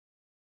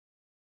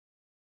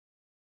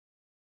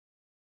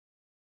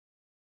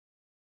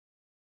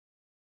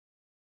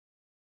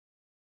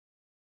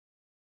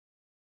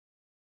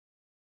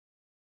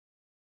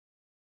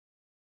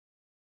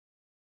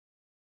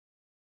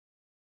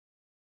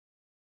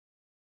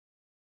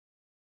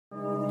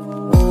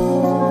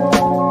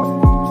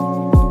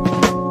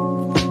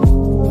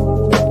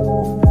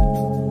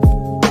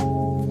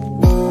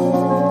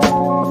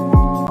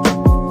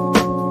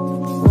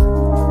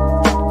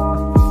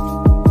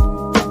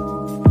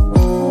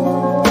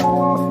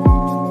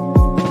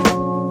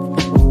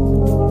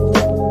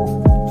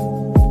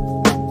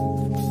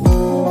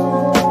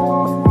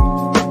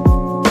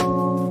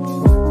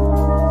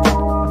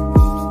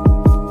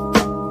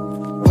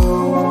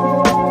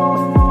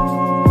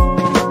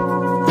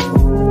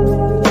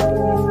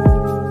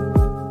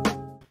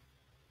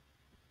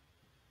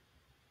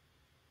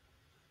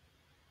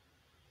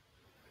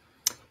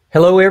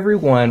Hello,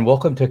 everyone.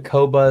 Welcome to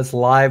Qobuz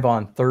Live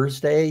on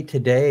Thursday.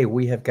 Today,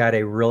 we have got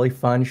a really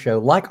fun show.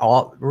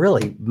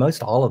 Really,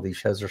 most all of these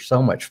shows are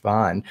so much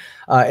fun.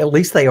 At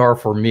least they are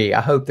for me.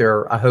 I hope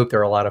they're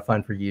a lot of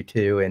fun for you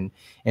too,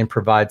 and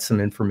provide some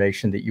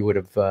information that you would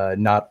have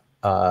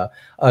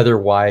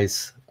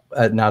otherwise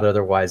not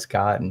otherwise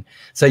gotten.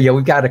 So yeah,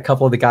 we've got a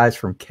couple of the guys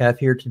from KEF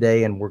here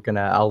today, and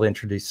I'll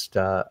introduce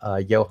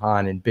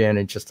Johan and Ben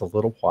in just a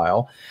little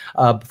while.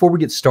 Before we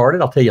get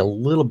started, I'll tell you a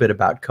little bit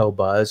about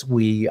Qobuz.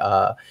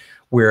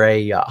 We're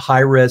a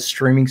high-res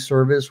streaming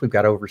service. We've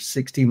got over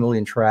 60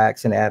 million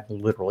tracks and add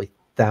literally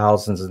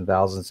thousands and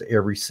thousands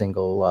every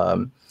single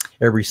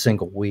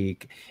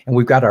week. And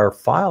we've got our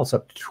files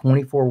up to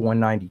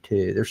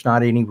 24,192. There's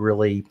not any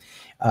really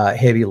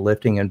heavy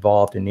lifting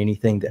involved in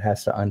anything that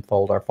has to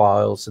unfold our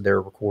files.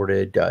 They're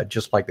recorded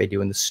just like they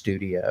do in the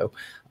studio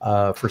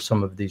for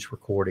some of these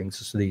recordings,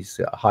 so these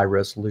high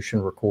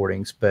resolution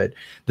recordings, but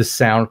the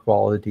sound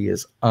quality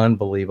is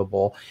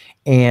unbelievable.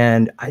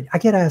 And I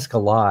get asked a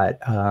lot,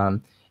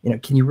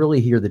 can you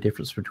really hear the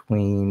difference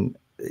between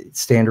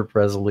standard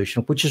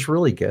resolution, which is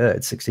really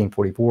good,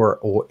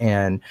 1644,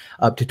 and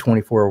up to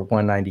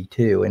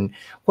 24,192. And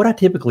what I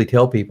typically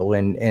tell people,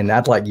 and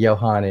I'd like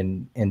Johan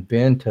and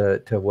Ben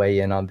to weigh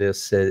in on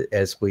this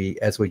as we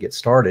get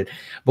started.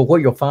 But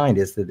what you'll find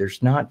is that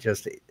there's not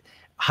just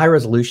high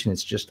resolution;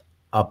 it's just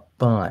a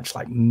bunch,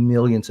 like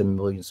millions and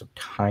millions of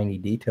tiny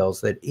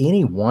details that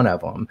any one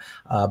of them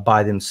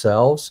by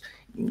themselves,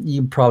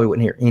 you probably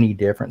wouldn't hear any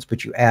difference,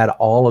 but you add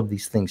all of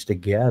these things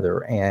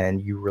together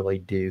and you really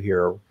do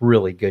hear a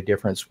really good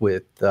difference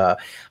with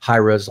high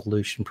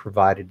resolution,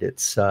 provided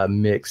it's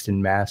mixed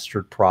and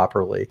mastered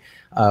properly,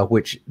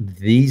 which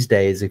these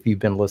days, if you've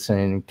been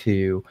listening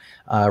to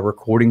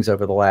recordings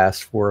over the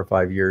last 4 or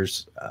 5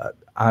 years,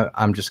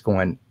 I'm just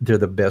going, they're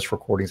the best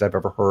recordings I've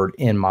ever heard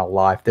in my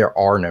life. There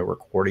are no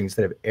recordings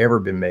that have ever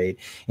been made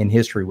in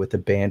history with the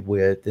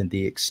bandwidth and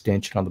the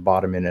extension on the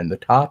bottom end and the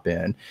top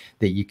end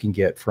that you can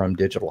get from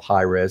digital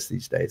high res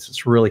these days.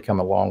 It's really come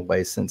a long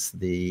way since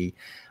the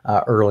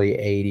early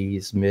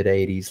 80s, mid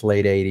 80s,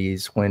 late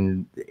 80s,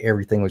 when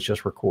everything was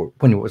just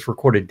when it was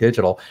recorded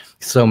digital.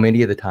 So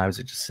many of the times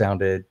it just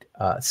sounded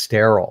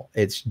sterile.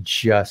 It's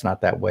just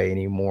not that way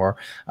anymore.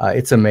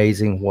 It's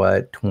amazing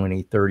what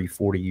 20, 30,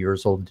 40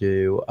 years will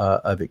do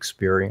of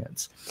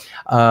experience.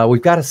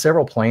 We've got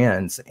several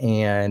plans,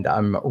 and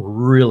I'm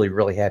really,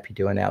 really happy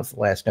to announce that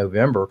last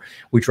November,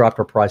 we dropped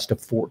our price to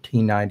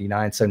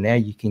 $14.99. So now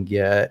you can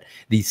get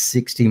these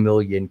 60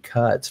 million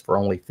cuts for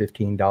only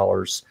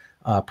 $15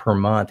 per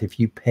month. If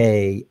you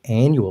pay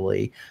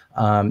annually,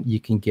 you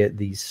can get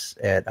these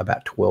at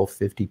about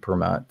 $12.50 per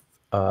month.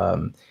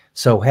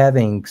 So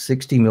having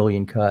 60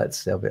 million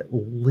cuts of at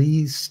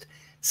least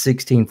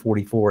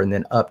 1644 and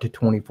then up to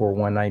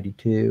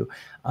 24,192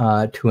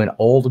 to an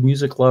old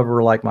music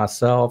lover like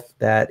myself,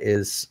 that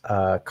is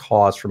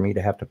cause for me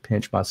to have to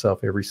pinch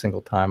myself every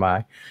single time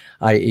I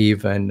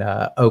even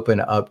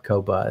open up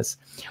Qobuz.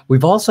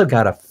 We've also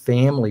got a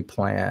family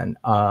plan.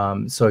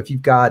 So if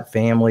you've got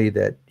family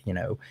that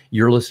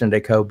you're listening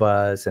to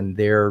Qobuz and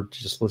they're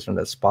just listening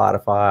to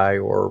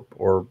Spotify or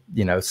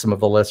some of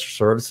the lesser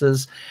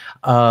services,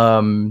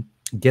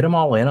 get them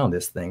all in on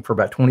this thing for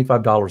about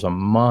 $25 a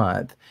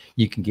month.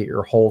 You can get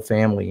your whole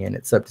family in.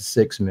 It's up to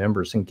 6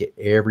 members and get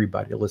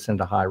everybody to listen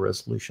to high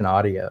resolution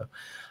audio.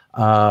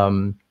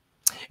 And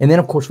then,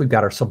 of course, we've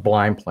got our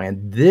Sublime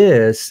plan.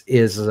 This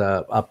is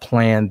a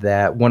plan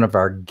that one of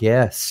our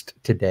guests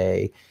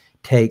today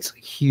takes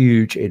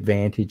huge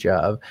advantage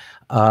of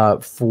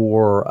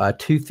for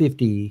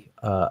 $250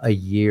 a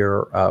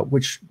year,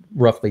 which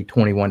roughly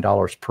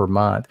 $21 per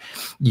month.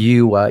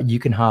 You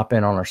can hop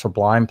in on our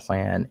Sublime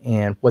plan,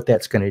 and what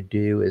that's going to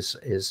do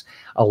is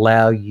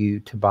allow you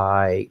to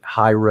buy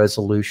high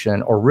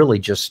resolution or really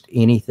just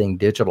anything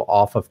digital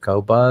off of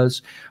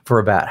Qobuz for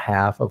about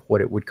half of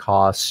what it would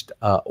cost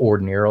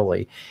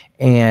ordinarily.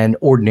 And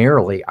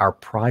ordinarily, our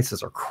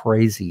prices are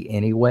crazy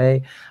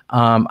anyway.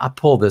 I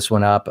pulled this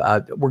one up.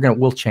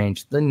 We'll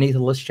change.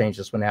 Let's change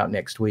this one out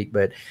next week.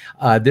 But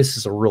this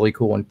is a really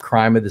cool one,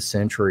 Crime of the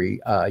Century.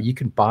 You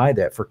can buy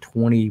that for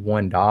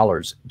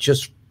 $21.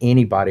 Just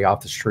anybody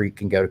off the street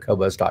can go to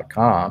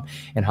Qobuz.com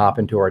and hop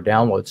into our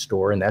download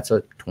store, and that's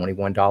a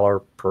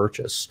 $21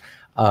 purchase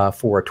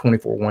for a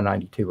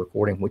 24,192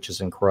 recording, which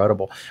is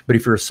incredible. But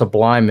if you're a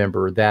Sublime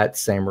member, that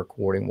same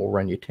recording will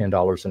run you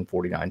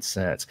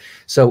 $10.49.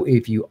 So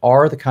if you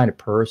are the kind of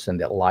person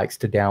that likes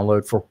to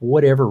download for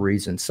whatever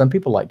reason, some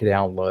people like to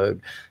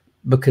download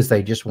because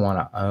they just want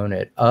to own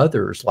it.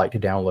 Others like to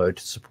download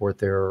to support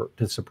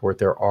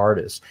their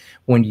artists.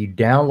 When you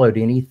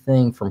download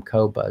anything from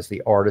Qobuz,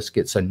 the artist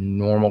gets a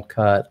normal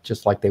cut,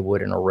 just like they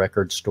would in a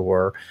record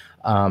store.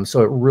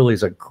 So it really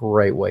is a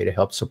great way to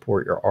help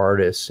support your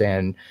artists.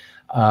 And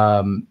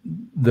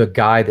the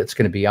guy that's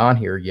going to be on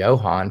here,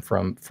 Johan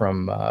from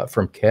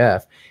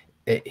KEF,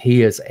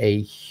 he is a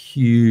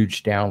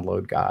huge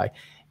download guy.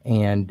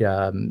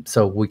 And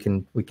so we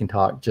can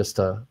talk just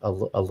a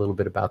little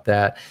bit about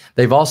that.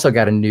 They've also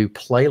got a new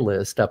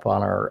playlist up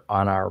on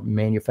our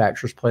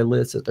manufacturers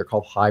playlist that they're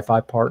called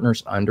Hi-Fi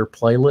Partners under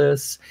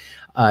playlists.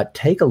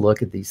 Take a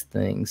look at these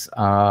things.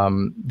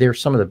 They're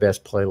some of the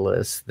best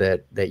playlists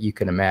that you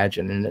can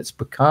imagine, and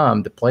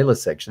the playlist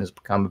section has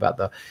become about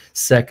the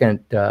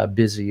second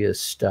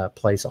busiest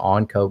place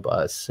on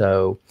Qobuz.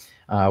 So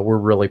we're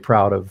really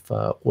proud of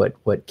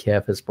what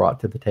KEF has brought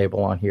to the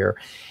table on here.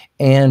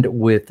 And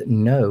with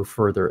no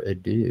further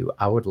ado,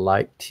 I would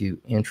like to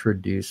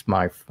introduce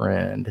my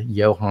friend,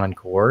 Johan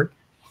Coorg.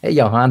 Hey,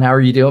 Johan, how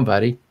are you doing,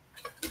 buddy?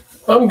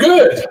 I'm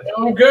good.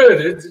 I'm good.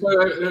 It's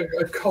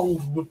a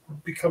cold,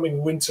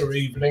 becoming winter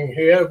evening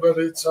here, but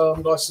it's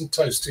nice and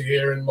toasty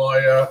here in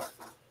my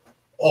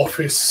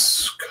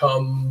office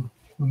come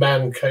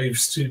man cave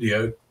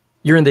studio.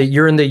 You're in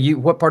the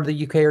what part of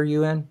the UK are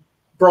you in?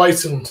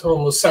 Brighton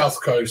on the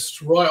south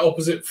coast, right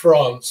opposite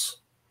France.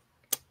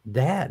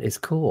 That is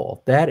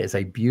cool. That is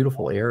a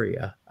beautiful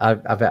area.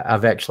 I've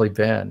actually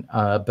been,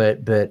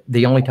 but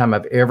the only time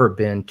I've ever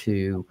been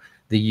to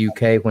the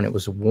UK when it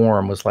was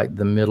warm was like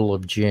the middle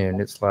of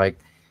June. It's like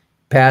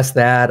past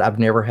that, I've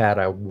never had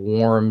a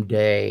warm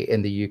day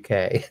in the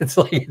UK. It's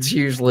like it's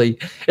usually,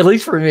 at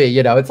least for me,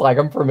 you know, it's like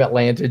I'm from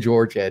Atlanta,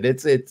 Georgia. And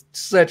it's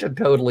such a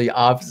totally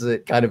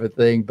opposite kind of a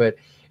thing, but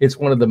it's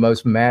one of the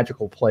most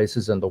magical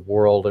places in the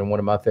world and one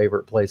of my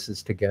favorite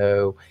places to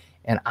go.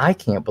 And I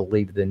can't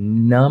believe the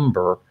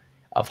number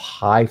of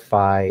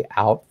hi-fi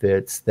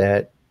outfits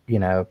that, you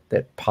know,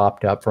 that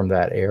popped up from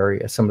that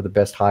area. Some of the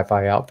best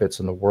hi-fi outfits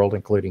in the world,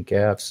 including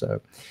KEF.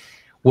 So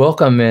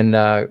welcome. And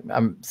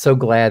I'm so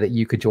glad that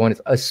you could join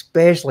us.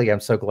 Especially, I'm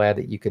so glad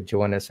that you could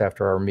join us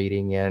after our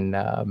meeting in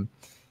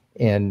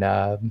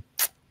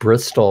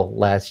Bristol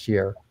last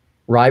year,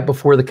 right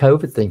before the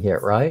COVID thing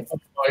hit, right? Oh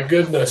my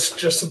goodness,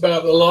 just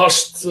about the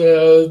last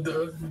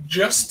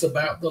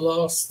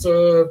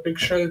big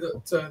show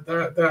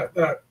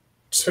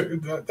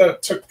that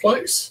took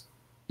place.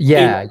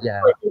 Yeah.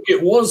 I think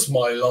it was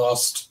my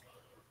last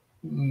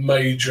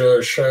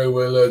major show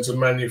where loads of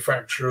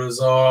manufacturers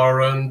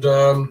are, and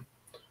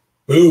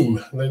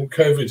boom, then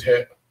COVID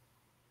hit.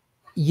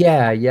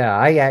 Yeah.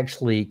 I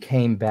actually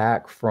came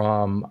back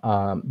from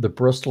the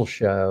Bristol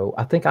show.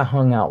 I think I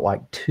hung out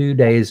like 2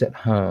 days at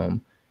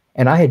home,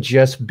 and I had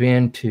just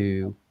been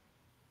to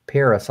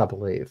Paris, I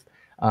believe.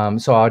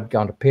 So I'd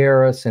gone to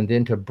Paris and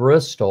then to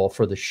Bristol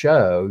for the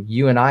show.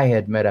 You and I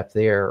had met up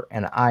there,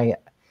 and I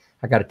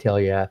got to tell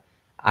you,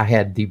 I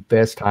had the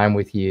best time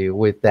with you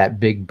with that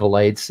big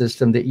blade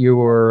system that you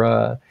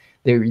were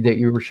that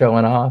you were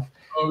showing off.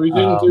 Oh, we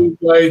didn't do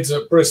blades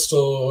at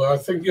Bristol. I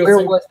think you're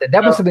where was that?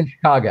 That must have been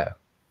Chicago.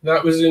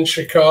 That was in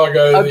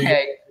Chicago.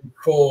 Okay.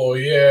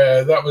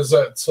 Yeah, that was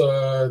at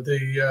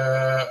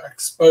the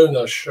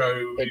Exponor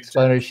show.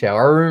 Exponor show.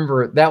 I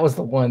remember that was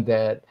the one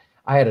that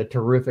I had a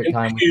terrific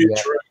time with you.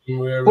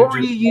 What were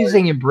you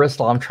using in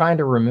Bristol? I'm trying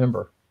to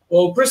remember.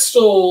 Well,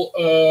 Bristol,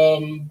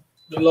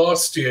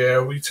 last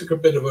year, we took a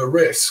bit of a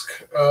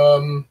risk.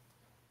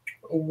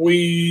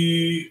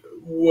 We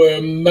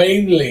were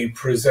mainly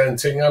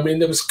presenting. I mean,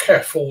 there was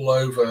KEF all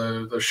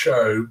over the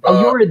show. But,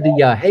 you were in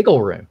the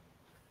Hagel room.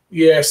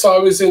 Yes, I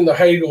was in the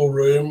Hagel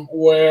room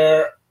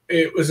where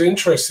it was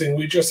interesting.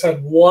 We just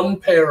had one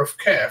pair of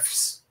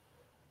KEFs.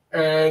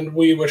 And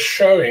we were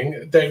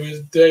showing they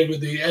were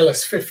the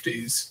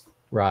LS50s,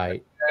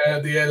 right?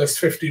 The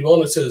LS50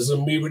 monitors,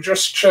 and we were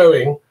just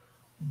showing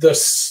the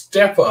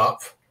step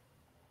up.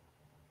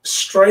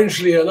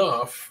 Strangely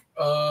enough,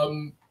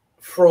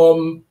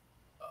 from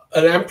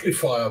an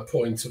amplifier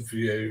point of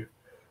view,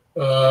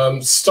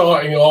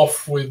 starting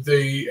off with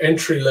the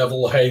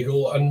entry-level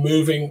Hagel and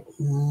moving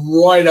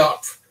right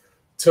up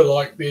to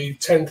like the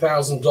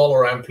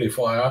 $10,000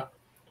 amplifier,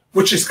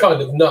 which is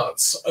kind of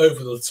nuts,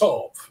 over the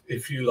top,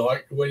 if you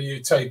like, when you're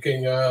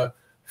taking a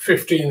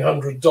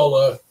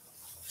 $1,500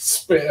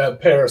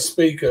 pair of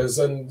speakers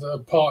and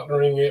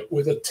partnering it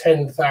with a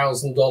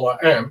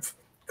 $10,000 amp.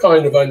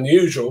 Kind of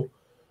unusual,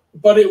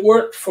 but it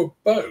worked for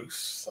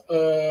both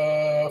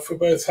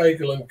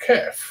Hagel and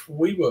KEF.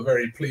 We were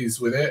very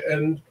pleased with it,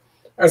 and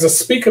as a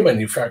speaker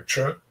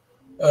manufacturer,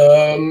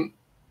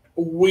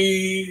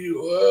 we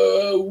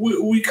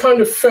kind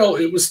of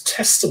felt it was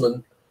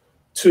testament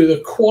to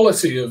the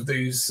quality of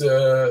these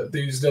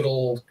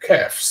little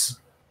KEFs,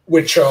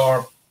 which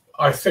are,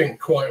 I think,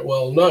 quite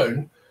well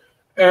known.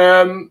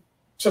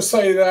 To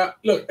say that,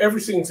 look,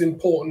 everything's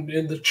important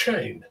in the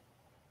chain,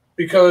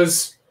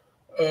 because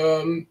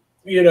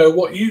you know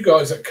what you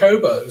guys at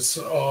Qobuz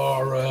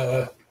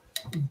are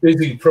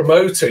busy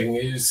promoting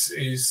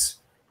is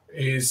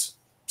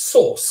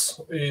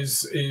source,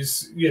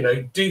 is you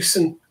know,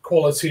 decent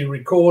quality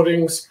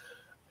recordings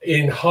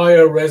in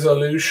higher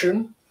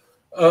resolution.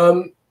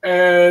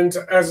 And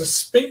as a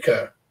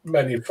speaker,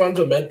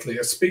 fundamentally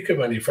a speaker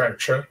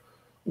manufacturer,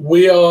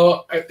 we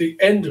are at the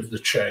end of the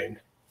chain,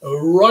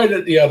 right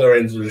at the other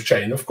end of the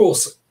chain. Of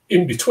course,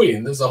 in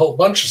between, there's a whole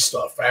bunch of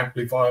stuff,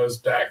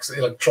 amplifiers, DACs,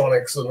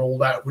 electronics, and all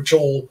that, which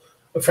all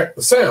affect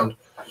the sound.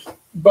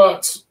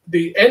 But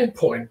the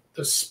endpoint,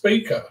 the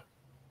speaker,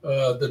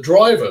 the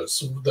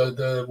drivers,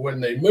 when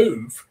they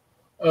move,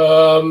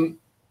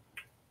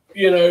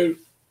 you know,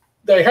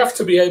 they have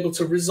to be able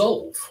to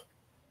resolve,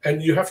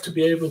 and you have to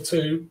be able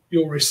to,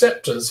 your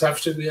receptors have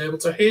to be able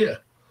to hear.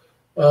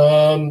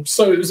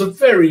 So it was a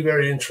very,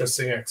 very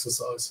interesting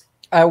exercise.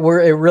 It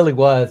really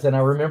was. And I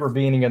remember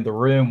being in the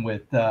room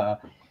with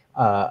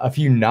a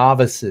few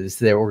novices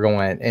that were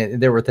going,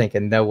 and they were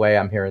thinking, no way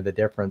I'm hearing the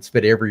difference.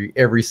 But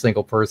every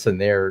single person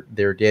there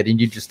did. And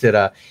you just did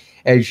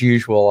as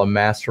usual, a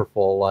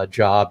masterful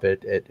job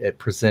at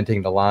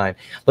presenting the line.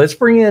 Let's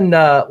bring in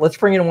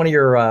one of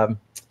your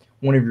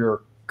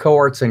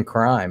cohorts in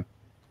crime,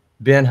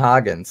 Ben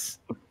Hagens.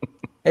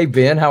 Hey,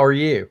 Ben, how are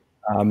you?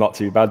 I'm not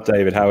too bad,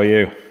 David. How are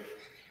you?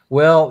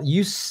 Well,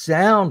 you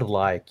sound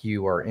like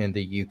you are in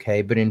the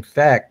UK, but in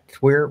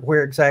fact,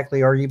 where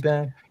exactly are you,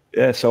 Ben?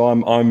 Yeah, so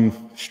I'm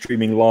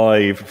streaming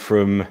live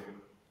from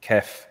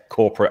KEF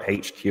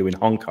corporate HQ in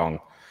Hong Kong.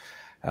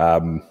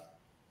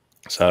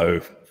 So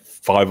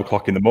 5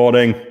 o'clock in the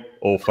morning,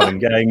 all fun and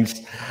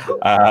games.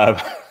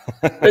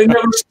 They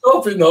never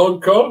stop in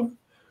Hong Kong.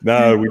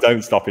 No, we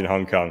don't stop in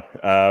Hong Kong.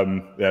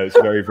 Yeah, it's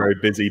very, very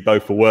busy,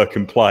 both for work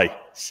and play.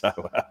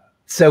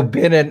 So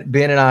Ben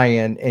and I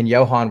and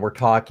Johan were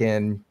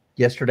talking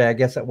yesterday, I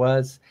guess it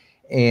was,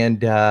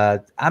 and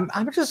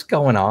I'm just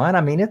going on.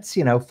 I mean, it's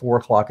 4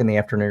 o'clock in the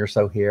afternoon or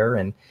so here,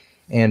 and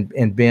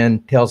Ben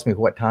tells me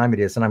what time it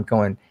is, and I'm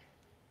going,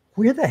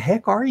 where the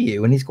heck are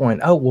you? And he's going,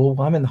 oh,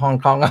 well, I'm in Hong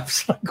Kong. I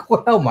was like,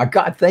 well, oh my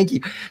God, thank you.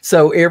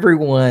 So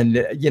everyone,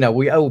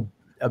 we owe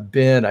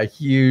Ben a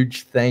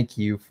huge thank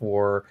you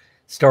for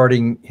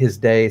starting his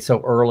day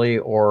so early,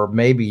 or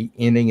maybe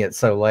ending it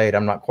so late.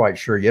 I'm not quite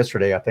sure.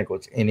 Yesterday, I think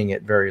was ending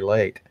it very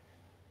late.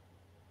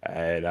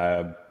 And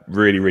I'm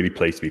really, really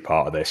pleased to be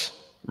part of this.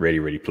 Really,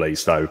 really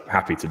pleased. So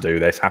happy to do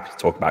this. Happy to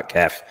talk about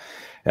KEF.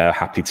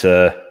 Happy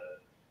to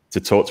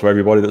talk to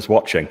everybody that's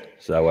watching.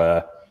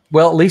 So,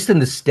 well, at least in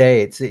the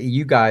States,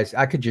 you guys,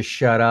 I could just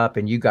shut up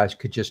and you guys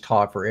could just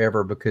talk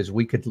forever, because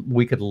we could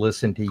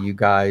listen to you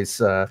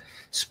guys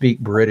speak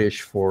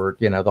British for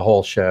the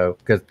whole show,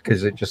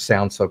 because it just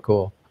sounds so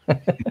cool.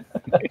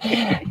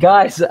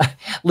 Guys,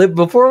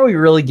 before we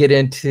really get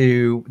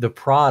into the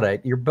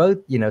product, you're both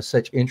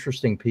such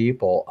interesting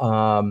people.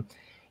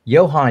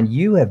 Johan,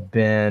 you've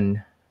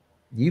been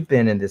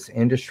in this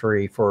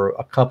industry for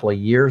a couple of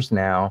years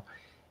now,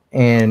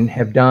 and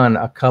have done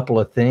a couple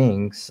of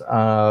things.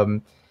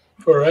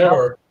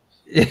 Forever.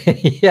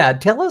 Yeah,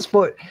 tell us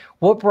what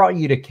brought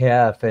you to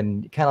KEF,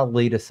 and kind of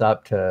lead us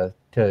up to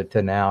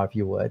now, if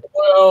you would.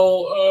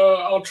 Well,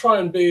 I'll try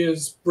and be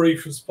as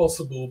brief as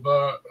possible,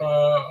 but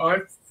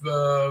I've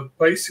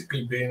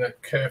basically been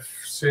at KEF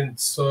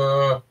since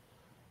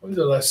when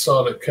did I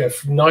start at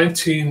KEF?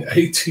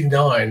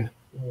 1989.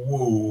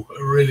 Woo,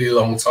 a really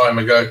long time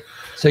ago.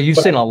 So you've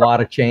seen a lot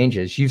of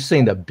changes. You've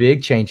seen the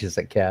big changes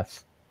at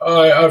KEF.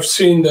 I've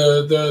seen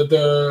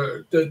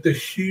the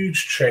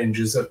huge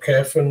changes at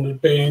KEF,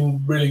 and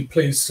been really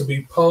pleased to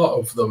be part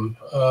of them.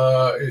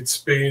 It's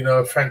been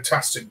a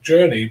fantastic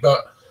journey,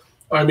 but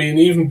I mean,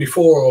 even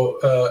before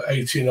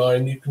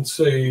 '89, you can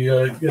see,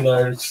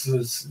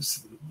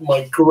 it's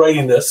my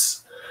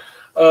greyness.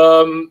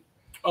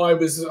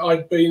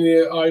 I've been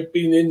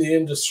in the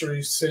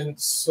industry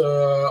since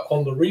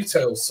on the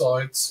retail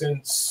side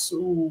since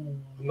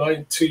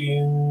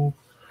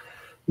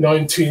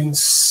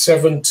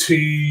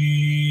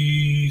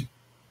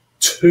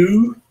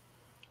 1972,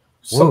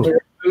 something.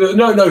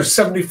 No,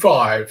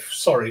 75.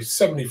 Sorry,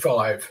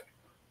 75.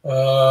 I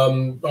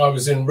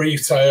was in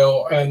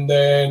retail, and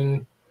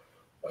then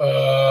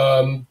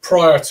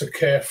prior to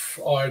KEF,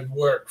 I'd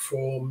worked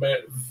for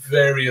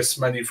various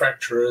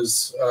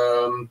manufacturers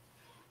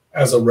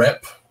as a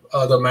rep.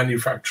 Other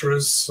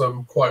manufacturers,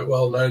 some quite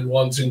well-known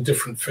ones in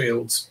different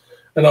fields,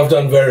 and I've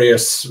done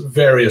various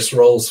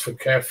roles for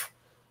KEF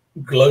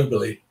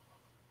globally.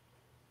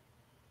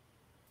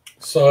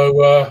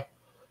 So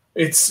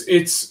it's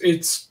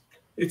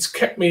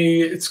kept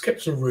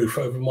a roof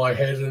over my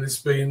head, and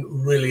it's been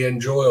really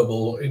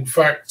enjoyable. In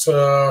fact,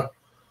 the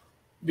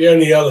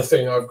only other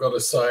thing I've got to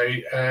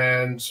say,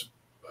 and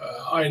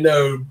I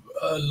know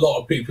a lot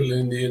of people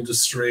in the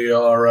industry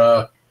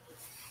are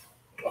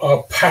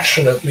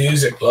passionate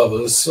music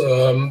lovers,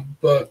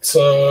 but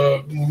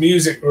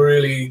music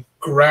really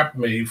grabbed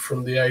me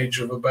from the age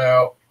of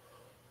about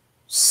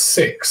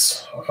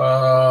 6,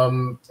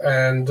 and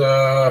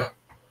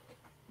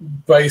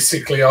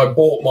basically I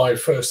bought my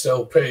first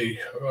LP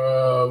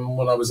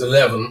when I was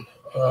 11.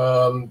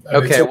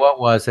 Okay, what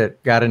was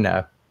it? Gotta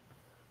know.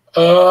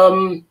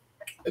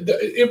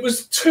 It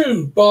was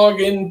 2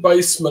 bargain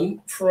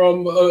basement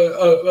from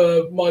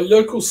my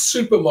local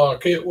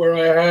supermarket, where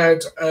I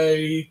had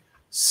a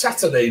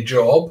Saturday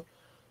job.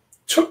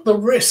 Took the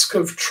risk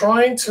of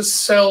trying to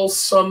sell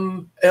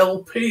some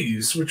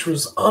LPs, which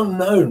was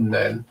unknown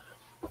then.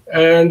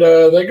 And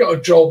they got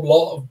a job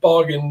lot of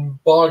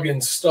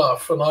bargain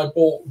stuff, and I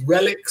bought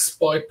Relics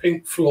by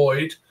Pink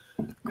Floyd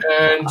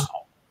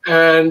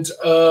and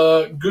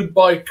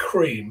Goodbye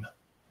Cream.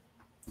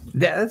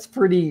 That's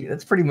pretty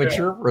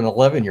mature for an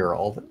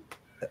 11-year-old.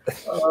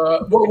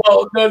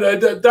 Well, no,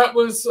 that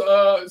was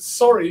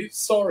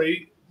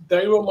sorry.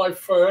 They were my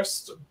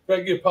first.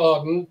 Beg your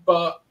pardon,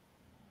 but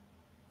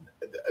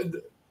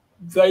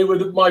they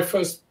were my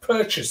first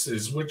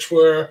purchases, which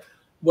were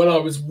when I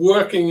was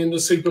working in the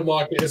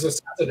supermarket as a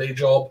Saturday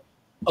job,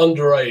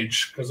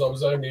 underage, because I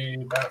was only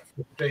about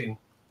 15.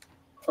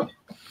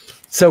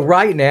 So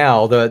right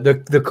now,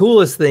 the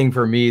coolest thing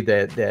for me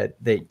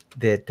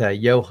that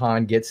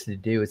Johan gets to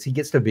do is he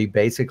gets to be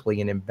basically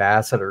an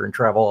ambassador and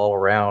travel all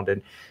around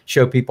and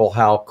show people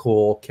how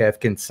cool KEF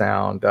can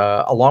sound,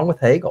 along with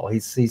Hagel.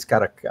 He's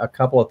got a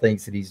couple of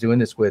things that he's doing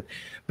this with,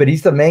 but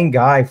he's the main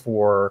guy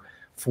for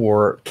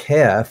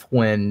KEF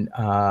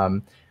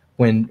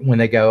when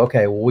they go,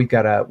 okay, well, we've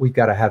got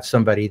to have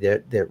somebody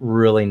that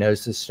really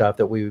knows this stuff,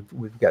 that we've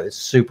got this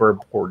super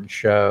important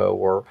show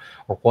or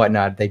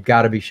whatnot. They've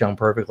got to be shown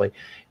perfectly.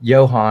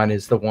 Johan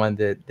is the one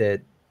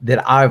that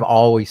I've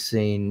always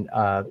seen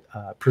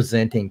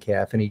presenting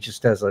KEF, and he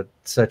just does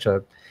such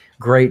a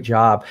great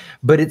job.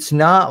 But it's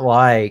not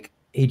like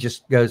he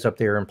just goes up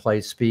there and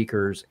plays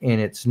speakers,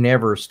 and it's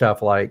never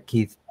stuff like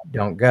Keith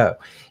Don't Go.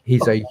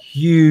 He's a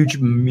huge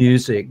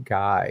music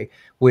guy,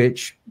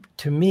 which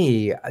to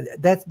me,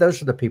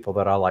 those are the people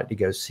that I like to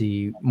go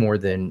see more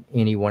than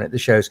anyone at the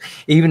shows.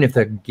 Even if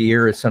the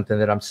gear is something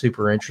that I'm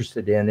super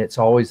interested in, it's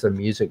always the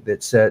music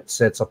that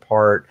sets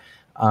apart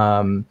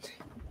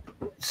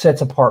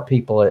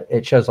people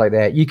at shows like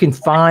that. You can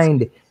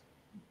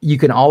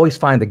always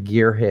find the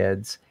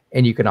gearheads,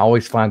 and you can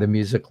always find the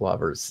music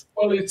lovers.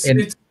 Well,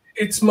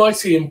 it's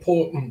mighty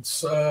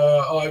important.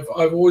 I've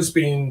always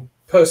been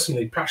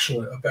personally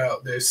passionate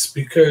about this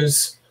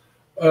because,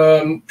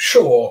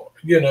 sure,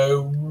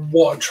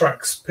 what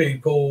attracts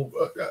people?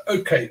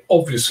 Okay,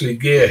 obviously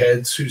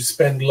gearheads who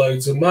spend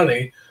loads of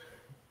money,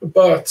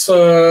 but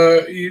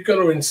you've got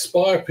to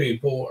inspire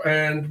people.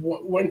 And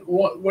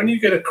when you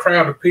get a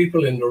crowd of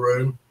people in the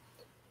room,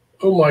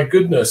 oh my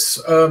goodness,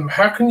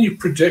 how can you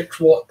predict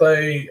what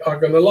they are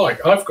going to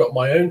like? I've got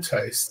my own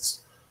tastes.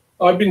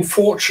 I've been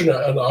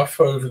fortunate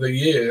enough over the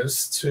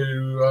years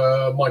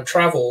to my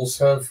travels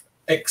have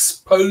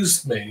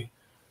exposed me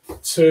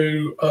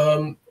to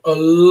a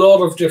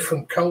lot of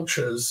different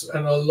cultures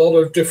and a lot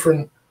of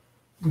different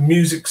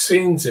music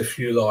scenes, if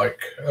you like.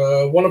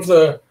 One of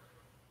there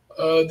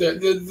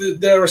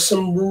are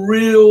some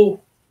real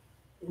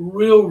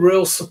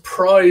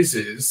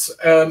surprises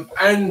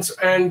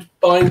and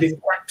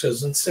binding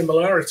factors and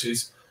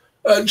similarities.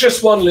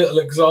 Just one little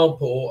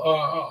example.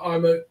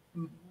 I'm a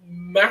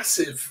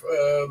massive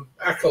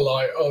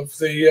acolyte of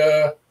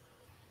the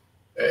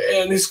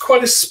and it's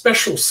quite a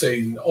special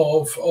scene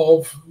of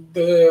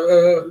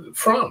the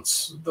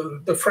France,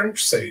 the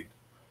French scene.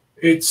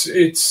 It's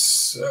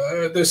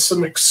there's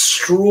some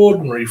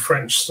extraordinary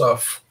French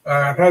stuff.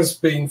 It has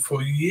been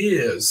for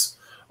years.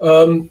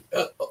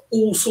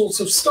 All sorts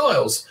of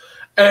styles.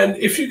 And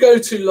if you go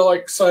to,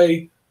 like,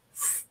 say,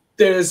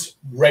 there's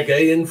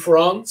reggae in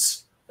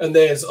France, and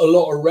there's a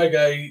lot of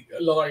reggae,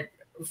 like,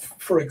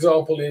 for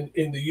example,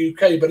 in the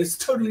UK, but it's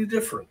totally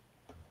different.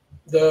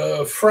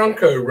 The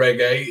Franco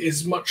reggae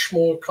is much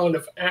more kind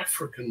of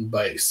African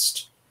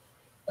based,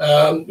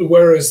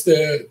 whereas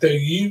the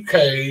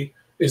UK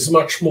is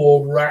much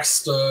more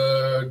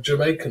Rasta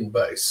Jamaican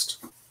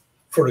based,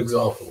 for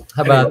example.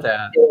 How about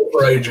that?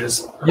 For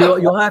ages.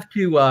 You'll have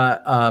to.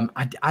 I'm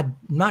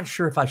not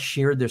sure if I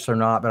shared this or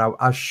not, but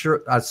I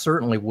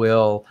certainly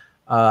will.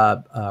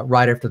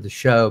 Right after the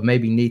show,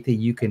 maybe Neetha,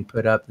 you can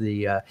put up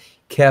the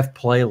KEF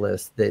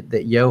playlist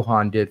that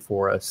Johan did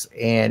for us,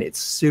 and it's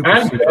super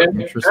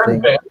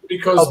interesting.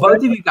 Because both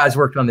of you guys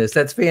worked on this.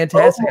 That's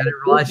fantastic. I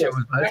didn't realize it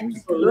was both.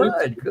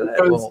 Good.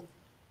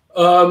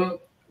 Because,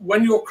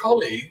 when you're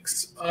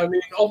colleagues, I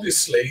mean,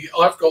 obviously,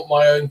 I've got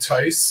my own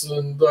tastes,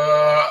 and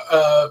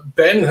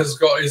Ben has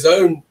got his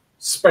own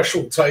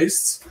special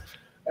tastes,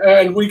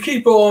 and we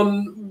keep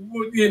on,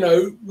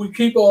 we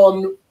keep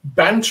on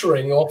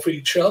bantering off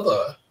each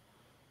other,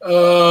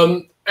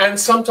 and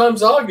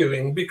sometimes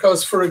arguing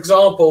because, for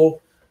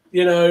example,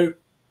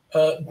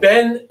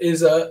 Ben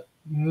is a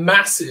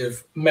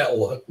massive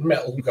metal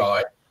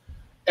guy,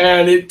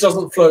 and it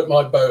doesn't float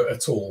my boat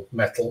at all,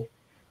 metal.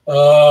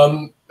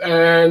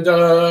 And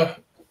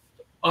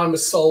I'm a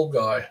soul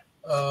guy.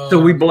 So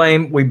we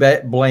blame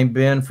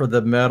Ben for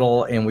the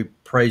metal, and we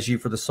praise you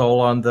for the soul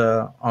on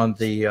the.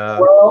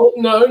 Well,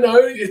 no,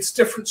 it's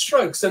different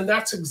strokes, and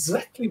that's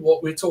exactly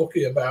what we're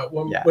talking about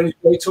when you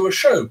go to a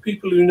show.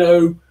 People who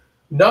know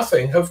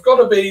nothing have got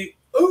to be,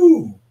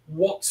 ooh,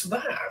 what's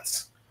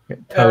that?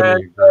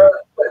 Totally.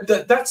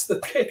 And, that's the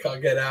kick I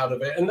get out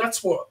of it, and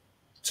that's what,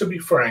 to be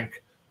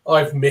frank,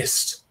 I've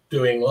missed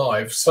doing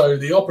live. So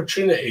the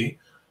opportunity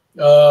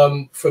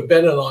for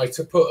Ben and I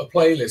to put a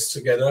playlist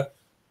together,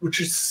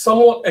 which is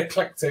somewhat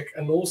eclectic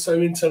and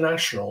also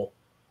international,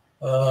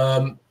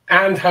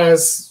 and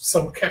has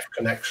some KEF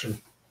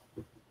connection.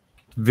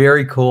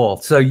 Very cool.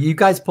 So you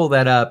guys pull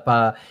that up.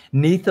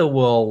 Neetha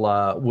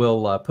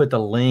will put the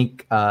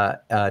link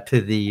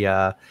to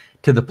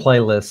to the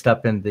playlist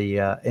up in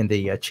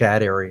the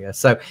chat area.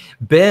 So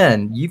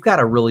Ben, you've got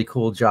a really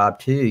cool job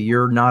too.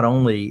 You're not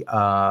only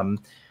an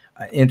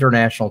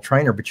international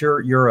trainer, but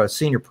you're a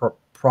senior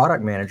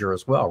product manager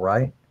as well,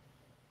 right?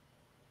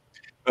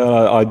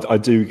 I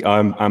do.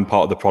 I'm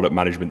part of the product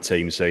management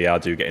team, so yeah, I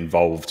do get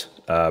involved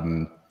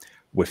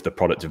with the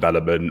product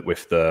development,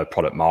 with the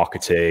product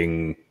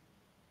marketing.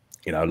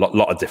 You know, a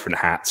lot of different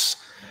hats.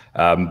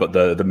 But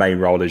the main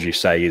role, as you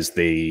say, is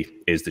the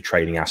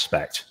training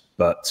aspect.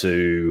 But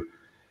to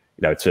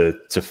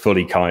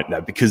fully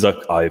because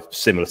I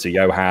similar to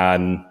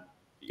Johan,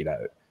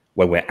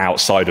 when we're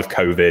outside of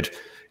COVID,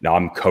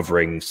 I'm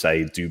covering,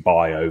 say,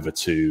 Dubai over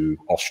to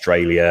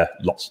Australia,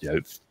 lots,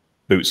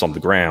 boots on the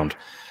ground.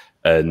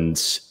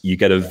 And you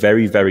get a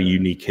very, very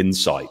unique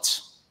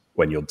insight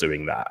when you're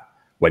doing that,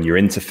 when you're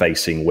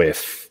interfacing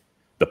with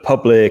the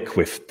public,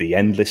 with the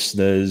end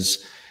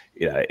listeners.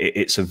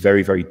 It's a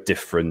very, very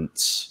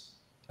different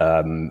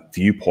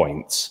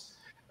viewpoint,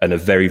 and a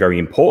very, very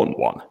important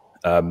one.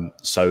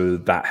 So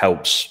that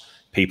helps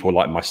people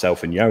like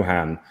myself and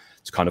Johan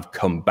to kind of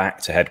come back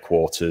to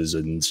headquarters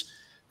and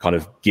kind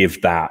of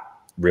give that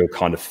real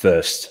kind of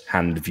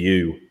first-hand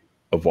view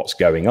of what's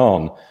going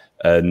on.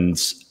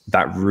 And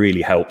that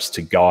really helps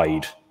to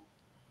guide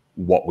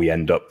what we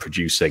end up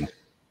producing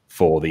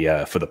for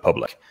the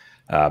public.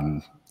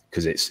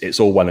 Because it's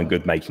all well and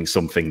good making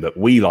something that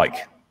we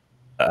like,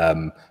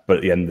 but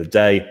at the end of the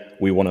day,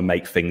 we want to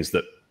make things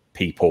that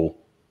people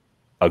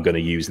are going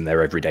to use in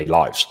their everyday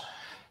lives.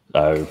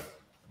 So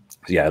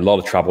yeah, a lot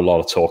of travel, a lot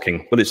of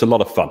talking, but it's a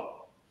lot of fun.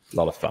 A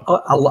lot of fun.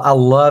 I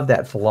love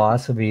that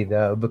philosophy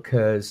though,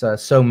 because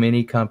so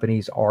many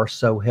companies are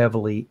so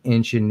heavily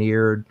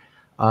engineer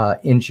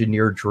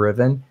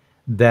driven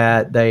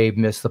that they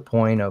miss the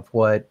point of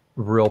what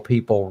real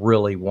people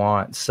really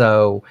want.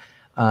 So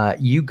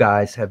you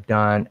guys have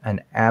done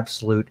an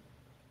absolute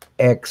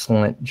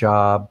excellent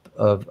job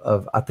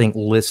of I think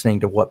listening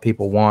to what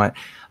people want.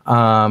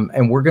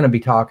 And we're going to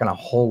be talking a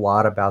whole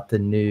lot about the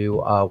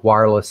new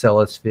wireless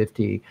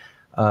LS50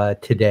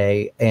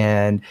 today.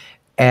 And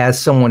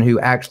as someone who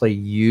actually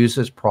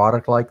uses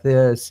product like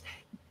this,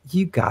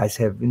 you guys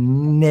have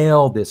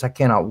nailed this. I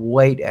cannot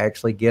wait to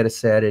actually get a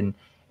set and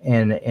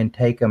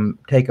take them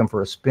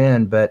for a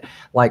spin. But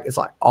it's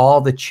like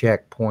all the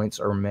checkpoints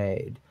are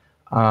made.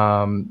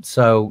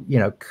 So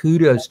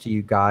kudos to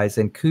you guys,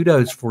 and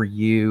kudos for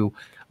you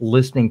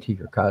listening to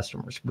your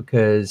customers,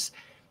 because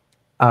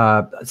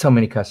so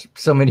many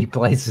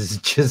places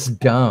just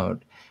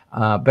don't.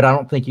 But I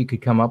don't think you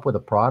could come up with a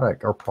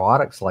product or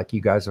products like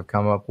you guys have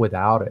come up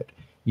without it.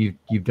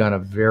 You've done a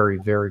very,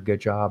 very good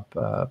job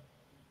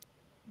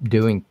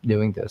doing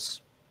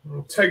this.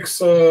 It takes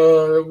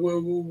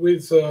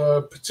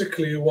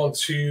particularly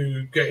once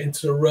you get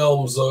into the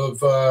realms of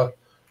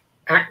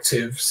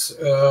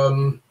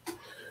actives,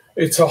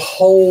 it's a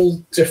whole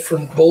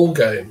different ball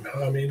game.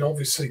 I mean,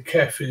 obviously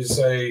KEF is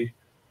a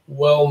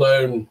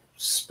well-known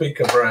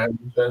speaker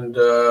brand and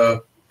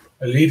a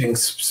leading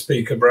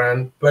speaker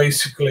brand.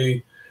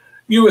 Basically,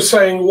 you were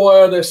saying,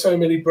 why are there so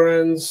many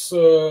brands,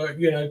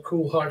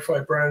 cool hi-fi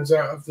brands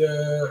out of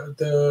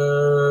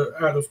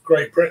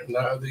Great Britain,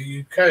 out of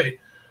the UK?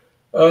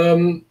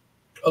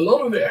 A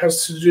lot of it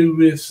has to do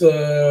with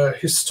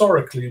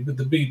historically with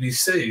the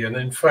BBC, and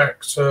in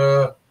fact,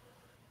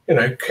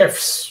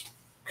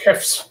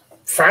 KEF's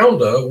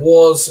founder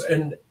was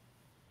an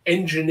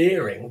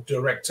engineering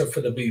director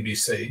for the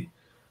BBC,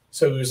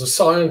 so he was a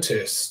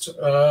scientist.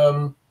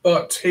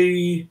 But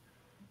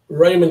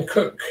Raymond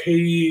Cook,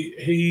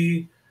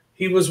 he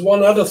was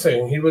one other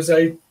thing. He was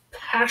a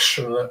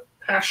passionate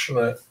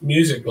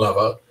music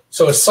lover,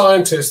 so a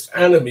scientist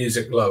and a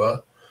music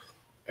lover.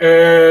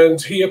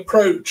 And he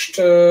approached,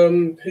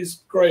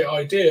 his great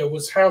idea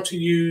was how to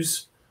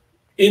use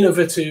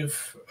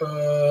innovative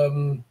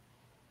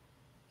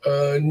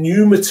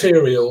new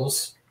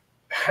materials,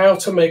 how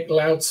to make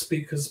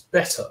loudspeakers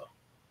better,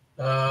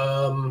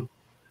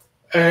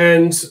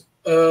 and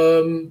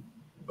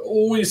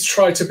always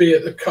try to be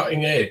at the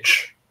cutting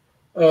edge.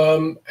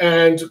 And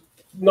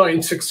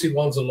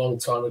 1961's a long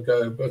time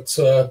ago, but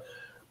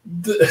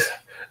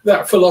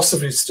that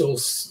philosophy still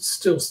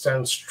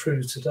stands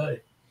true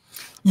today.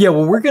 Yeah,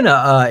 well, we're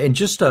gonna in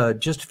just a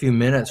few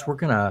minutes, we're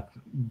gonna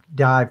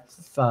dive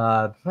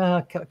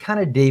kind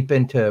of deep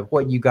into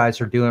what you guys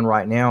are doing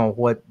right now,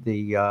 what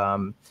you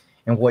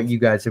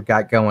guys have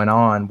got going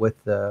on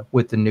with the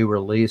new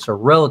release, or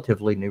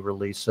relatively new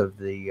release of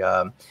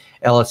the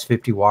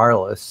LS50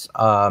 Wireless.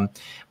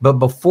 But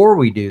before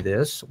we do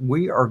this,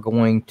 we are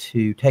going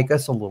to take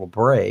us a little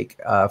break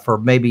for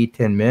maybe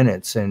 10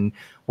 minutes, and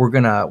we're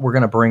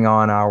gonna bring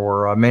on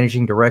our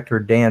managing director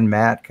Dan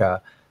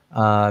Matka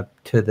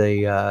to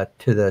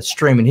the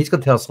stream, and he's going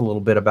to tell us a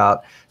little bit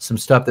about some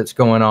stuff that's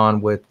going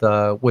on with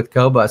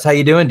Qobuz. How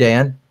you doing,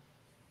 Dan?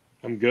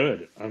 I'm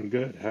good.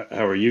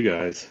 How are you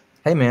guys?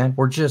 Hey, man,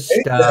 we're just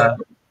Dan.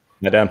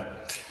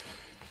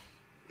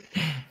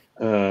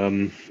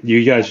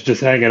 You guys are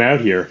just hanging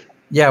out here.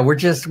 Yeah, we're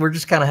just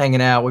kind of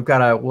hanging out.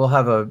 We'll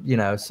have a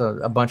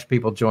bunch of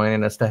people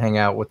joining us to hang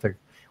out with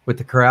with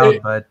the crowd.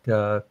 But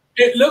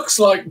it looks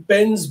like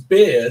Ben's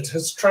beard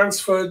has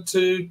transferred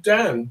to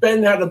Dan.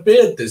 Ben had a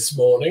beard this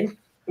morning,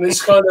 and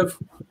it's kind of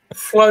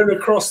flown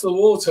across the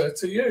water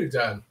to you,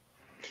 Dan.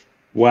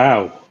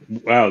 Wow,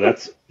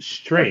 that's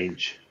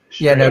strange.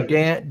 Yeah, no,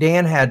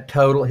 Dan had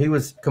total. He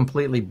was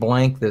completely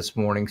blank this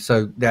morning,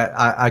 so that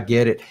I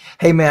get it.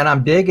 Hey, man,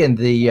 I'm digging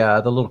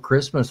the little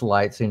Christmas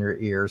lights in your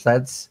ears.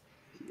 That's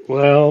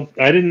Well,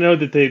 I didn't know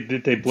that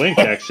they blinked.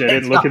 Actually, I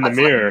didn't look in the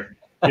mirror.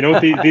 You know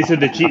what? These are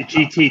the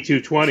GT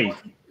 220.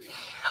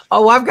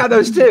 Oh, I've got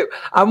those too.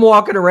 I'm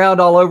walking around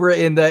all over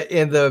in the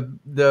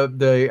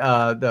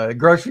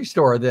grocery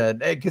store then,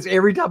 because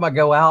every time I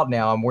go out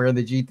now, I'm wearing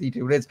the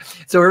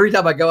GT2. So every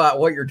time I go out,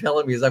 what you're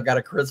telling me is I've got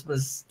a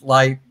Christmas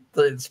light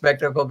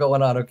spectacle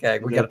going on. Okay,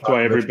 we got to talk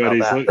why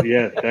everybody's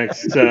yeah.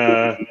 Thanks.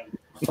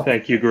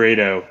 Thank you,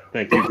 Grado.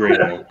 Thank you,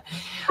 Grado.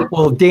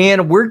 Well,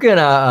 Dan, we're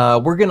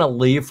gonna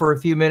leave for a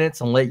few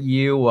minutes and let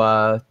you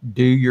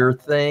do your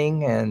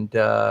thing, and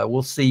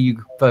we'll see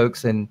you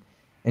folks in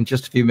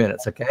just a few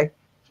minutes. Okay.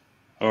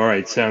 All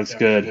right, sounds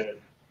good.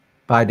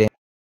 Bye, Dan.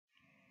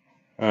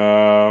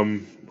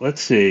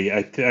 Let's see.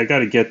 I got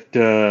to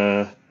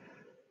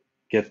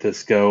get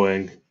this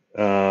going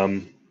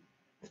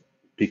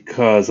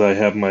because I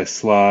have my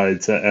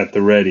slides at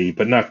the ready,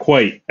 but not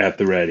quite at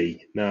the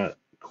ready. Not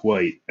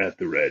quite at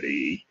the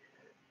ready.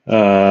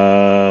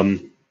 All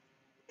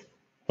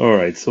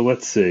right, so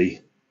let's see.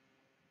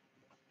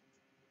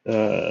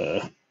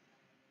 I'm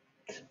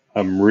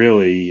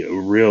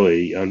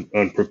really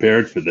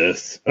unprepared for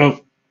this. Oh.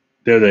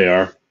 There they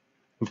are.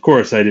 Of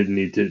course, I didn't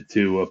need to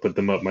put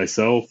them up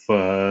myself.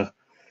 Our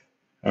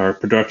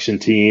production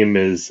team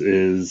is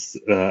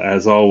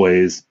as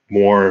always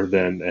more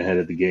than ahead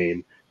of the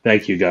game.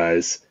 Thank you,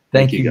 guys.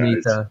 Thank you,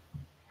 guys.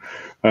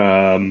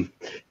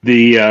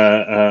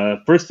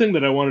 The first thing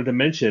that I wanted to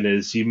mention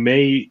is you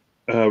may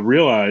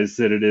realize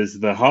that it is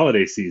the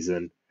holiday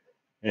season,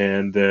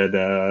 and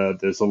that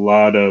there's a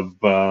lot of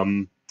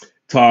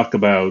talk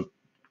about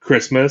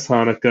Christmas,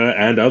 Hanukkah,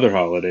 and other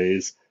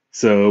holidays.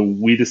 So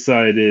we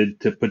decided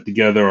to put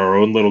together our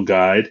own little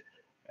guide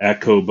at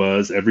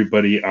Qobuz.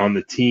 Everybody on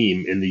the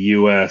team in the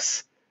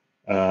U.S.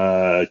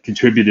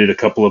 Contributed a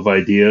couple of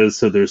ideas.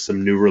 So there's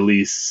some new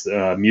release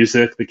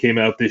music that came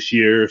out this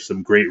year,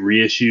 some great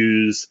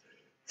reissues,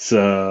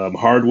 some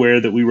hardware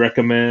that we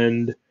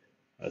recommend,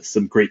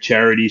 some great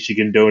charities you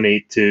can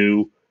donate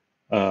to.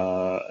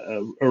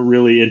 A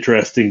really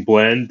interesting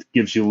blend,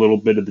 gives you a little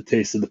bit of the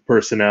taste of the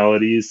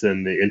personalities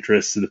and the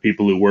interests of the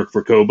people who work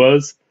for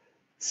Qobuz.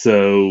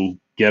 So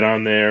get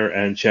on there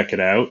and check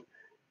it out.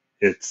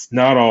 It's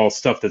not all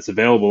stuff that's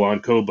available on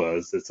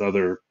Qobuz. It's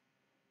other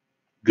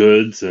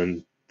goods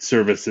and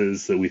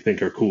services that we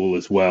think are cool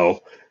as well,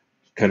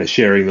 kind of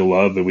sharing the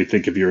love. And we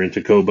think if you're into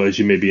Qobuz,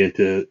 you may be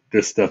into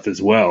this stuff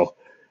as well.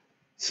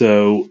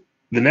 So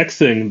the next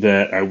thing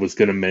that I was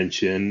going to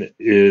mention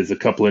is a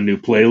couple of new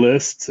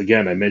playlists.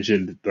 Again, I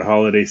mentioned the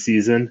holiday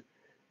season.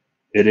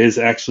 It is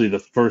actually the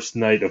first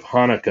night of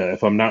Hanukkah,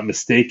 if I'm not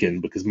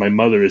mistaken, because my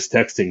mother is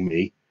texting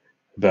me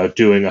about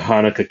doing a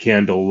Hanukkah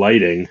candle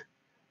lighting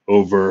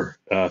over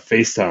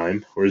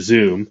FaceTime or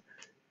Zoom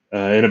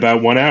in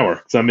about 1 hour,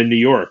 because I'm in New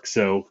York.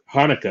 So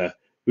Hanukkah,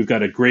 we've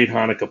got a great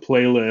Hanukkah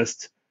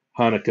playlist,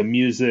 Hanukkah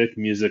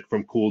music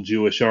from cool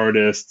Jewish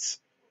artists.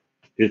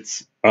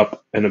 It's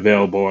up and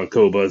available on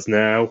Qobuz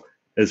now,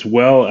 as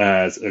well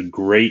as a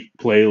great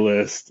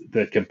playlist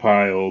that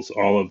compiles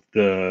all of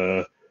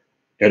the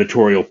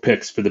editorial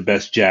picks for the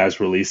best jazz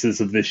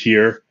releases of this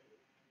year.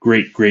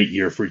 Great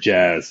year for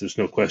jazz. There's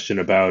no question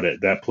about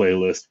it. That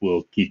playlist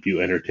will keep you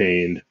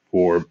entertained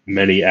for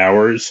many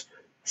hours.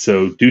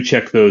 So do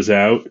check those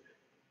out.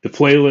 The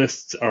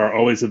playlists are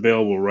always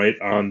available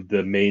right on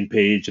the main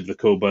page of the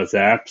Qobuz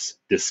apps.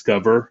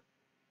 Discover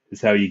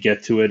is how you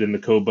get to it in the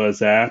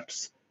Qobuz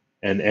apps.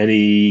 And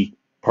any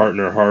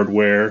partner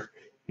hardware,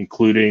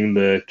 including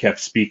the KEF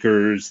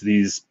speakers,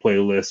 these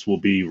playlists will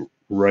be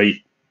right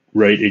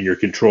in your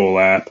control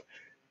app,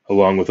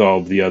 along with all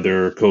of the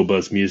other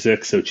Qobuz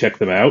music, so check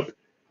them out.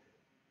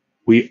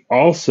 We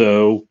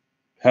also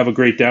have a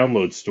great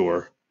download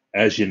store,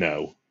 as you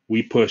know.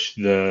 We push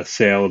the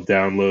sale of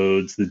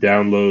downloads. The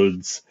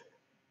downloads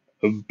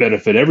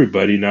benefit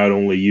everybody, not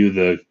only you,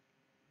 the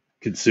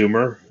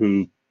consumer,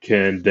 who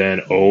can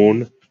then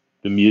own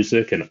the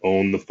music and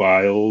own the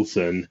files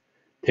and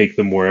take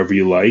them wherever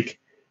you like,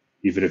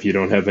 even if you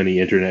don't have any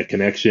internet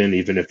connection,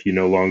 even if you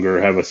no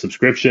longer have a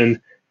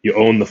subscription, you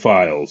own the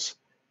files.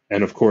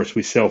 And of course,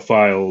 we sell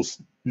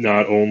files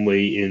not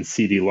only in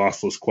CD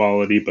lossless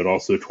quality, but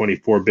also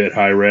 24-bit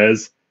high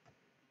res.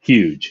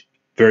 Huge.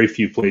 Very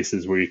few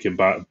places where you can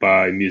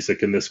buy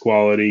music in this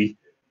quality.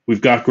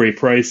 We've got great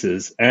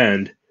prices,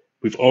 and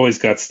we've always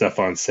got stuff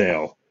on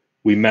sale.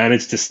 We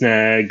managed to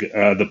snag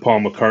the Paul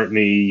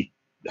McCartney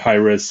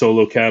high-res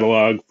solo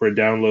catalog for a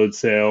download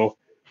sale.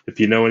 If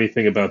you know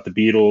anything about the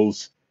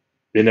Beatles,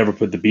 they never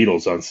put the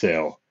Beatles on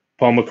sale.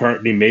 Paul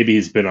McCartney, maybe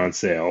he's been on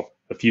sale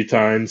a few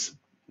times.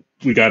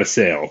 We got a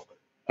sale.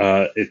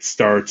 It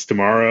starts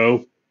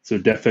tomorrow, so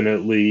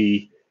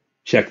definitely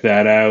check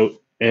that out.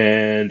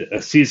 and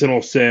a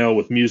seasonal sale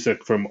with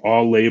music from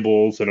all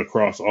labels and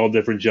across all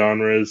different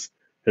genres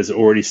has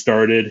already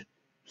started.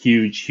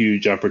 Huge,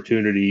 huge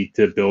opportunity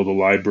to build a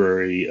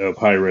library of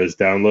high-res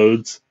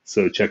downloads.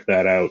 So check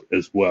that out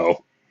as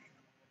well.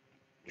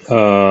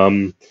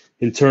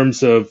 In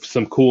terms of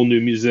some cool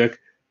new music,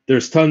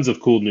 there's tons of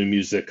cool new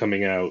music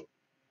coming out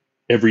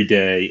every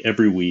day,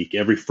 every week.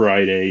 Every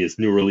Friday is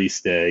new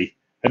release day.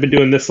 I've been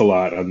doing this a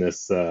lot on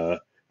this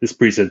this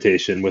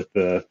presentation with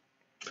the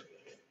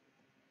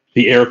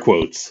air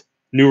quotes.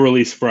 New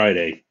release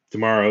Friday.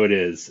 Tomorrow it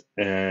is.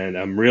 And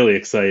I'm really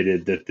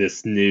excited that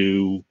this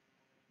new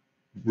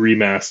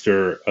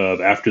remaster of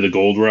After the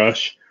Gold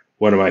Rush,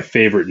 one of my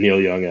favorite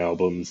Neil Young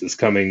albums, is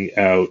coming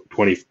out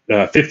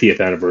 50th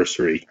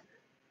anniversary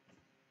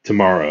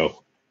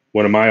tomorrow.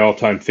 One of my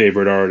all-time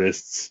favorite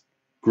artists.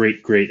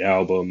 Great, great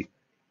album.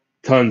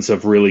 Tons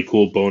of really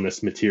cool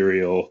bonus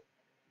material.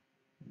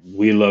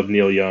 We love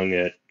Neil Young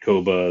at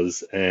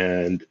Qobuz,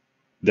 and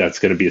that's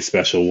going to be a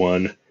special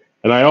one.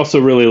 And I also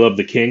really love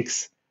the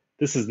Kinks.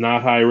 This is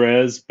not high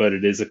res, but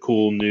it is a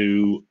cool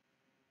new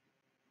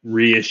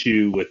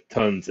reissue with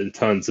tons and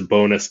tons of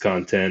bonus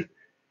content,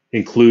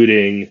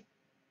 including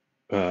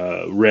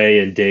Ray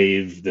and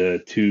Dave,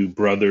 the two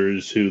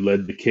brothers who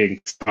led the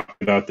Kinks, talking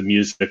about the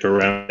music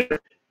around their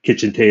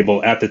kitchen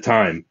table at the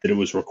time that it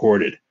was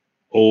recorded.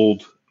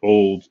 Old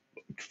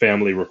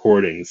family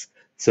recordings.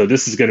 So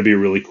this is going to be a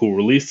really cool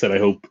release that I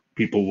hope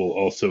people will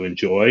also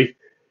enjoy.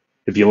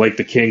 If you like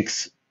the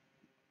Kinks,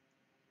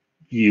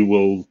 you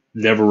will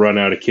never run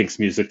out of Kinks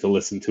music to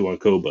listen to on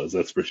Qobuz,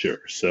 that's for sure.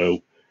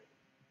 So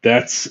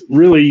that's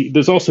really,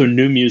 there's also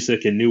new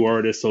music and new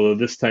artists, although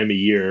this time of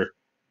year,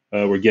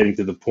 we're getting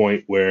to the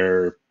point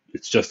where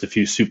it's just a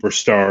few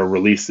superstar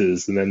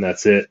releases and then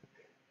that's it.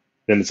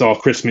 Then it's all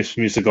Christmas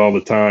music all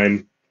the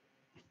time.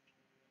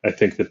 I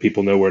think that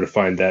people know where to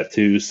find that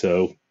too.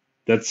 So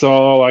that's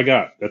all I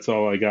got. That's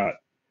all I got.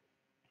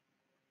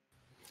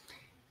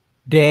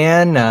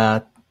 Dan,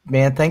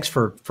 man, thanks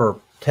for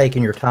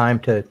taking your time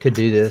to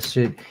do this.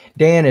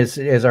 Dan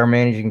is our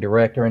managing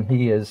director, and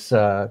he is,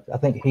 I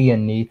think he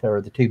and Neith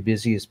are the two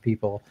busiest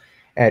people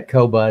at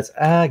Qobuz.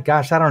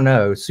 Gosh, I don't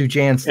know.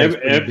 Sujan's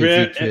pretty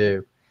busy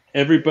too.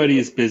 Everybody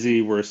is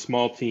busy. We're a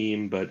small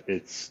team, but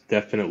it's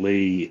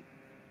definitely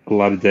a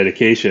lot of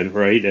dedication,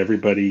 right?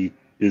 Everybody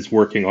is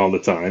working all the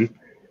time.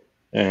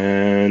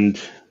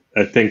 And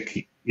I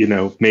think, you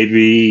know,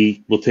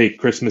 maybe we'll take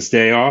Christmas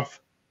Day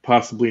off,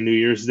 possibly New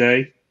Year's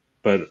Day,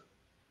 but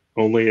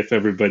only if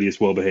everybody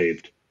is well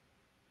behaved.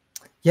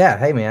 Yeah.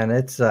 Hey, man,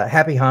 it's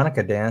happy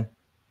Hanukkah, Dan.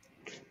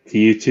 To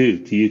you too.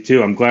 To you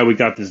too. I'm glad we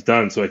got this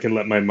done so I can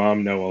let my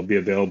mom know I'll be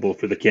available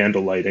for the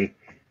candle lighting.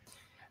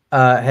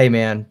 Hey,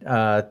 man,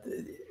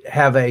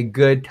 have a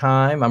good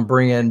time. I'm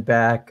bringing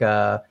back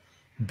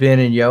Ben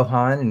and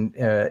Johan,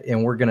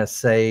 and we're gonna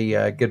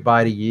say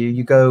goodbye to you.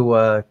 You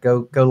go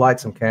light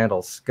some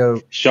candles.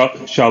 Go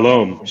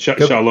shalom,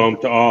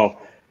 shalom to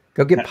all.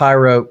 Go get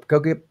pyro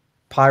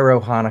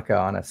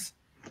Hanukkah on us.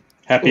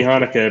 Happy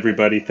Hanukkah,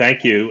 everybody!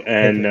 Thank you,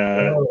 and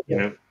you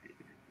know,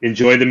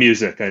 enjoy the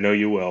music. I know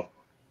you will.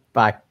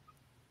 Bye.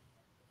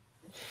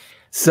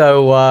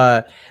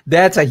 So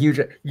that's a huge.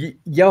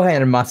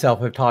 Johan and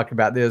myself have talked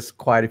about this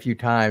quite a few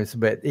times,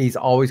 but he's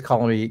always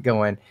calling me,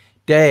 going,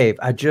 Dave,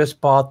 I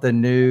just bought the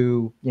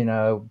new, you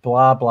know,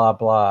 blah blah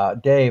blah.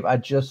 Dave, I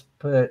just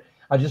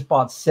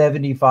bought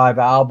 75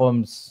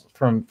 albums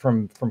from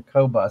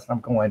Qobuz. And I'm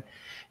going,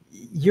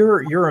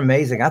 you're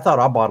amazing. I thought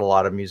I bought a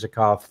lot of music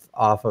off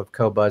of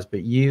Qobuz,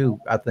 but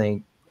I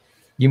think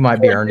you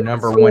might be our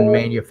number one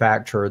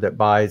manufacturer that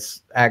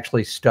buys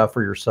actually stuff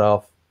for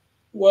yourself.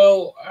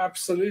 Well,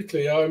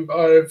 absolutely. I've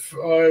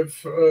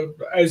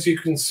as you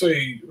can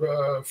see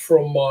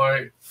from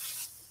my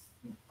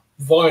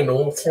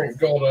vinyl, thank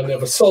God I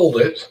never sold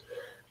it,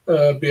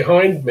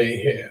 behind me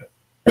here.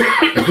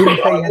 Didn't you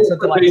had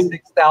something like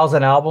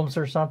 6,000 albums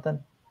or something?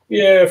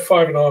 Yeah,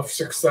 5,500,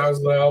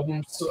 6,000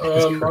 albums.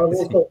 I've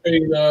also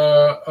been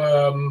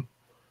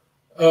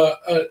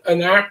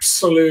an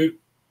absolute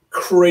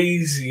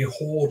crazy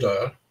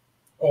hoarder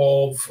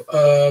of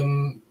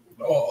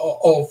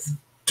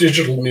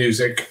digital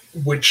music,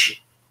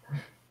 which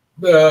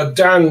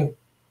Dan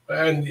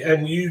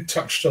and you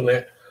touched on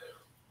it.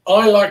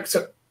 I like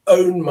to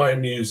own my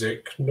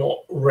music, not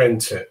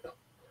rent it.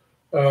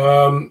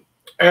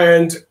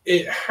 And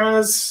it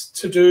has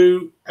to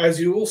do, as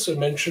you also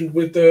mentioned,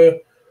 with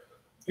the,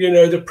 you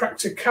know, the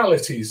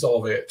practicalities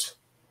of it.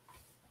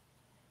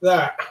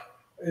 That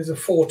is a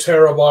 4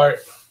 terabyte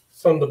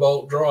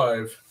Thunderbolt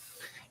drive.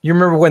 You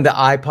remember when the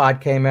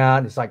iPod came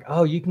out? It's like,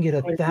 oh, you can get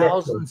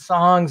 1,000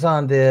 songs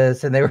on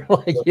this, and they were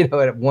like, you know,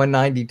 at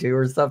 192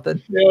 or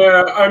something.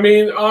 Yeah, I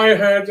mean, I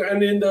had,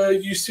 and in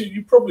the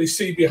you probably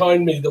see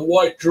behind me the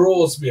white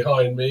drawers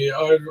behind me.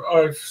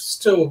 I've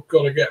still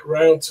got to get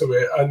round to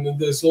it, and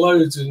there's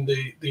loads in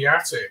the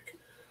attic.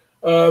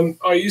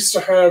 I used to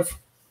have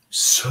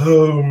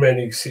so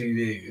many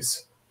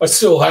CDs. I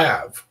still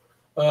have,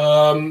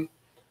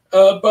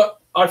 but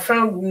I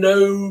found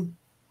no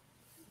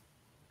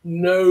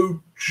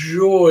no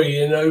joy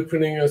in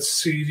opening a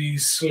CD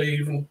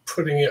sleeve and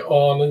putting it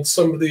on. And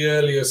some of the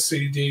earlier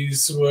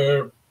CDs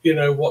were, you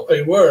know, what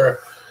they were.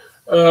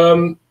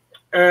 And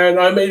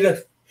I made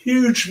a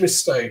huge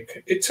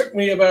mistake. It took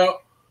me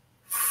about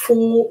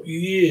 4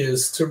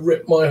 years to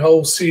rip my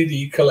whole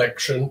CD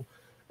collection,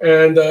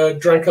 and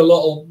drank a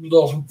lot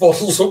of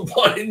bottles of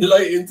wine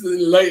late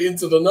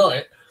into the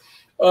night.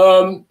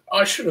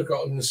 I should have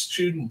gotten a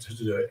student to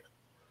do it.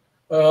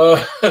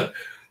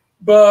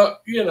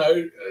 But, you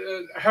know,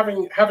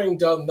 having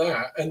done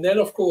that, and then,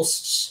 of course,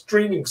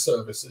 streaming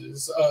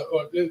services,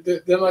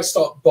 then I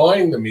start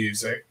buying the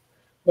music.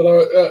 But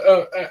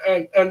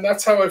and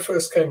that's how I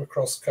first came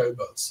across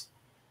Qobuz.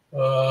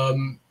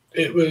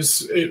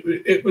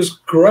 It was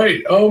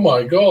great. Oh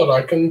my God,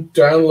 I can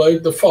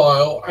download the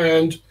file,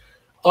 and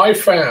I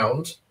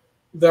found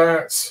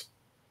that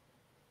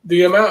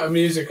the amount of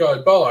music I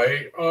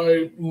buy,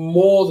 I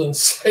more than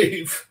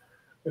save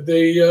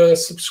the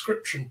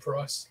subscription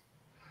price.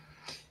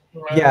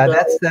 Yeah,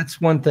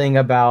 that's one thing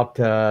about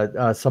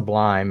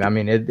Sublime. I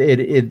mean,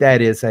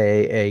 that is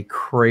a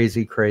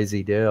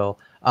crazy deal.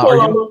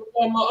 Well,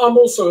 I'm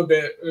also a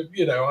bit,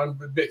 you know, I'm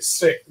a bit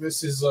sick.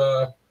 This is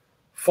a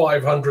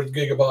 500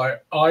 gigabyte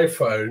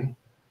iPhone.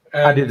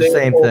 And I do the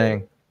same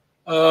thing.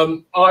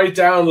 I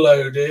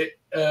download it,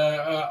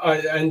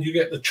 and you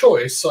get the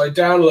choice. I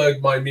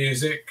download my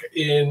music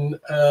in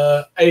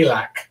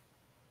ALAC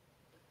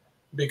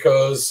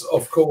because,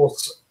 of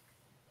course,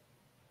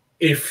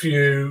 if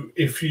you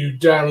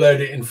download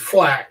it in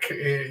FLAC,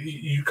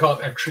 you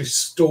can't actually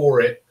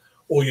store it,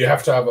 or you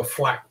have to have a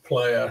FLAC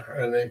player,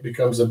 and it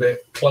becomes a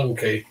bit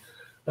clunky.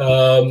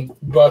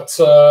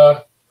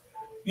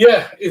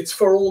 Yeah, it's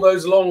for all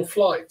those long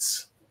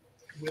flights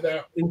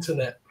without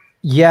internet.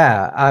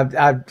 Yeah,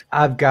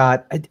 I've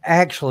got,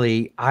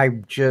 actually, I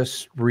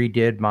just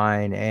redid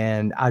mine,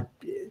 and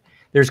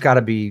there's got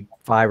to be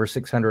 500 or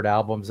 600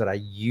 albums that I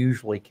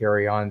usually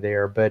carry on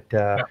there, but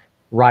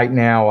right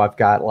now I've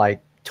got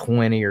like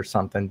 20 or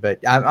something. But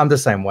I'm the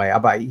same way. I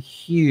buy a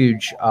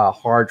huge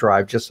hard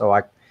drive just so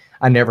I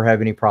never have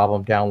any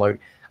problem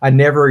downloading. I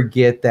never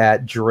get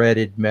that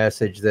dreaded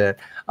message that,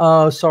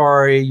 oh,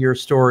 sorry, your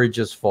storage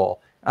is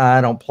full.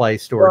 I don't play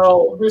storage.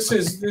 Well, this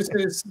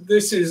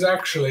is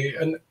actually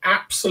an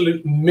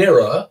absolute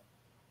mirror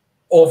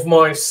of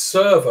my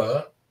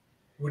server,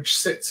 which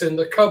sits in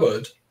the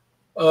cupboard,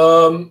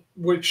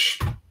 which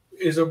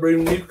is a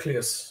room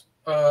nucleus,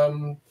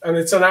 and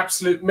it's an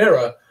absolute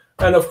mirror.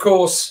 And of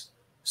course,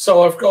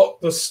 so I've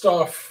got the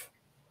stuff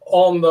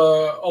on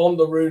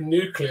the room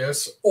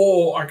nucleus,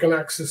 or I can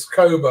access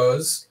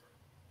Qobuz,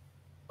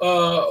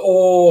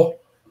 or,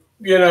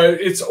 you know,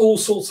 it's all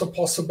sorts of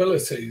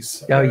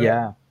possibilities. Oh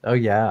yeah. Oh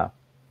yeah.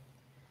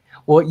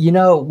 Well, you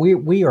know, we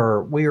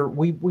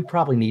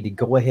probably need to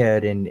go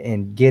ahead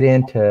and get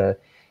into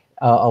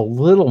a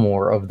little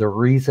more of the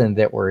reason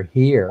that we're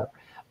here.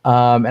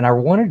 And I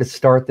wanted to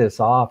start this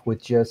off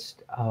with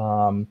just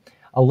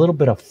a little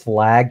bit of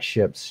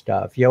flagship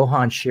stuff.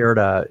 Johan shared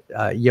a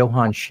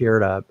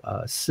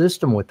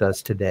system with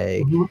us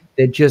today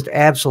that just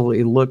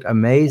absolutely looked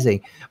amazing.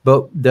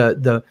 But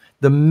the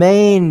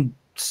main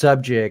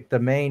subject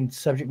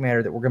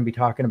matter that we're going to be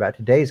talking about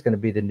today is going to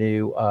be the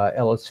new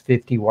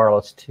LS50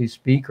 Wireless 2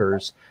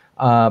 speakers.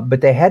 But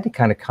they had to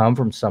kind of come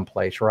from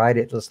someplace, right?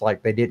 It was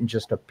like they didn't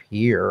just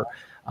appear.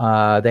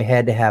 They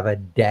had to have a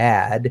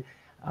dad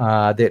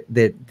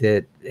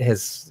that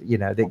has, you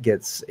know, that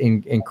gets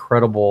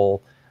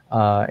incredible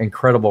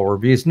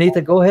reviews.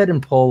 Neitha, go ahead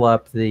and pull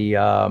up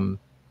the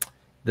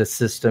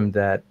system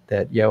that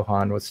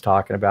Johan was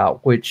talking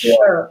about, which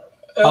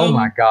oh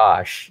my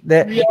gosh,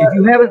 if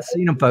you haven't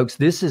seen them, folks,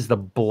 this is the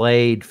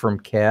Blade from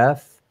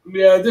KEF.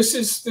 Yeah, this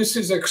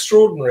is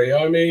extraordinary.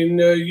 I mean,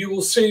 you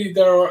will see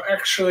there are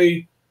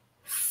actually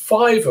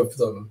 5 of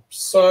them.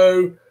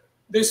 So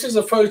this is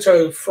a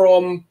photo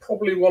from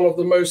probably one of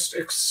the most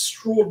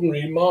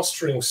extraordinary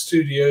mastering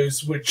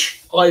studios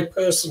which I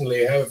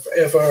personally have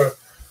ever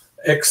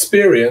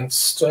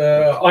experienced.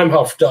 I'm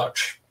half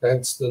Dutch,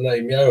 hence the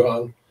name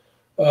Johan.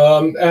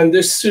 And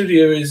this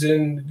studio is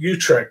in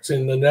Utrecht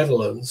in the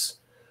Netherlands.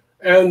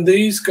 And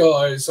these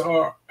guys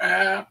are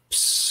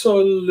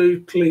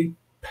absolutely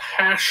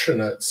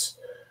passionate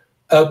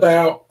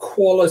about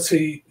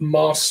quality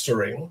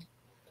mastering.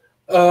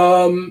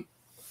 And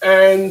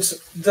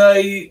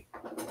they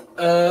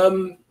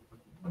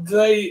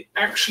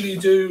actually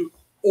do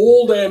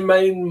all their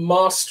main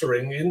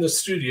mastering in the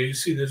studio. You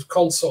see the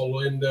console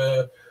in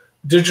the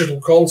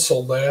digital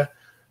console there,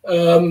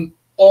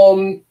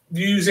 on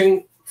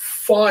using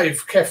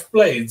 5 KEF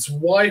blades.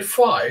 Why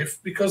 5?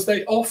 Because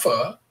they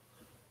offer,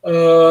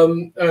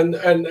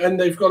 and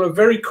they've got a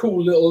very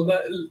cool little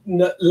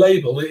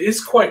label. It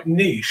is quite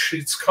niche.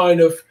 It's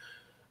kind of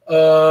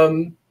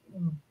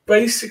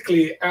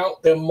basically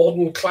out there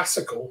modern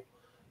classical,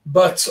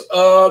 but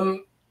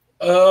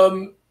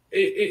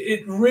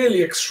it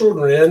really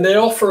extraordinary. And they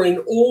offer in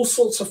all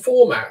sorts of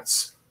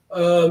formats,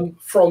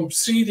 from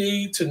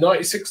CD to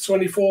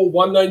 9624,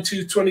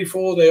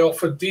 19224. They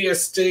offer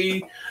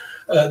DSD.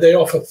 They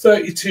offer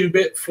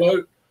 32-bit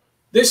float.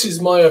 This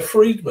is Maya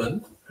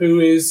Friedman,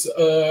 who is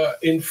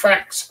in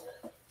fact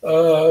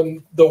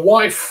the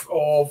wife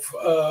of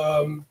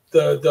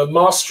the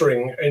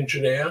mastering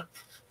engineer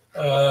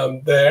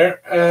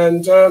there,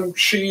 and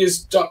she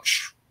is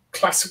Dutch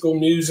classical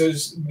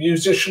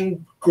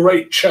musician,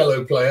 great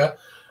cello player,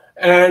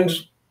 and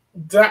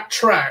that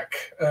track,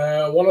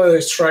 one of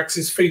those tracks,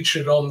 is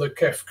featured on the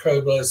KEF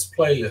Qobuz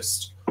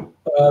playlist.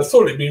 I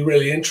thought it'd be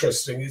really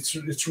interesting.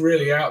 It's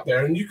really out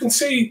there, and you can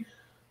see,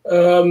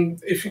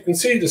 if you can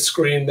see the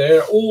screen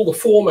there, all the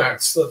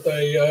formats that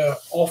they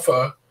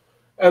offer,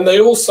 and they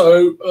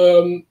also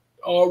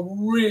are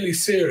really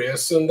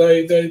serious, and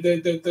they're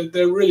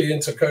really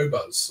into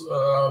Qobuz,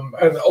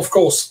 and of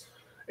course,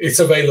 it's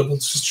available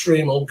to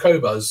stream on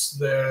Qobuz,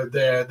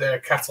 their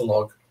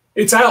catalog.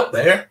 It's out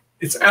there.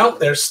 It's out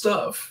there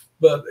stuff,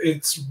 but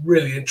it's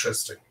really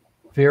interesting.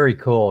 Very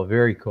cool.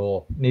 Very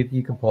cool. Maybe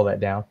you can pull that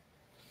down.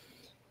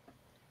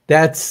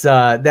 That's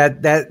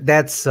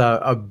that's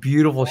a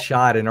beautiful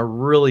shot and a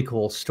really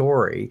cool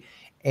story.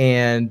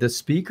 And the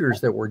speakers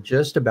that we're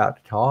just about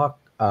to talk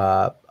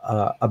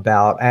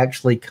about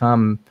actually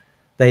come.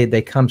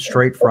 They come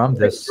straight from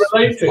this.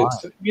 Related,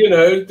 you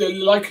know,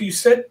 like you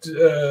said,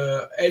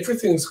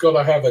 everything's got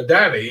to have a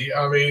daddy.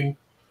 I mean,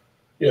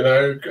 you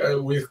know,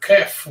 with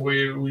KEF,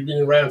 we've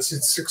been around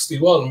since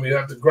 '61. We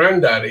have the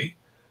granddaddy.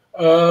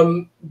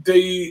 I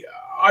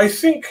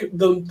think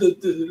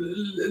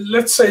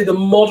let's say the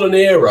modern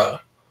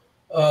era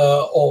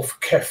of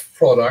KEF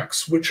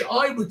products, which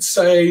I would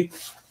say,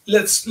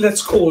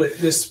 let's call it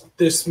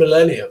this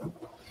millennium.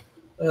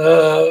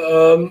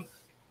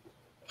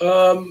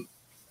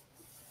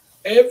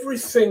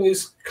 Everything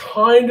is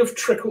kind of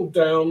trickled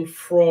down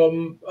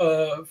from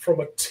a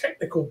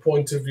technical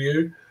point of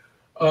view.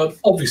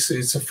 Obviously,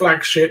 it's a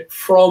flagship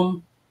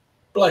from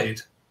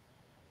Blade.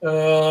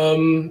 Our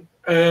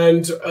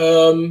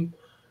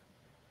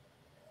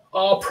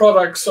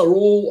products are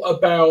all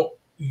about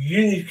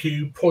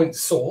UniQ point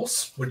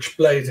source, which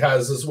Blade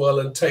has as well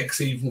and takes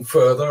even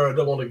further. I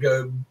don't want to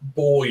go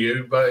bore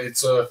you, but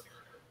it's a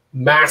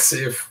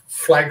massive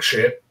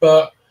flagship.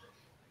 But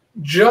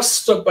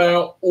just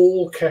about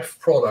all KEF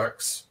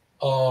products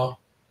are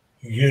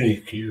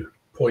UniQ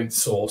point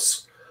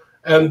source.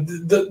 And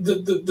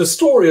the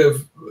story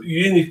of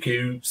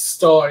UniQ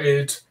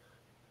started,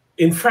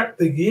 in fact,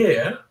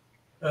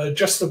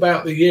 just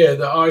about the year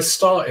that I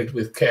started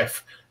with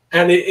KEF.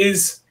 And it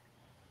is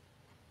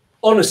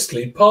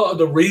honestly part of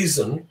the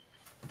reason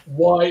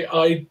why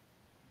I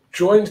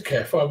joined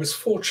KEF. I was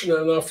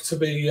fortunate enough to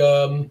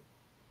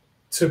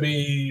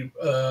be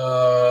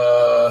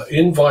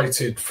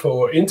invited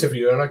for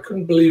interview, and I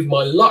couldn't believe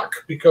my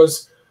luck,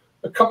 because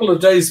a couple of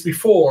days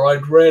before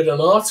I'd read an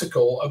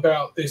article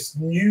about this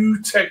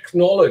new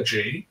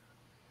technology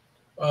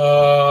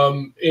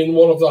in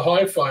one of the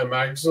hi-fi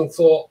mags and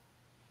thought,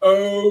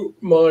 oh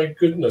my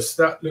goodness,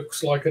 that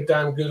looks like a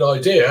damn good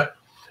idea.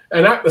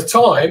 And at the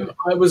time,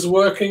 I was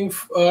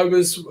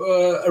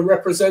a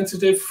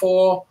representative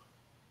for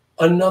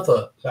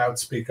another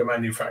loudspeaker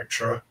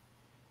manufacturer.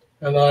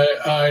 And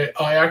I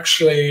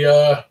actually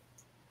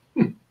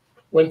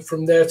went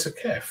from there to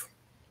KEF.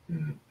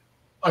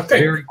 I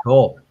think. Very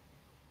cool.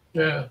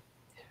 Yeah.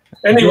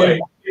 Anyway,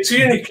 it's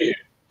UniQ.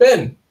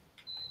 Ben.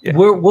 Yeah.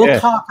 We'll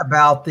talk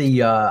about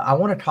the. I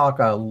want to talk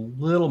a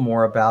little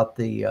more about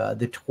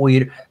the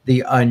tweet,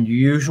 the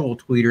unusual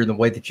tweeter, and the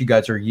way that you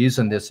guys are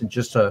using this in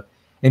just a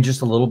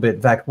little bit.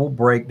 In fact, we'll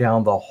break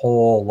down the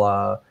whole.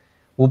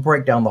 We'll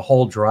break down the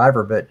whole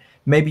driver, but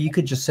maybe you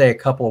could just say a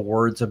couple of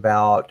words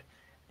about,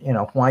 you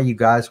know, why you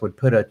guys would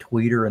put a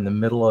tweeter in the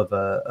middle of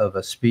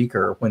a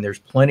speaker when there's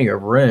plenty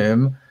of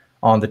room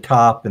on the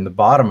top and the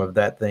bottom of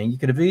that thing. You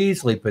could have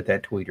easily put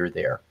that tweeter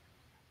there.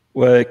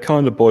 Well, it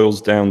kind of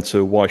boils down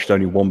to why should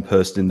only one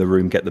person in the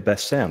room get the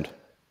best sound?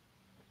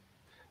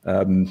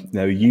 Now,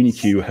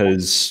 UniQ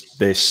has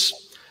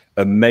this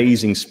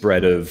amazing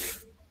spread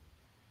of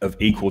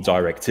equal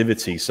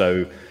directivity. So,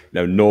 you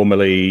know,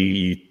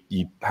 normally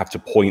you have to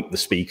point the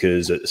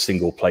speakers at a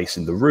single place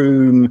in the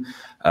room.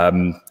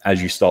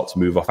 As you start to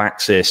move off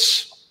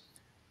axis,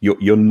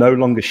 you're no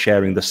longer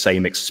sharing the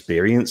same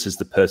experience as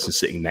the person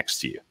sitting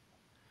next to you.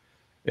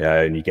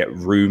 And you get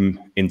room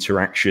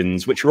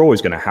interactions, which are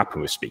always going to happen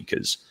with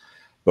speakers.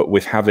 But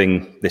with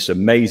having this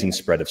amazing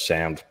spread of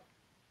sound,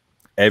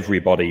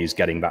 everybody is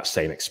getting that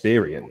same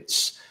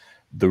experience.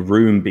 The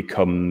room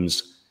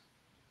becomes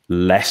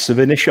less of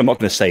an issue. I'm not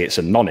going to say it's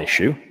a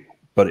non-issue,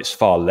 but it's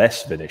far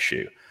less of an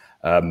issue.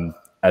 And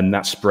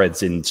that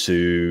spreads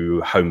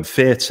into home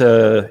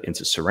theater,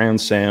 into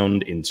surround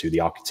sound, into the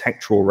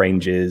architectural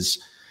ranges.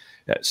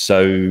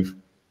 So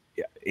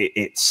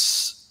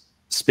it's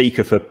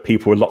speaker for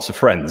people with lots of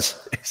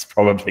friends. It's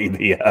probably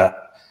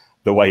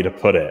the way to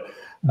put it.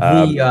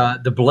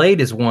 The Blade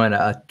has won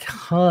a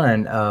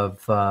ton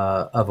of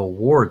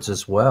awards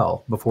as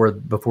well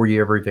before you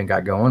ever even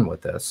got going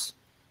with this.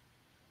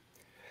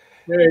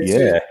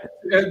 Yeah,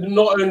 it's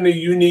not only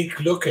unique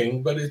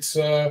looking, but it's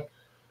a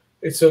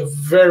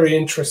very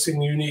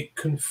interesting, unique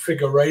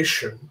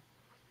configuration,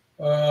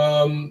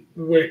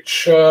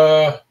 which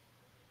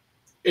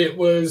it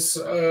was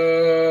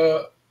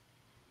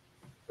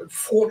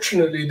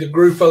fortunately the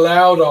group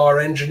allowed our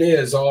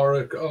engineers, our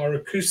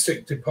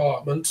acoustic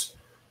department,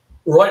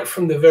 right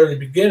from the very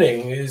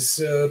beginning,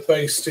 is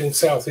based in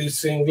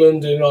southeast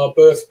England, in our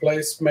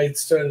birthplace,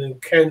 Maidstone in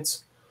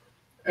Kent,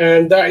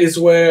 and that is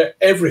where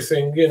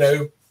everything, you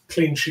know,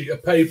 clean sheet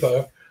of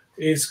paper,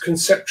 is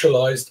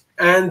conceptualized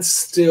and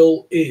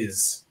still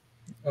is.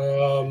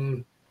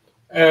 And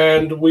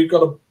we've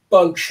got a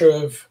bunch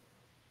of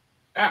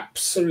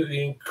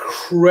absolutely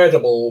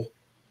incredible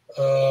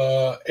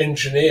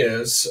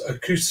engineers,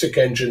 acoustic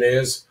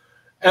engineers,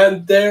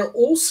 and they're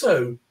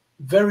also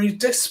very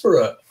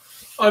disparate.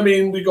 I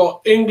mean, we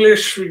got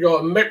English, we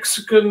got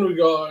Mexican, we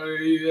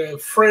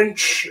got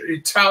French,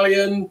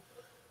 Italian,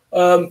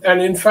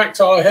 and in fact,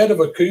 our head of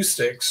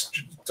acoustics,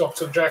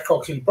 Dr. Jack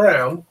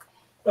Ockley-Brown,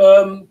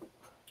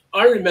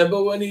 I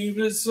remember when he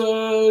was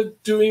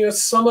doing a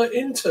summer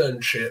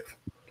internship,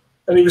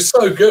 and he was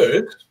so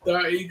good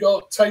that he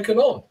got taken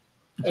on.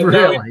 And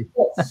really?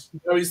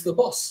 Now he's the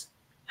boss.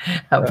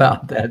 How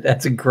about that?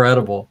 That's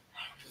incredible.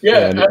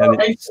 Yeah, and I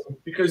hate him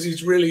because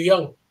he's really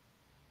young.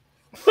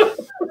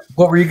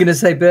 What were you going to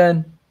say,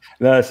 Ben?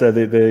 No, so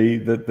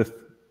the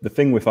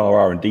thing with our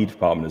R&D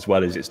department as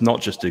well is it's not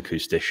just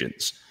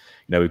acousticians.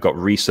 You know, we've got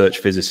research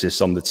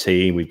physicists on the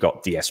team, we've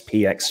got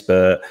DSP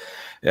expert,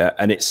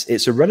 and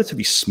it's a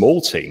relatively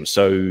small team,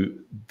 so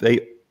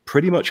they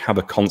pretty much have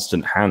a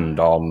constant hand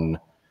on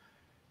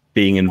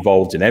being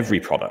involved in every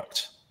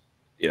product.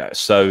 You know,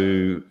 so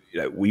you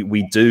know,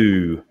 we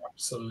do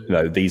Absolutely. You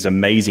know, these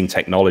amazing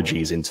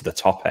technologies into the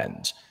top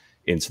end,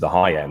 into the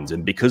high end,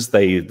 and because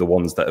they're the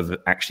ones that have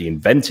actually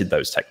invented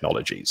those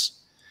technologies,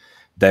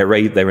 they're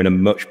in a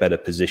much better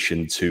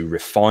position to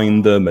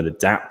refine them and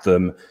adapt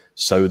them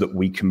so that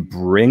we can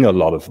bring a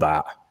lot of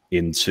that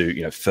into,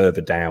 you know, further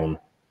down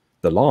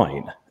the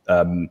line.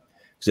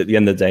 Because at the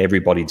end of the day,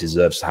 everybody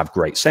deserves to have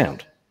great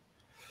sound.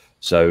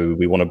 So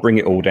we want to bring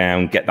it all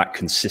down, get that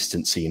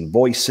consistency in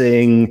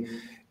voicing,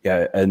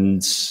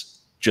 and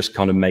just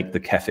kind of make the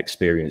KEF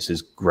experience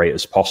as great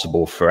as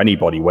possible for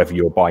anybody, whether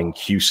you're buying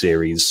Q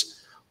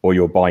series or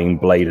you're buying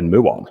Blade and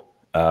Muon.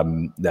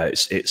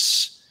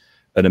 It's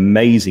an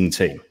amazing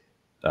team,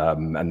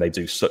 and they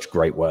do such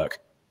great work.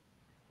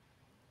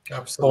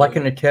 Absolutely. Well, I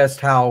can attest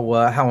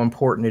how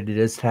important it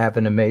is to have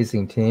an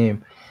amazing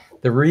team.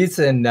 The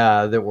reason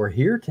that we're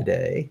here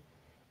today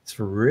is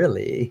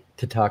really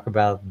to talk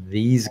about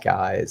these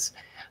guys,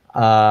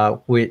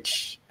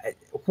 which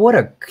what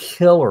a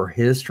killer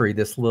history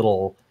this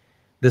little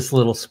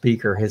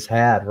speaker has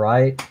had,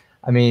 right?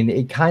 I mean,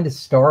 it kind of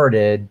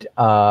started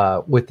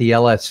with the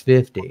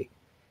LS50,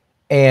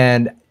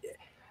 and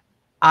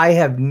I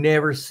have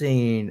never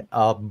seen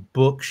a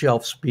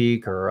bookshelf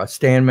speaker, a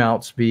stand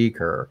mount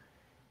speaker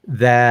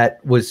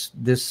that was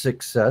this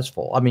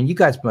successful. I mean, you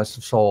guys must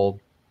have sold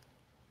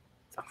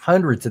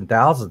hundreds and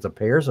thousands of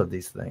pairs of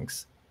these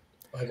things.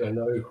 I don't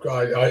know.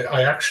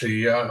 I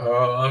actually,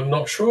 I'm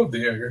not sure of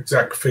the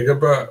exact figure,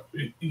 but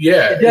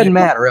yeah. It doesn't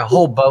matter, a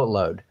whole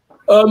boatload.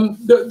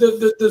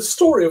 The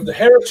story of the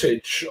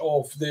heritage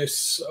of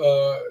this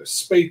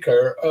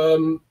speaker,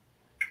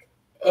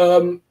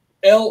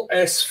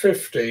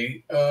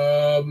 LS50,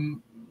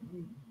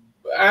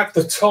 at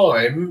the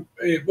time,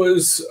 it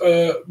was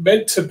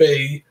meant to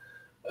be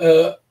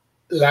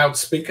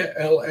loudspeaker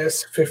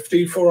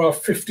LS50 for our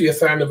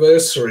 50th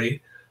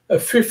anniversary, a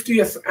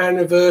 50th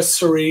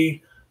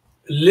anniversary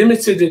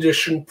limited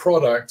edition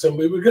product, and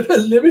we were going to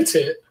limit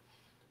it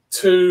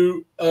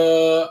to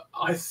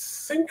I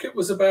think it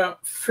was about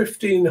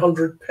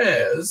 1,500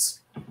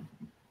 pairs,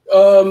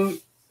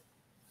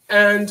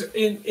 and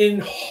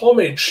in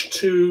homage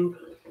to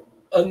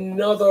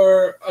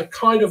a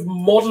kind of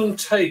modern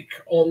take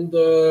on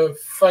the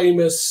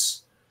famous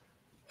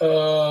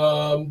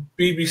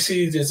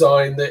BBC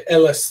design, the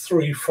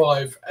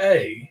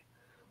LS35A,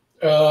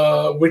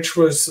 which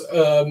was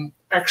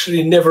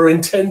actually never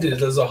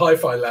intended as a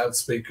hi-fi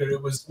loudspeaker.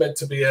 It was meant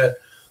to be a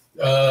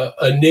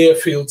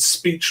near-field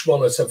speech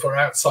monitor for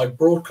outside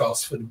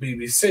broadcasts for the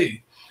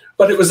BBC.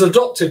 But it was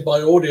adopted by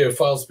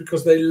audiophiles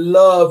because they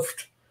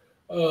loved,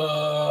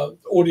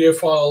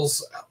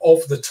 audiophiles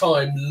of the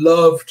time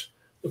loved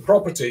the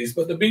properties.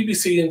 But the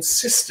BBC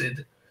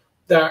insisted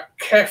that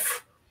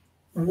KEF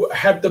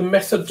had the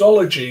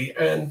methodology,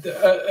 and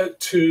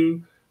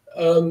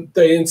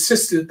they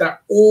insisted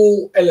that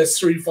all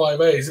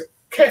LS35As,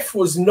 KEF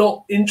was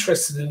not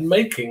interested in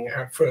making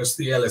at first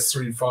the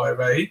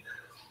LS35A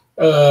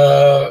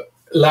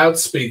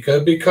loudspeaker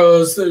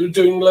because they were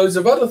doing loads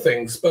of other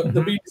things, but the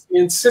BBC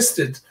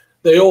insisted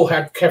they all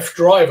had KEF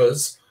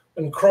drivers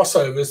and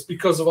crossovers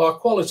because of our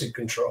quality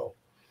control.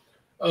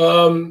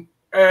 And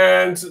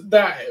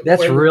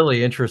that's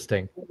really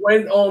interesting.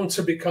 Went on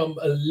to become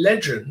a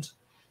legend.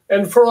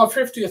 And for our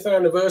 50th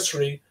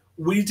anniversary,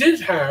 we did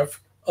have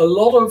a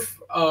lot of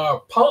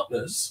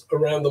partners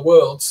around the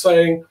world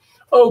saying,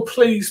 "Oh,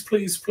 please,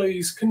 please,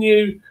 please, can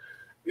you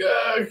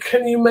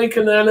make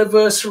an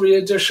anniversary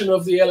edition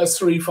of the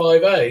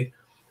LS35A?"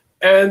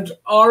 And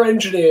our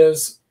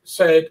engineers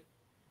said,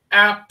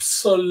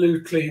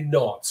 "Absolutely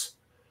not.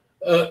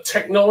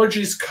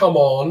 technologies come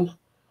on,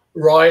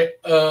 right?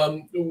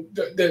 We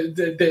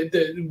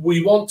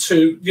want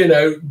to, you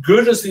know,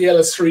 good as the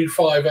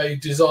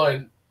LS35A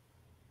design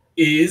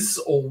is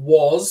or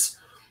was,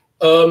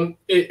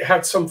 it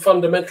had some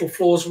fundamental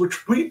flaws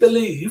which we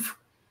believe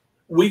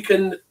we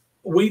can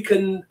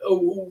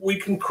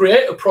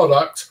create a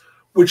product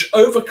which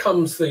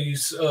overcomes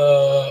these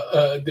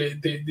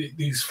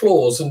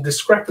flaws and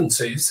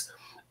discrepancies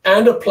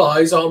and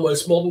applies our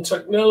most modern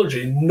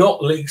technology,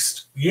 not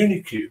least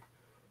UniQ.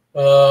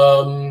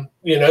 You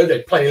know,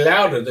 they play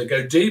louder, they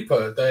go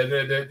deeper.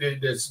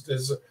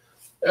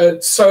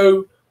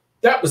 So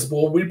that was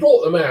born. We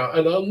brought them out,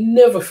 and I'll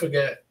never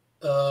forget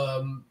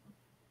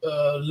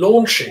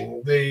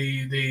launching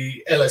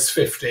the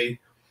LS50.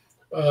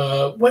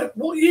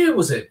 What year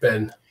was it,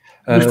 Ben?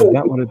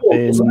 That would have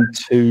been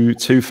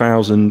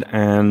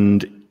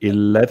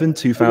 2011,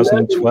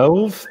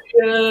 2012.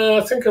 Yeah,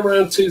 I think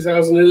around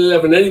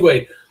 2011.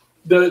 Anyway,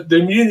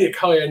 the Munich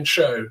high-end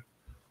show.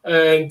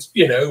 And,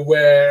 you know,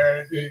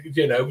 where,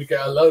 you know, we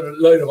get a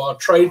load of our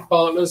trade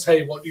partners.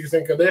 Hey, what do you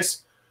think of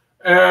this?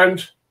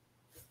 And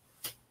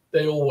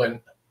they all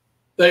went.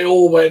 They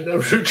all went. And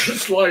we're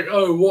just like,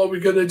 oh, what are we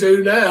going to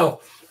do now?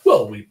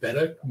 Well, we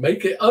better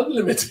make it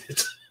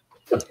unlimited.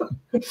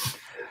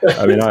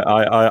 I mean,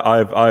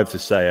 I have to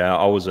say,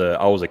 I was a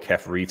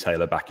KEF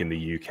retailer back in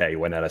the UK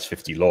when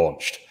LS50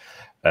 launched,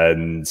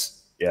 and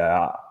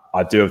yeah,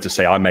 I do have to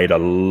say I made a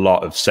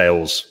lot of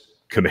sales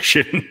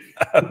commission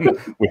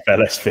with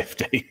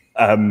LS50.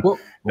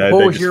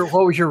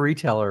 What was your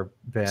retailer,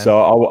 Ben?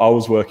 So I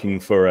was working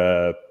for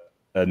a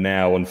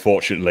now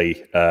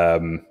unfortunately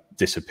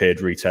disappeared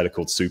retailer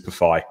called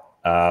Superfi.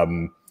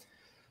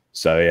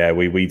 So yeah,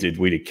 we did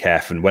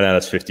KEF, and when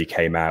LS50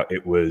 came out,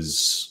 it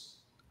was.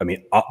 I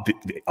mean,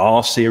 the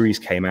R series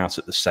came out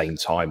at the same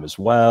time as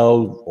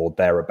well, or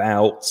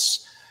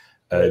thereabouts,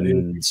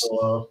 and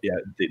yeah,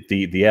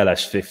 the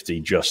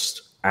LS50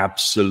 just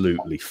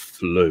absolutely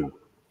flew.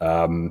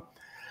 And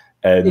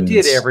it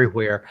did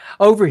everywhere.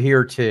 Over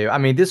here too. I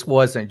mean, this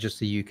wasn't just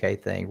a UK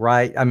thing,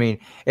 right? I mean,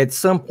 at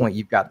some point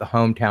you've got the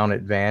hometown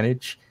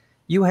advantage.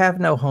 You have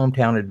no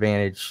hometown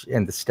advantage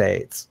in the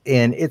States,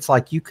 and it's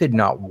like you could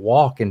not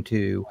walk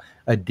into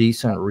a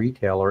decent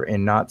retailer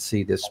and not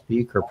see this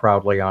speaker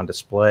proudly on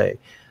display.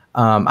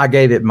 I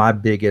gave it my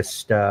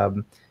biggest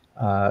go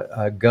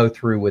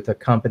through with a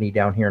company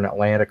down here in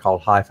Atlanta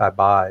called Hi-Fi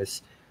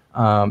Buys.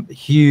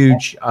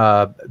 Huge,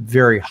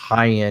 very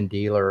high-end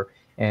dealer.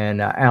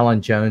 And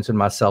Alan Jones and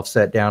myself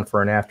sat down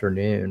for an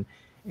afternoon,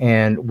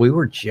 and we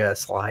were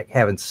just like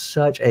having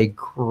such a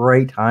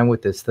great time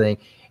with this thing.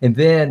 And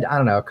then, I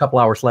don't know, a couple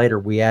hours later,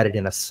 we added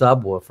in a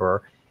subwoofer,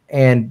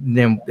 and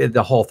then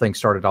the whole thing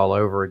started all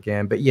over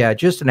again. But yeah,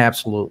 just an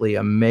absolutely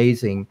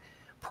amazing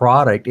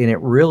product. And it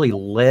really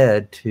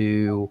led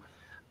to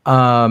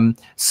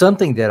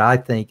something that I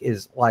think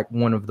is like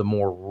one of the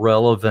more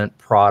relevant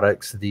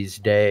products these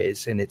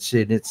days. And it's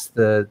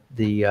the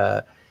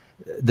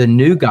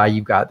new guy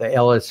you've got, the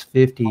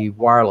LS50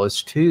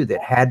 Wireless 2,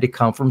 that had to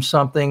come from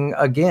something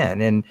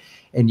again.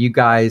 And you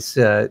guys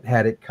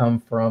had it come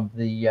from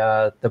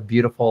the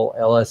beautiful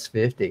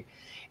LS50.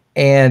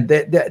 And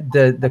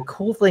the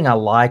cool thing I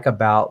like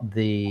about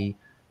the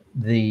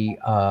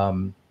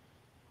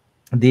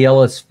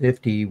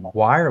LS50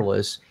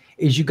 Wireless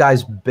is you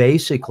guys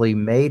basically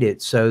made it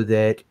so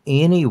that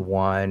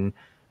anyone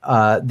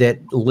that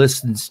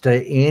listens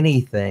to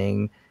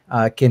anything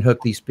can hook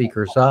these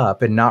speakers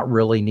up and not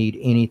really need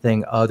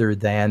anything other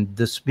than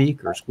the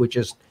speakers, which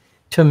is,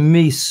 to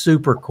me,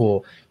 super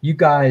cool. You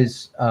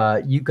guys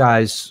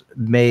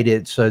made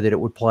it so that it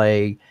would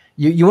play.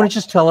 You want to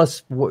just tell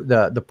us what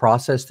the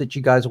process that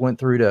you guys went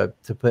through to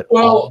put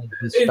all of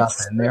this stuff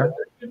in there?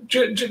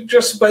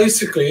 Just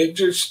basically, it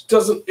just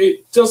doesn't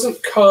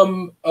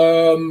come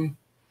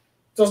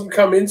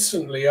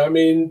instantly. I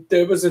mean,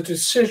 there was a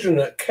decision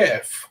at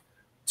KEF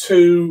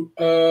to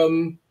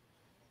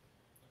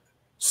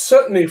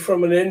certainly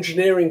from an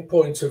engineering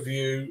point of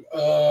view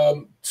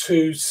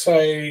to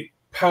say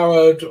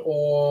powered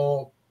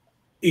or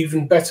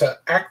even better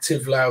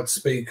active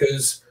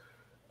loudspeakers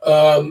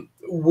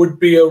would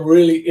be a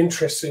really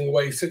interesting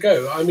way to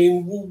go. I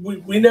mean,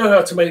 we know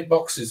how to make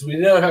boxes, we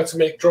know how to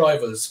make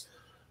drivers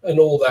and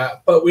all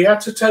that, but we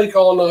had to take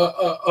on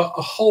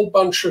a whole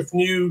bunch of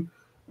new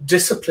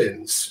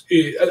disciplines,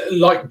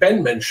 like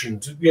Ben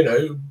mentioned, you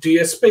know,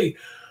 DSP.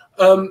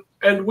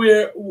 And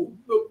we're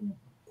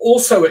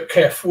also at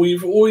KEF,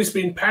 we've always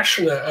been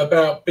passionate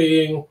about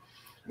being,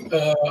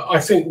 I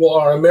think,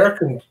 what our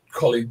American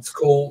colleagues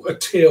call a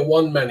tier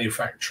 1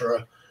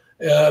 manufacturer.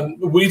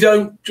 We're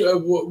not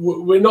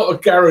a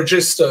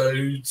garagista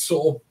who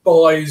sort of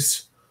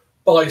buys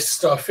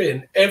stuff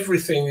in.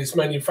 Everything is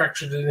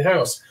manufactured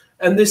in-house.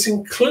 And this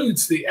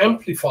includes the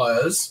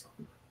amplifiers,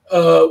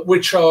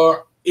 which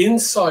are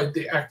inside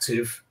the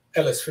active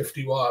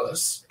LS50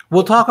 Wireless.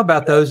 We'll talk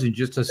about those in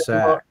just a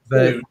sec.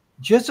 But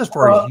just as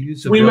far as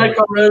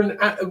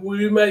usability,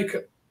 we make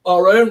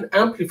our own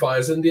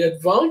amplifiers, and the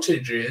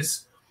advantage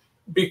is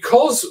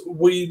because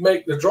we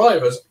make the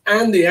drivers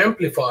and the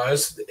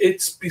amplifiers,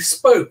 it's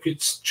bespoke,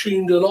 it's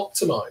tuned and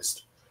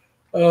optimized.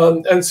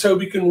 And so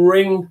we can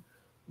wring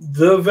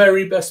the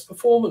very best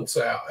performance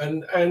out.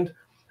 And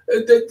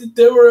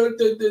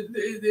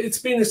it's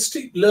been a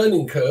steep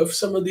learning curve.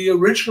 Some of the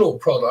original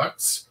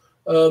products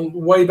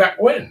way back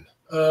when.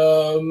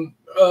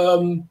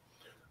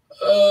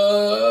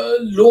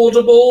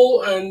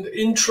 Laudable and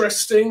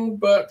interesting,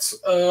 but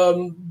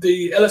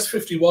the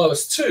LS50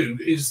 Wireless 2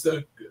 is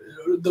the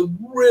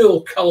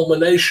real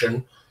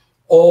culmination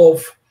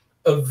of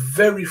a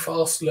very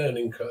fast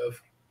learning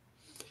curve.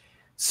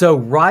 So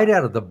right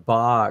out of the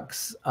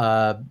box,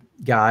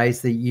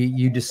 guys, that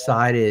you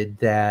decided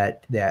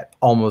that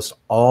almost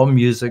all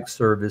music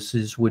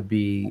services would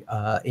be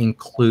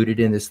included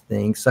in this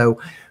thing. So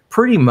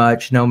pretty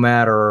much no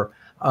matter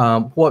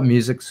what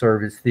music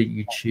service that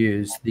you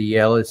choose, the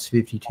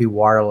LS50 II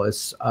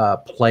Wireless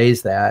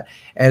plays that,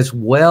 as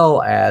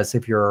well as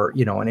if you're,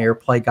 an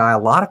AirPlay guy. A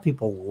lot of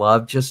people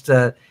love just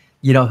to,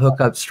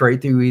 hook up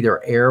straight through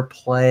either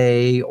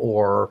AirPlay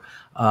or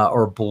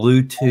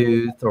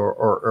Bluetooth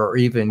or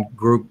even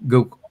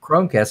Google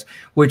Chromecast,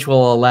 which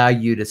will allow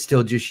you to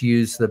still just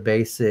use the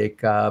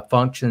basic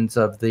functions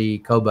of the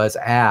Qobuz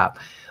app.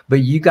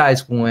 But you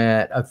guys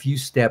went a few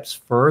steps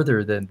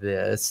further than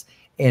this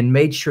and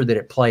made sure that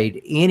it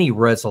played any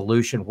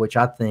resolution, which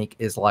I think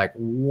is like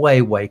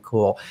way, way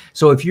cool.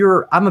 So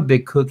I'm a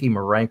big Cookie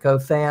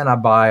Marenko fan. I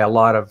buy a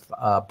lot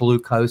of Blue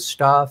Coast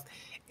stuff,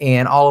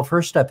 and all of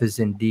her stuff is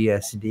in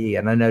DSD.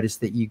 And I noticed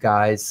that you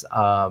guys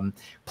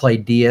play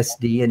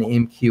DSD and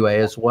MQA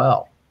as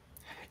well.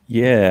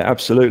 Yeah,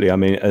 absolutely. I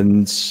mean,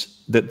 and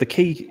the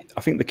key,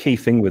 I think the key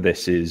thing with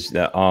this is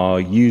that our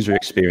user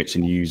experience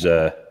and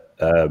user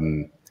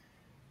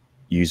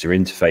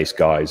interface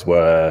guys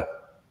were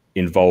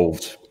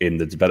involved in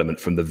the development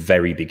from the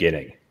very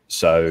beginning.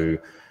 So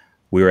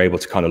we were able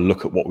to kind of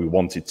look at what we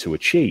wanted to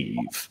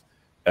achieve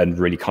and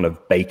really kind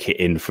of bake it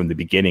in from the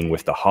beginning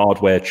with the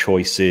hardware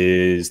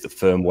choices, the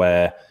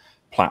firmware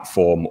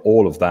platform,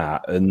 all of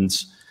that. And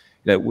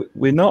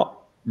we're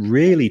not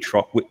really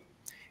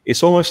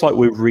it's almost like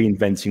we're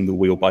reinventing the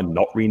wheel by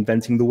not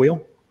reinventing the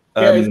wheel.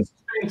 Yeah, it's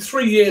been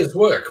 3 years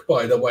work,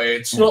 by the way.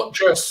 It's not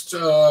just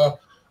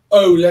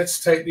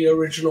let's take the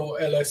original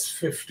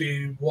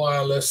LS50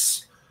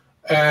 Wireless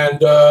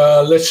and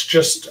let's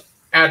just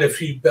add a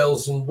few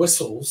bells and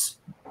whistles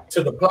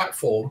to the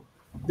platform.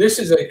 This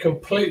is a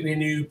completely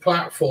new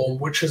platform,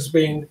 which has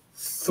been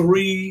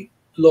 3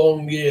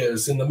 long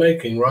years in the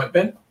making, right,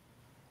 Ben?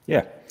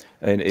 Yeah,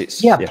 and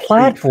it's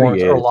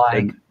platforms are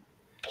like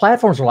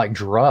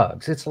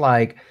drugs. It's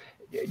like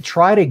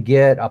try to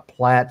get a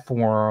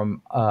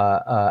platform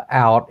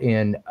out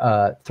in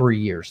 3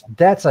 years.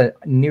 That's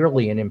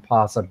nearly an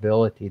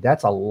impossibility.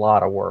 That's a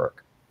lot of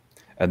work.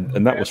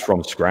 And that was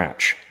from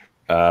scratch.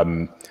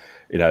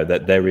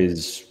 That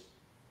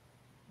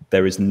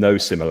there is no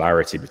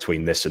similarity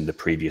between this and the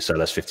previous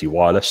LS50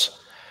 Wireless.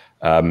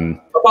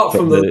 Apart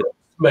from the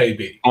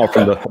maybe.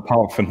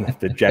 Apart from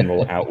the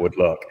general outward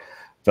look.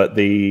 But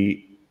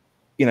we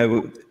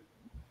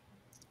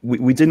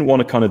didn't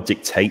want to kind of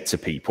dictate to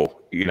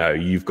people,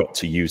 you've got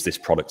to use this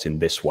product in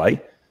this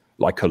way,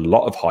 like a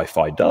lot of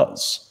hi-fi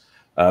does.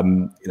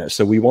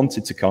 So we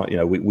wanted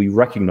to we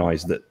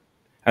recognize that,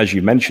 as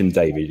you mentioned,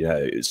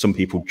 David, some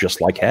people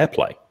just like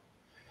AirPlay.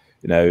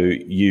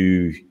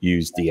 You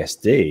use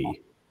DSD.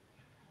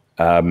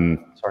 Sorry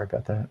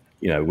about that.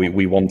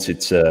 We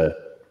wanted to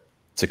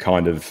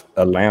kind of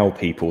allow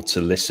people to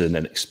listen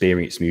and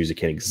experience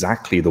music in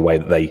exactly the way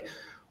that they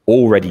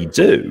already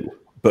do,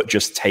 but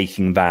just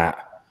taking that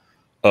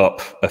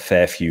up a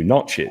fair few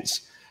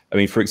notches. I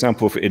mean, for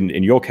example,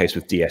 in your case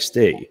with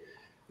DSD,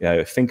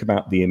 think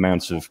about the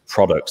amount of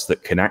products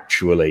that can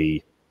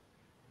actually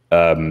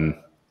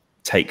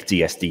take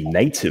DSD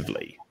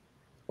natively,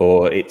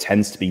 or it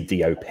tends to be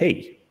DOP.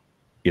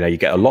 You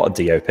get a lot of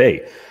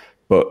DOP,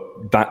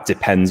 but that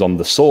depends on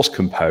the source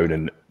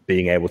component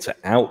being able to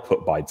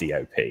output by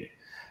DOP.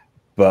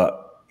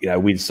 But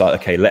we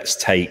decided, okay, let's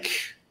take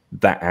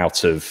that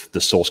out of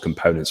the source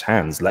component's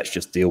hands. Let's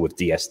just deal with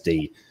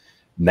DSD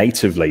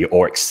natively,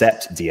 or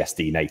accept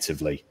DSD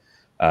natively,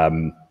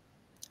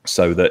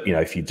 so that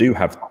if you do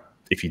have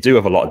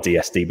a lot of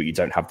DSD but you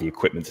don't have the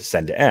equipment to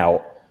send it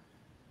out,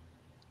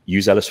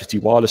 use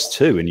LS50 Wireless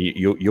 2 and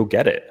you'll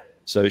get it.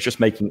 So it's just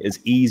making it as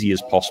easy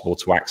as possible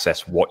to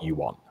access what you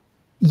want.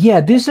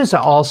 Yeah, this is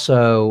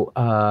also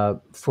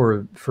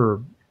for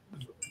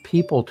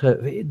people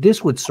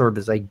this would serve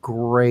as a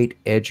great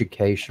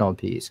educational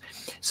piece.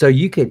 So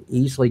you could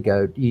easily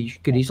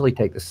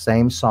take the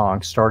same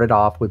song, start it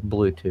off with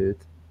Bluetooth,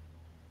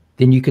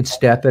 then you could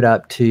step it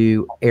up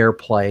to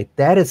AirPlay.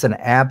 That is an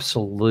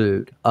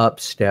absolute up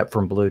step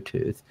from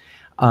Bluetooth.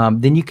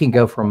 Then you can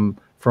go from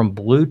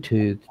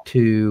Bluetooth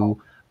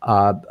to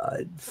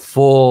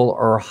full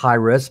or high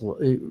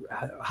resolution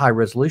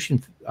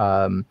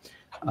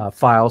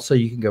files. So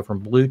you can go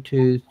from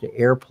Bluetooth to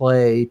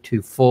AirPlay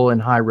to full and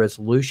high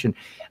resolution.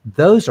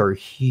 Those are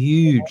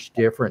huge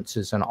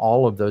differences in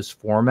all of those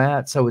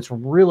formats. So it's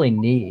really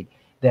neat.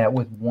 that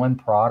with one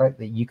product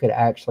that you could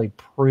actually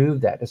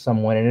prove that to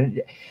someone.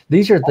 And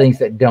these are things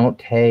that don't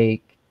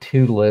take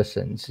 2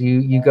 listens.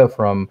 You go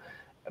from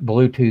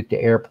Bluetooth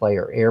to AirPlay,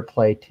 or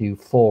AirPlay to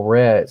full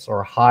res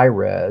or high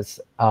res.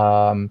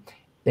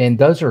 And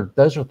those are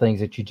things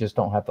that you just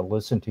don't have to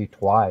listen to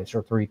twice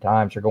or 3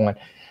 times. You're going,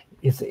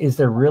 is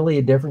there really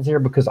a difference here?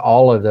 Because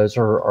all of those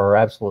are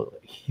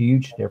absolutely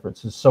huge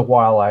differences. So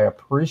while I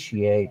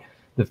appreciate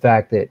the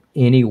fact that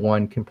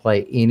anyone can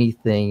play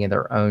anything in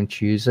their own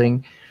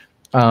choosing,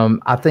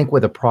 I think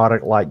with a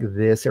product like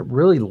this, it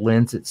really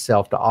lends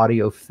itself to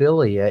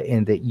audiophilia,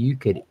 in that you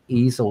could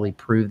easily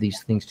prove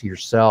these things to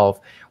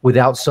yourself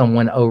without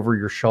someone over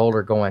your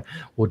shoulder going,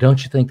 well,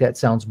 don't you think that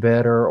sounds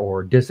better?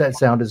 Or does that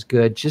sound as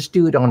good? Just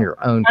do it on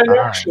your own time.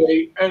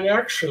 Actually,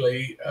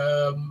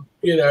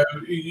 you know,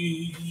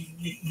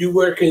 you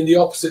work in the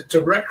opposite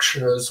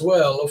direction as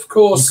well. Of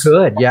course, you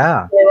could,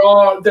 yeah.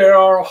 There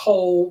are a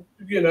whole,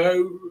 you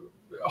know,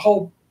 a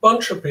whole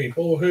bunch of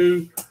people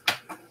who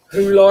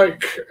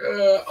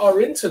are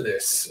into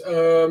this.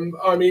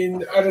 I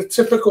mean, at a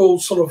typical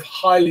sort of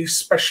highly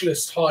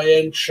specialist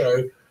high-end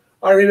show,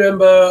 I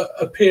remember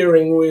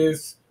appearing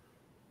with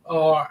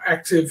our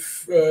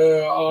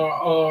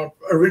our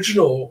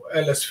original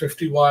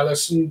LS50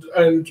 Wireless and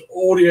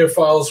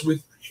audiophiles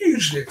with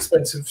hugely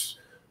expensive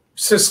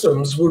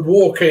systems would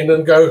walk in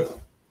and go,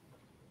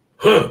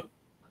 huh,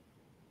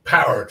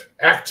 powered,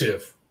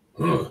 active,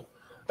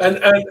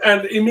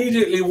 and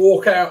immediately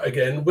walk out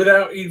again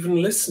without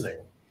even listening.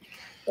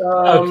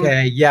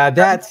 Okay,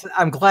 yeah,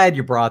 I'm glad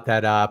you brought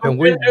that up. And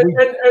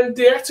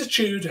the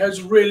attitude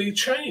has really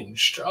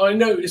changed. I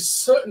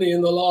noticed certainly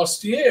in the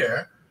last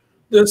year,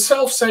 the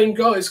self-same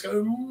guys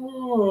go,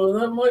 oh,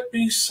 that might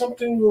be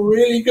something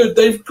really good.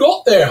 They've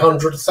got their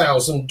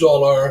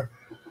 $100,000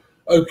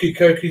 Okie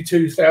Kokie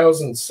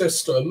 2000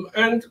 system,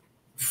 and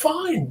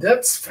fine,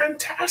 that's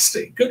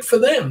fantastic, good for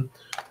them.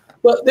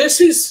 But this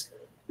is,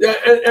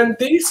 and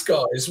these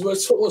guys were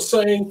sort of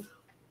saying,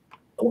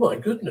 oh my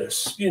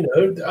goodness, you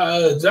know,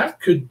 that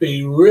could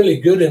be really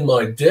good in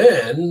my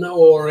den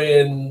or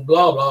in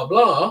blah, blah,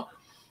 blah.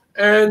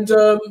 And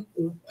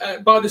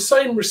by the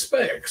same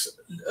respects,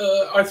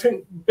 I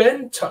think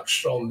Ben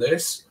touched on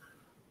this.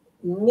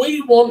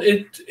 We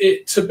wanted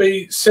it to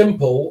be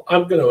simple.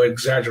 I'm going to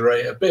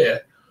exaggerate a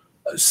bit.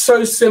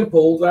 So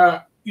simple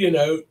that, you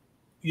know,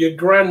 your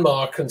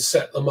grandma can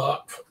set them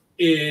up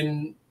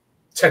in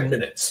 10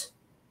 minutes,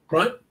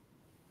 right?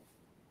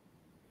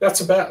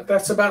 That's about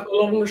the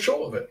long and the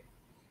short of it.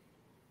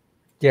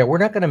 Yeah, we're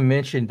not going to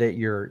mention that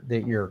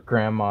your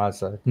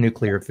grandma's a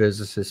nuclear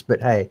physicist, but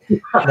hey,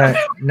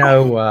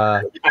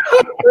 no,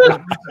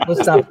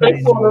 let's not put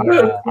any,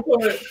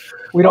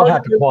 we don't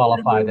have to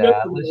qualify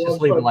that. Let's just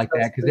leave it like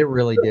that, because it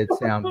really did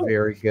sound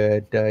very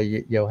good,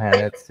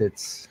 Johan.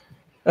 It's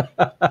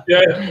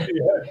yeah.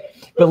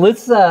 But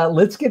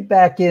let's get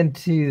back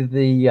into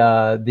the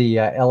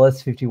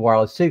LS50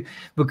 Wireless too,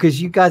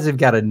 because you guys have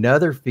got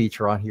another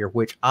feature on here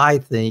which I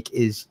think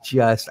is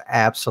just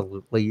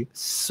absolutely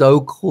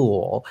so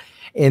cool,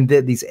 and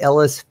that these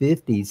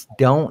LS50s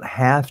don't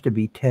have to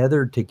be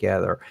tethered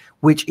together,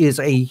 which is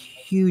a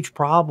huge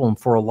problem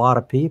for a lot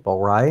of people,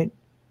 right?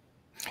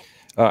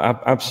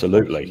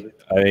 Absolutely.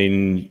 I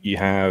mean,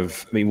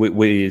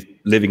 we're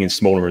living in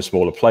smaller and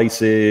smaller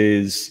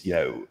places, you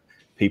know.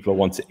 People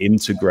want to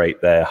integrate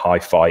their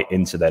hi-fi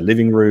into their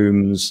living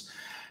rooms,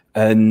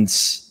 and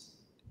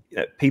you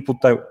know, people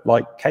don't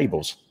like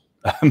cables,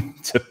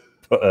 to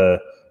put a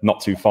not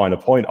too fine a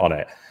point on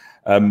it.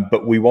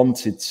 But we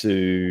wanted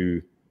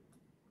to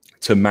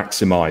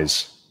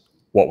maximize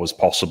what was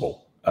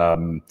possible.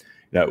 You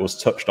know, it was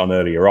touched on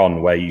earlier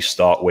on, where you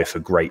start with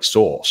a great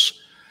source,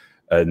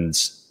 and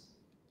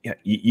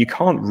you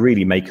can't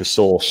really make a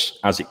source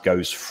as it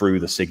goes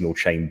through the signal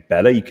chain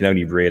better. You can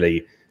only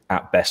really,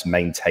 at best,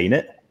 maintain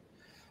it.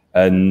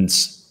 And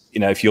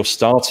you know, if you're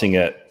starting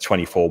at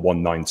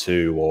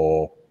 24192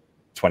 or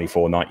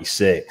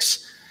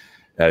 2496,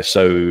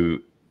 so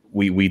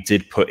we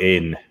did put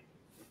in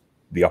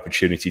the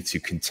opportunity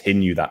to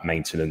continue that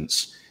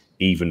maintenance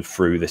even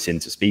through this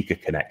interspeaker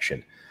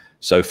connection.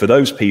 So for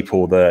those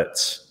people that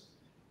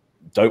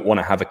don't want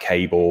to have a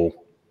cable,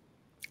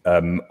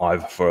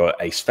 either for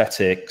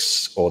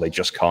aesthetics, or they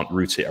just can't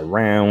route it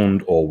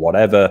around or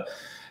whatever,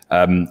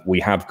 we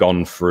have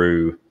gone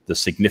through the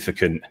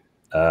significant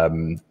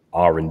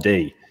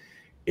R&D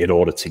in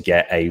order to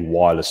get a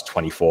wireless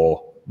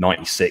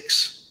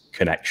 2496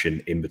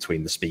 connection in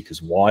between the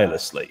speakers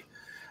wirelessly.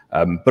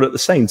 But at the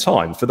same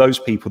time, for those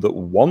people that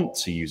want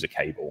to use a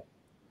cable,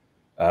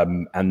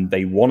 and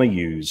they want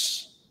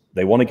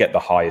to get the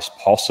highest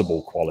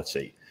possible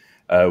quality,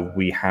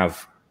 we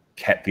have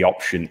kept the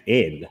option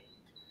in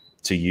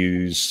to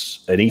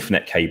use an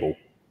Ethernet cable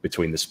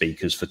between the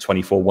speakers for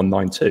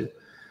 24192.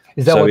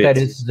 Is that what that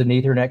is? Is an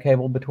Ethernet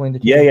cable between the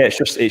two? Yeah,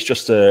 it's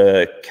just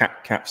a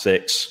Cat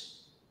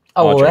 6.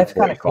 Oh, well, that's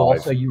kind of cool.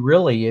 So you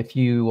really, if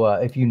you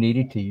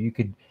needed to, you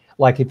could,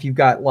 like, if you've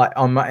got, like,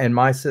 in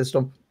my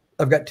system,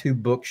 I've got two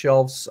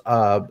bookshelves.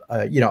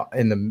 You know,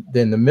 in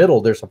the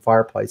middle there's a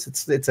fireplace.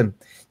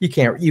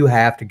 You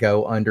have to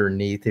go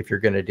underneath if you're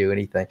going to do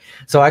anything.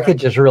 So I could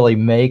just really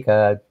make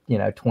a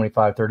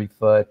 25, 30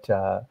 foot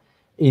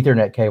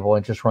Ethernet cable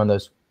and just run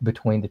those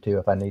between the two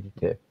if I needed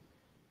to.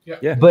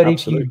 Yeah, but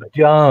absolutely. If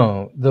you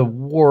don't, the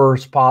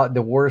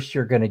worst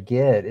you're going to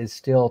get is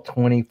still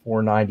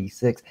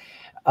 2496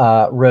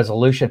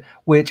 resolution,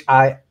 which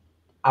I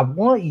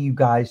want you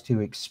guys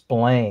to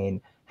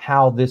explain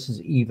how this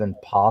is even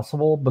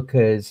possible,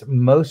 because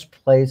most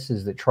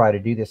places that try to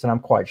do this, and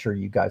I'm quite sure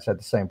you guys have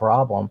the same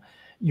problem,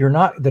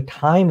 the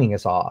timing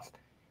is off.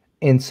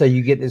 And so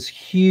you get this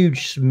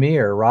huge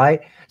smear, right?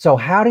 So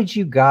how did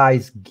you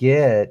guys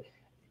get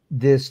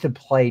this to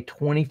play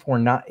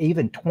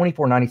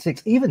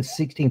 2496, even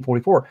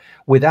 1644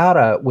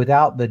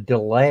 without the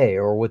delay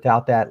or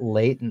without that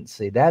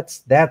latency?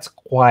 That's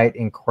quite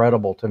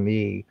incredible to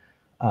me,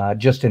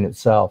 just in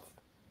itself.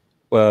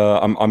 Well,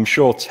 I'm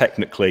sure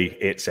technically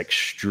it's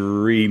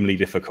extremely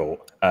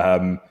difficult,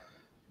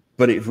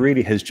 but it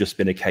really has just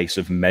been a case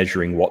of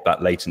measuring what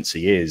that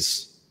latency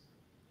is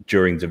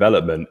during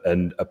development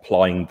and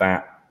applying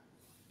that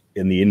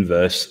in the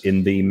inverse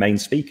in the main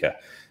speaker.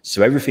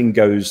 So everything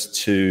goes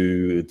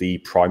to the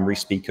primary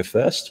speaker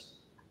first.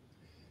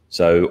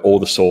 So all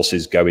the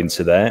sources go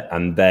into there,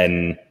 and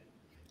then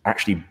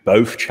actually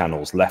both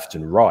channels, left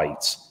and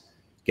right,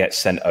 get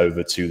sent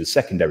over to the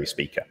secondary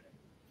speaker.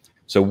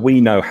 So we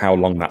know how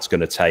long that's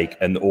going to take,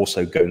 and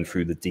also going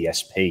through the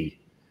DSP,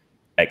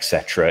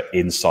 etc.,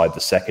 inside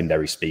the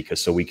secondary speaker,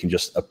 so we can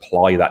just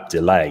apply that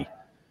delay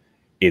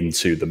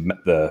into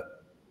the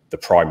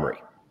primary.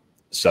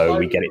 So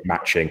we get it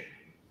matching.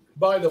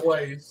 By the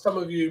way, some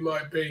of you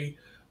might be,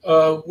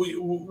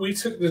 we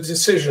took the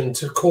decision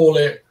to call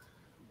it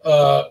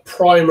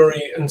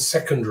primary and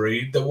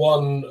secondary.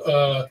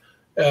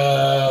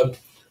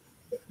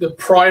 The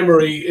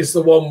primary is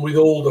the one with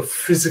all the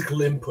physical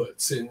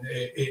inputs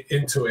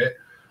into it,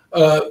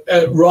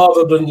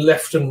 rather than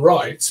left and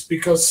right,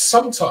 because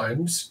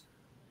sometimes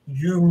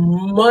you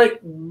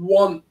might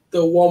want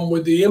the one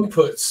with the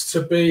inputs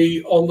to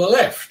be on the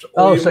left.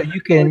 Oh, so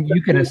you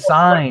can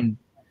assign.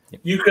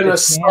 You can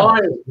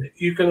assign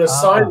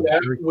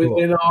that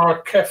within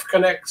our KEF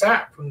Connect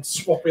app and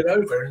swap it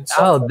over. And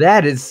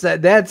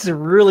that's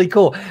really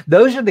cool.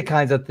 Those are the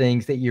kinds of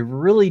things that you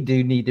really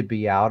do need to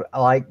be out.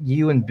 Like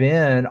you and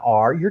Ben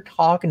you're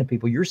talking to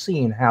people, you're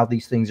seeing how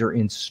these things are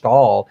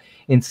installed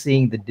and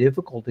seeing the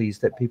difficulties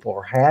that people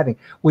are having.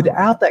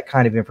 Without that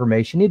kind of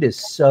information, it is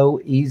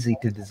so easy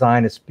to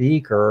design a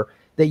speaker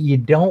that you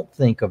don't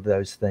think of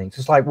those things.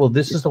 It's like, well,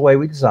 this is the way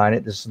we design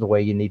it. This is the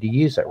way you need to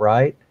use it,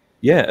 right?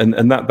 Yeah,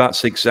 and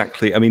that's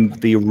exactly, I mean,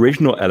 the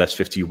original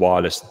LS50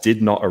 Wireless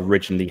did not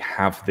originally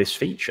have this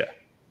feature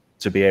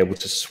to be able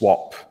to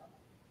swap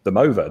them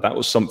over. That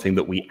was something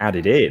that we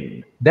added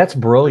in. That's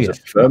brilliant. As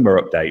a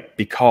firmware update,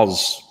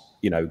 because,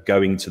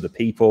 going to the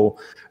people,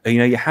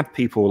 you had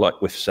people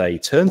like with, say,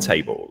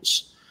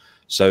 turntables.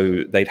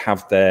 So they'd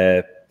have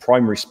their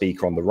primary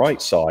speaker on the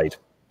right side,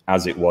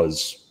 as it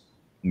was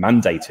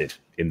mandated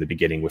in the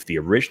beginning with the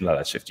original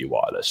LS50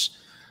 Wireless,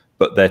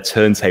 but their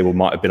turntable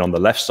might have been on the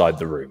left side of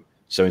the room.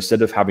 So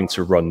instead of having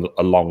to run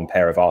a long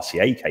pair of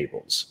RCA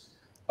cables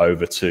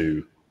over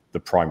to the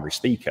primary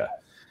speaker,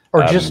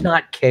 or just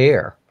not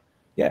care.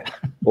 Yeah,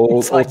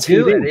 or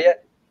do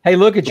it. Hey,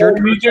 look at your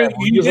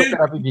turntable. You look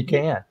it up if you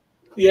can.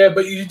 Yeah,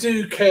 but you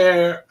do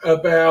care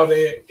about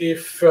it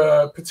if,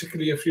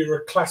 particularly if you're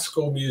a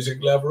classical music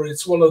lover.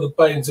 It's one of the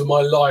banes of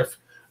my life,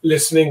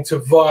 listening to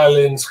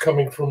violins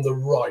coming from the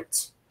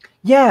right.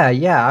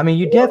 Yeah. I mean,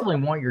 you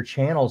definitely want your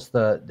channels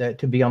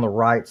to be on the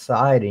right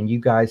side, and you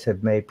guys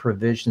have made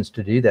provisions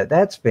to do that.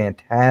 That's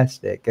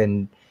fantastic,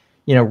 and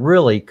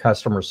really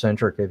customer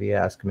centric, if you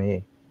ask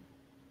me.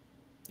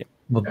 Yeah.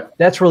 Well,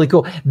 that's really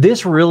cool.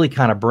 This really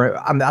kind of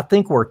I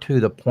think we're to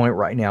the point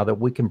right now that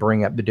we can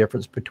bring up the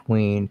difference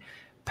between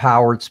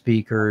powered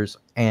speakers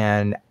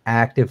and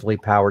actively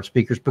powered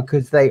speakers,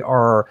 because they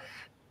are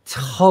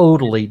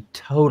totally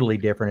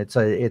different.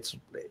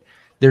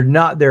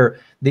 They're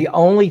the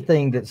only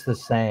thing that's the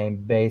same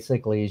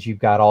basically is you've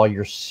got all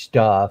your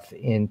stuff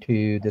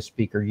into the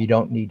speaker. You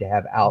don't need to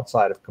have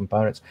outside of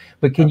components.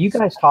 But can you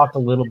guys talk a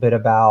little bit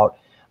about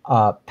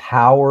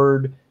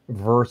powered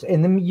versus,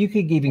 and then you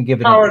could even give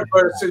it powered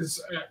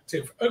versus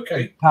active.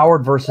 Okay.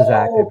 Powered versus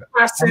active.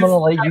 Passive, I'm going to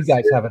let you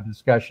guys have a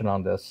discussion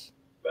on this.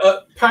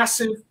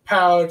 Passive,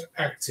 powered,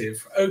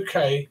 active.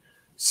 Okay.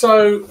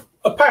 So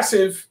a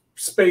passive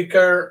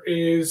speaker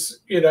is,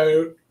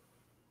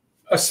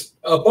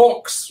 a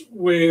box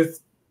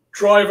with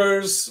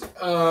drivers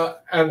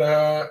and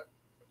a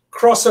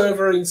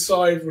crossover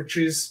inside, which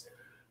is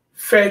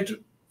fed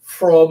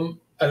from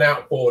an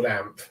outboard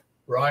amp,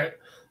 right?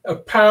 A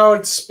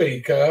powered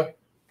speaker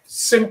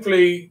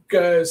simply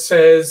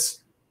says,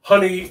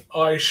 honey,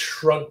 I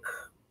shrunk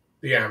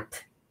the amp.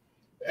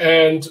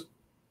 And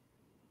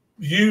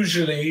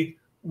usually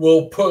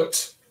we'll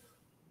put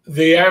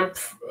the amp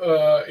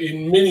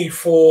in mini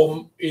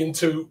form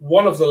into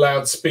one of the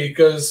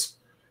loudspeakers,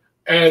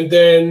 and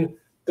then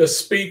the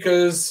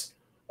speakers,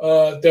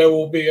 there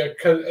will be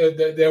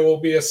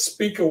a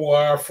speaker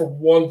wire from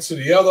one to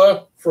the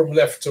other, from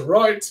left to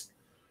right,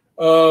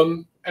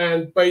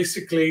 and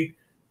basically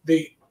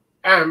the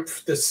amp,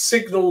 the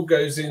signal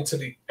goes into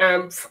the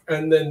amp,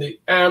 and then the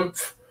amp,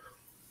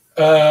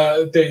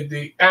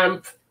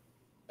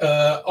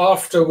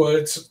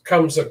 afterwards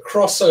comes a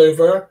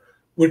crossover,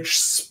 which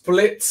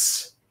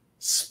splits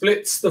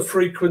the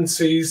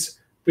frequencies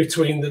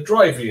between the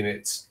drive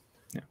units.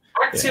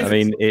 Yeah, I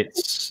mean,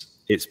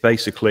 it's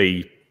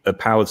basically a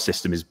powered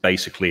system is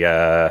basically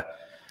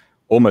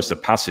almost a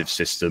passive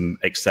system,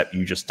 except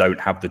you just don't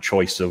have the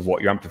choice of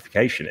what your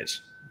amplification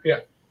is.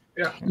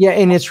 Yeah,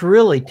 and it's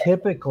really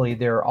typically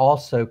they're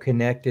also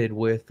connected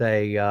with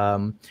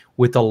a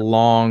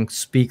long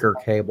speaker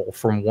cable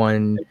from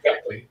one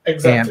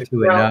amp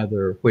to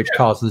another, which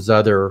causes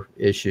other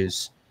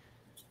issues.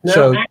 Now,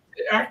 so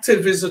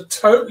active is a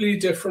totally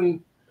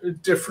different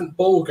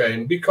ball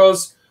game,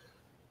 because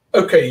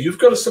okay, you've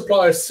got to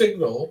supply a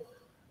signal,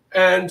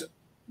 and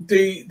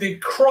the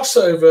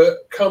crossover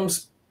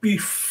comes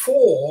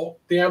before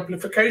the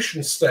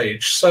amplification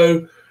stage.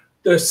 So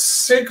the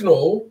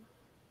signal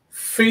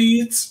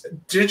feeds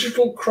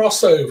digital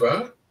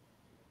crossover,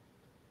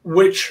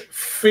 which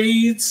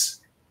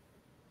feeds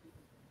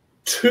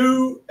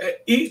to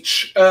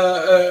each.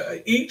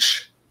 The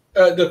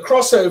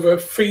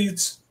crossover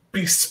feeds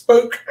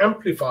bespoke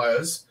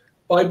amplifiers.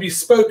 By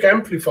bespoke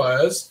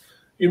amplifiers,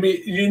 you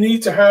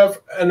need to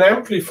have an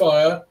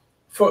amplifier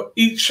for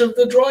each of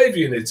the drive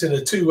units in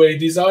a two-way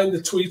design, the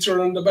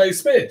tweeter and the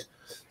bass mid.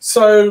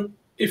 So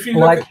if you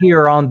like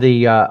here on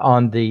the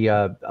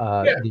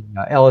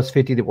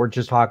LS50 that we're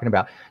just talking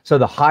about, so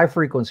the high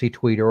frequency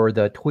tweeter, or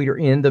the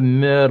tweeter in the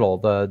middle,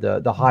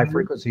 the high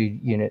frequency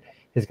unit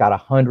has got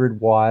 100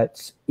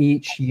 watts.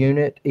 Each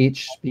unit,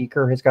 each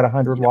speaker has got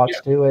 100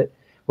 watts to it,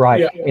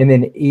 right? And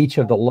then each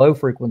of the low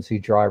frequency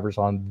drivers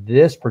on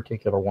this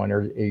particular one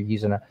are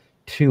using a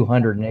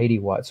 280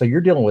 watts. So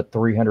you're dealing with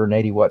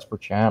 380 watts per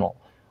channel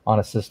on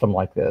a system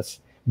like this.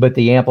 But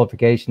the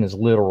amplification is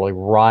literally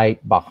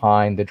right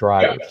behind the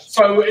drivers. Yeah.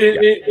 So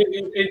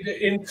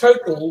in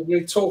total,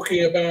 we're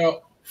talking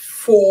about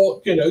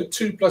 4,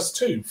 2 +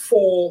 2,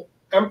 4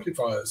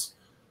 amplifiers,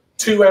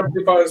 2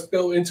 amplifiers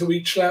built into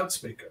each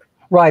loudspeaker.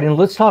 Right, and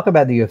let's talk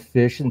about the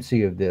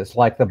efficiency of this.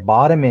 Like the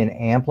bottom end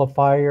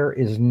amplifier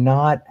is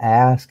not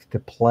asked to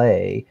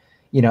play,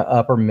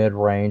 upper mid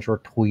range or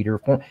tweeter.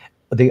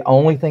 The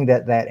only thing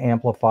that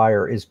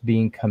amplifier is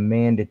being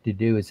commanded to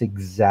do is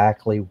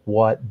exactly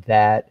what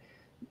that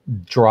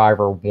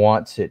driver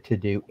wants it to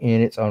do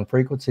in its own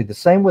frequency. The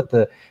same with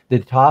the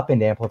top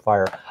end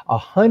amplifier.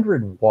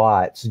 100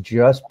 watts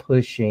just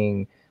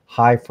pushing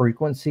high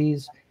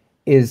frequencies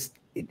is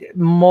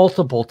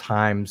multiple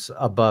times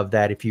above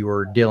that if you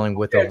were dealing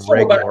with a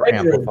regular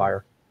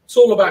amplifier. It's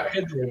all about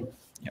headroom.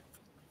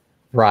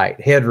 Right,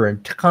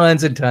 headroom,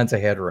 tons and tons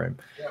of headroom.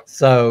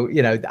 So,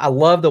 I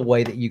love the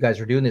way that you guys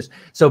are doing this.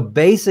 So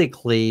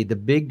basically, the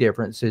big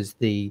difference is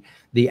the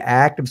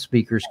active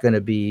speaker is going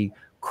to be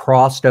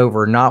crossed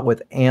over, not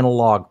with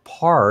analog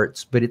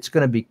parts, but it's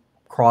going to be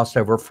crossed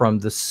over from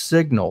the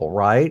signal,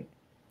 right?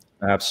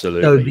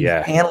 Absolutely. So these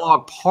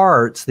analog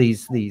parts,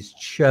 these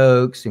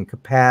chokes and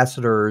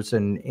capacitors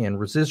and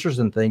resistors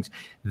and things,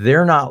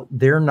 they're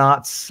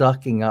not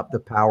sucking up the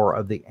power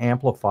of the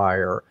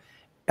amplifier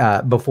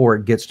before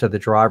it gets to the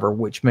driver,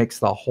 which makes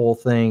the whole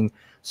thing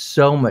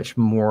so much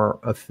more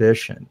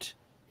efficient.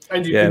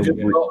 And you can do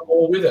a lot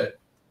more with it.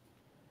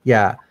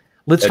 Yeah.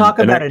 Let's talk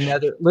about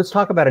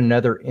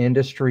another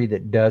industry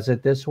that does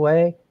it this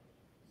way,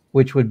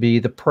 which would be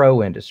the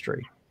pro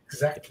industry.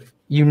 Exactly.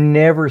 You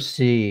never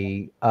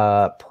see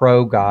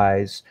pro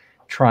guys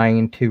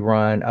trying to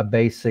run a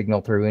bass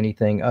signal through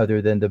anything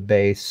other than the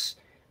bass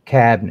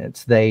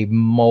cabinets. They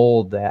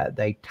mold that,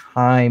 they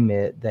time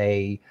it,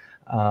 they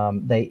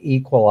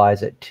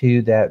equalize it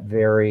to that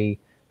very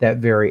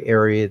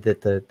area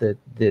that the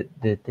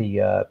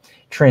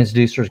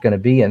transducer is going to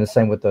be in. The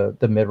same with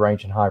the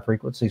mid-range and high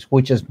frequencies,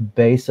 which is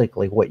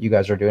basically what you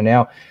guys are doing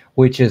now,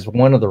 which is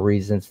one of the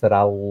reasons that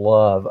I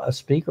love a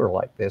speaker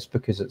like this,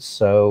 because it's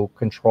so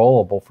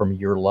controllable from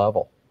your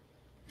level.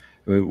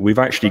 We've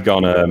actually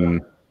gone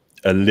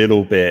a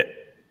little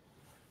bit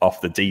off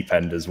the deep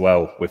end as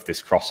well with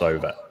this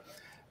crossover.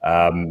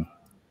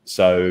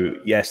 So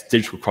yes,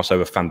 digital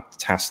crossover,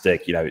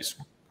 fantastic. It's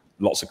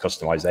lots of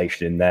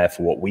customization in there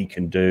for what we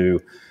can do.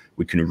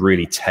 We can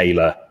really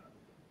tailor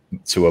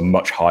to a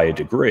much higher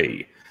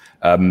degree.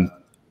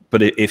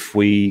 But if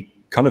we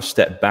kind of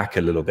step back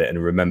a little bit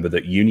and remember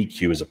that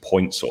UniQ is a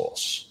point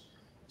source,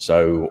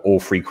 so all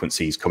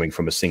frequencies coming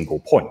from a single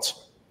point.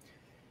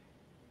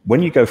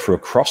 When you go for a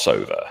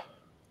crossover,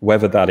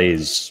 whether that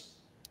is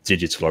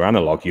digital or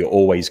analog, you're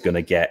always going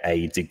to get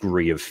a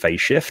degree of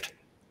phase shift.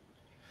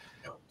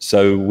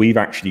 So we've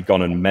actually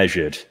gone and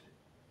measured,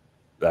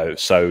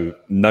 so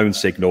known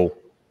signal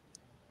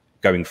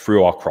going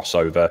through our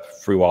crossover,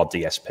 through our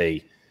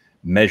DSP,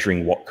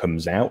 measuring what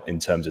comes out in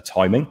terms of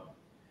timing,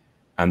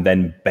 and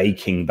then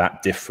baking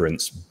that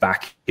difference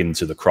back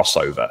into the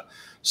crossover.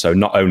 So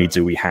not only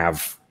do we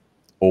have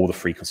all the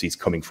frequencies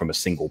coming from a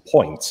single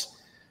point,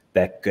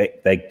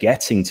 they're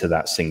getting to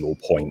that single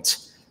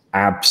point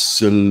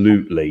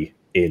absolutely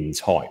in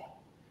time.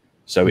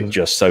 So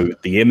so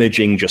the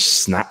imaging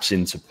just snaps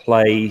into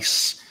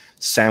place,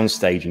 sound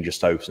staging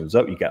just opens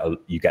up,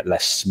 you get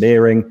less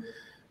smearing.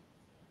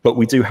 But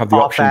we do have the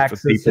option for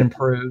people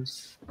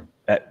improves.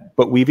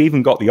 But we've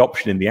even got the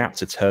option in the app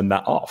to turn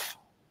that off.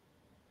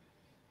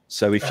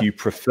 So if you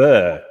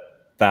prefer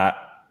that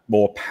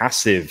more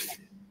passive,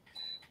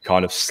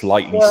 kind of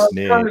slightly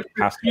smeared,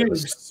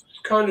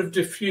 kind of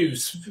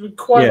diffuse,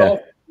 quite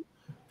often.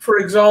 For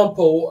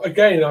example,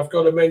 again, I've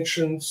got to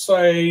mention,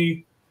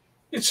 say,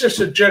 it's just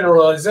a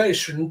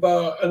generalization,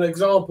 but an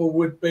example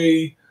would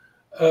be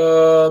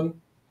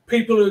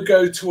people who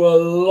go to a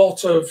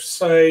lot of,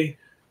 say,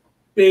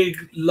 big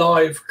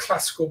live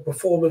classical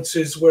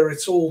performances where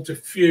it's all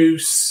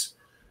diffuse,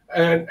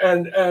 and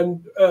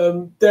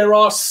there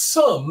are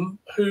some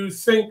who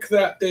think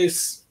that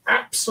this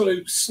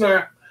absolute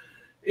snap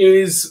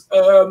is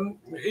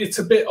it's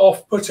a bit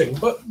off-putting,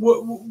 but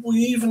we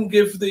even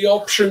give the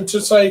option to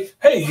say,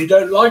 hey, you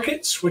don't like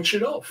it, switch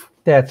it off.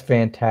 That's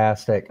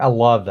fantastic. I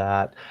love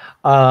that.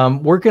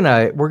 We're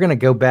gonna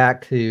go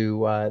back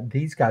to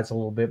these guys a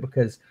little bit,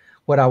 because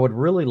what I would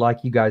really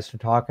like you guys to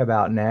talk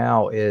about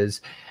now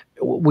is,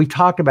 we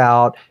talked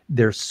about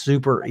they're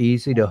super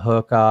easy to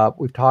hook up.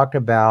 We've talked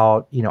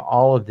about, you know,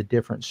 all of the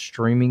different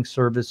streaming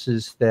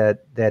services that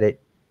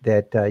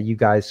you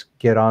guys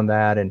get on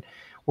that, and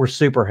we're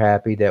super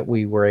happy that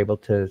we were able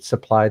to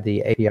supply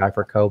the API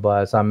for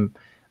Qobuz. I'm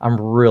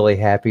really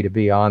happy to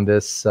be on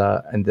this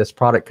and this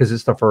product, because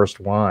it's the first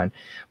one.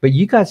 But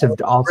you guys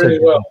have also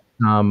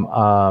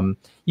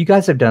you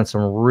guys have done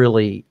some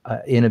really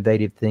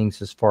innovative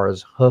things as far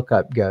as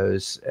hookup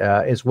goes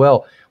as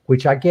well,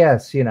 which I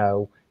guess, you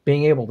know,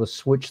 being able to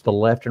switch the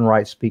left and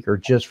right speaker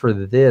just for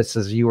this,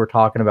 as you were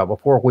talking about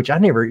before, which I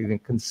never even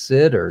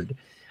considered.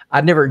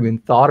 I'd never even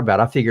thought about.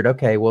 I figured,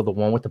 okay, well, the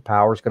one with the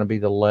power is going to be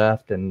the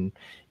left, and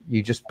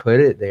you just put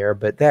it there.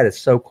 But that is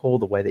so cool,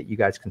 the way that you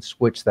guys can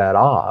switch that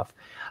off.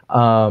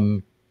 But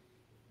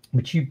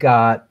you've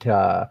got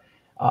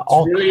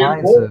all really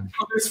kinds important of.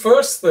 for this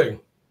first thing.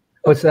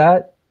 What's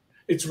that?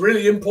 It's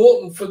really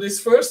important for this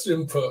first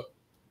input.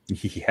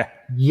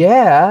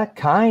 Yeah,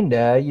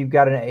 kinda. You've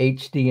got an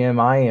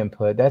HDMI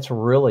input. That's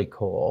really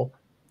cool.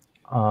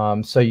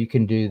 So you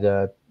can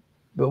do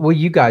well,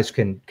 you guys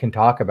can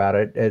talk about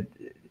it.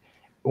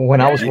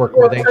 When I was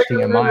working with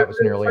HDMI, it was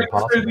nearly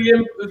impossible.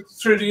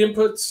 Through the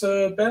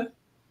inputs, Ben?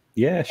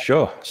 Yeah,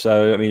 sure.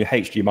 So, I mean,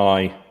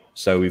 HDMI,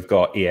 so we've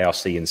got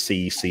EARC and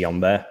CEC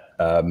on there.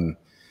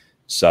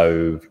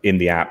 So in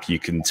the app, you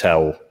can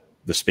tell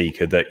the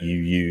speaker that you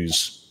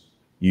use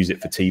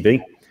it for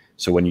TV.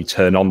 So when you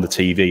turn on the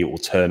TV, it will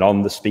turn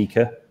on the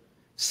speaker,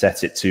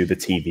 set it to the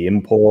TV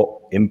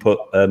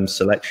input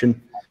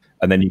selection,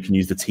 and then you can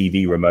use the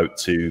TV remote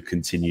to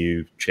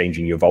continue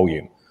changing your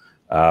volume.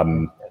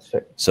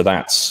 So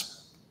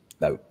that's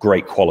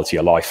great quality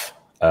of life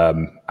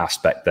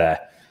aspect there.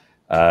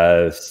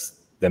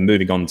 Then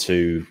moving on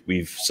to,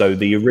 so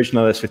the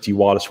original LS50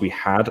 Wireless, we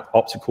had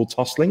optical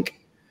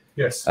TOS-Link.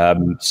 Yes.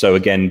 So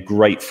again,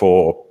 great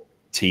for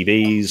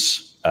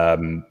TVs.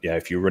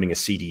 If you're running a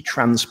CD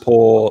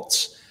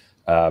transport,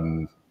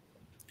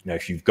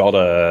 if you've got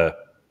a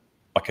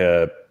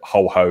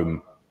whole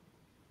home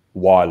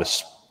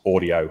wireless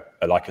audio,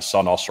 like a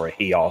Sonos or a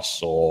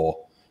HEOS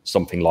or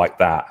something like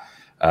that,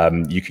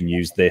 you can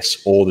use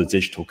this or the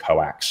digital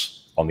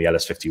coax on the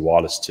LS50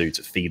 Wireless 2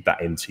 to feed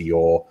that into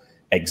your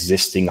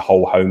existing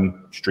whole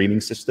home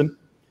streaming system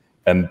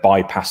and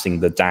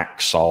bypassing the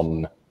DACs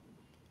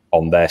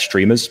on their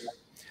streamers.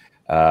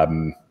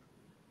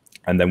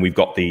 And then we've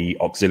got the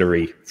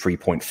auxiliary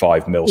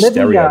 3.5 mil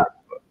stereo.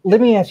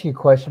 Let me ask you a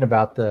question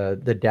about the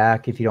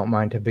DAC, if you don't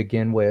mind, to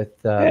begin with,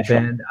 Ben.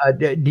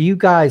 Sure. Do you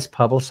guys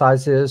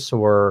publicize this,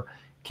 or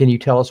can you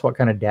tell us what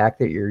kind of DAC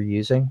that you're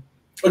using?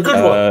 A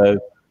good one.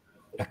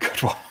 A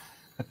good one.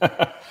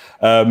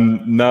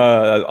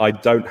 No, I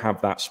don't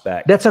have that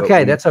spec. That's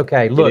okay. That's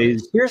okay. Look,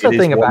 here's the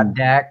thing about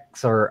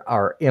DACs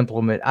are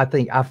implement. I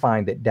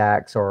find that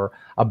DACs are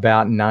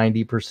about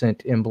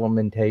 90%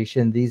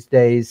 implementation these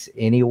days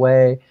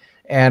anyway.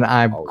 And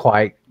I'm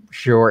quite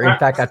sure. In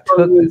fact, I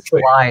took the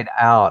slide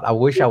out. I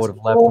wish I would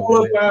have left it. It's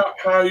all about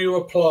how you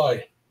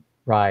apply.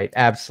 Right.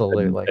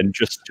 Absolutely. And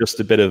just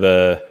a bit of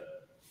a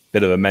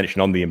mention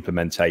on the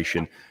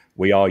implementation.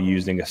 We are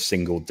using a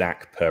single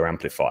DAC per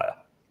amplifier.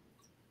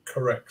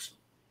 Correct.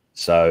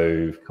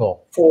 So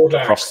cool. 4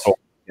 DACs.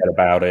 Forget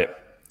about it.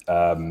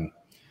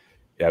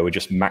 We're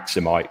just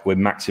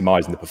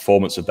maximizing the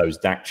performance of those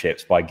DAC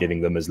chips by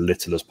giving them as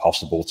little as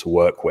possible to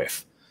work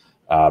with.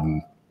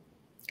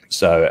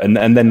 So and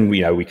then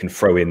we can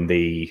throw in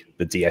the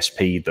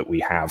DSP that we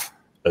have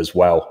as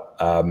well,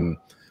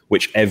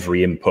 which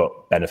every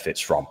input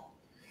benefits from.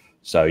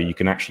 So you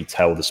can actually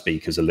tell the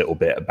speakers a little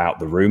bit about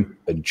the room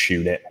and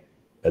tune it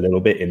a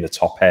little bit in the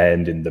top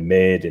end, in the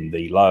mid, in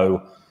the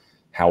low,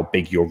 how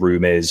big your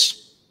room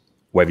is,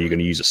 whether you're going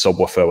to use a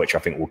subwoofer, which I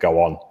think we'll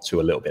go on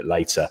to a little bit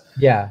later.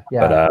 Yeah,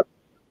 yeah.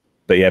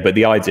 But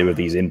the idea of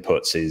these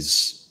inputs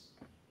is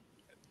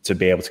to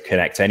be able to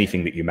connect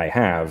anything that you may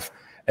have,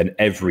 and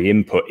every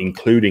input,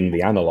 including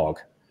the analog.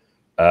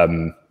 I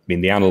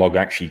mean, the analog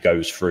actually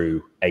goes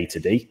through A to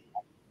D,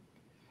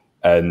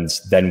 and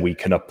then we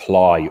can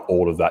apply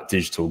all of that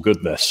digital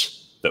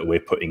goodness that we're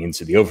putting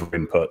into the other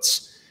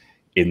inputs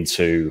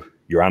into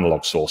your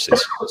analog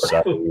sources.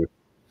 So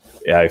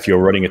if you're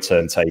running a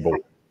turntable,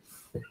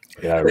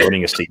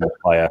 running a CD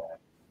player,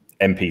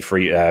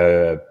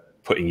 MP3,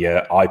 putting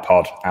your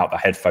iPod out the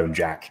headphone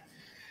jack,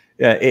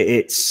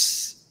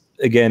 it's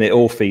again, it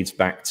all feeds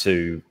back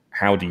to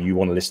how do you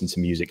want to listen to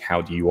music?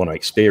 How do you want to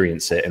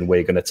experience it? And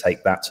we're going to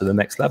take that to the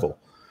next level.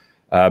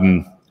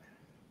 The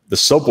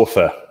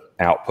subwoofer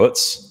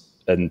outputs,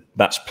 and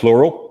that's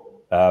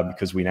plural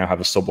because we now have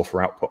a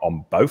subwoofer output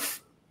on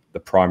both the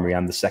primary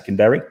and the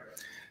secondary.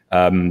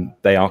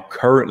 They are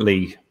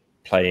currently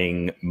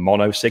playing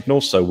mono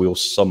signals, so we'll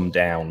sum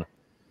down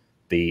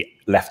the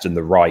left and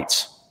the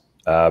right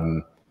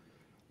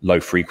low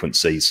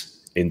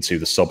frequencies into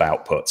the sub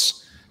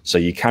outputs. So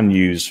you can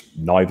use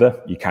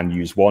neither, you can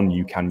use one,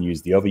 you can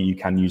use the other, you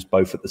can use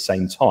both at the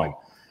same time.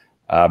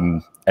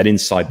 And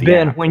inside the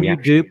Ben, app, when you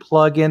do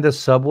plug in the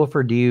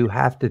subwoofer, do you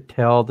have to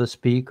tell the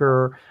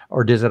speaker,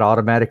 or does it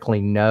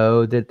automatically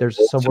know that there's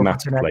a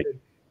subwoofer connected?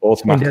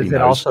 Automatically. And does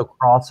it also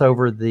cross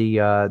over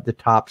the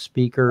top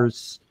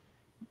speakers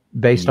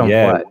based on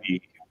what?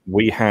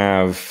 We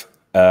have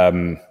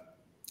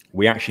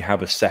we actually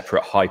have a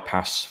separate high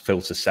pass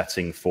filter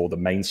setting for the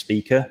main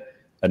speaker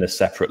and a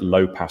separate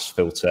low pass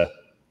filter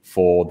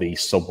for the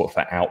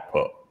subwoofer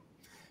output.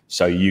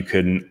 So you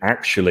can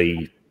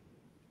actually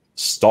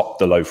stop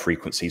the low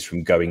frequencies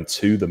from going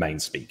to the main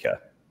speaker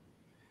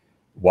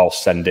while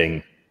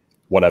sending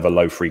whatever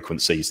low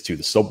frequencies to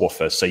the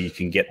subwoofer, so you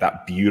can get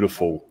that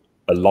beautiful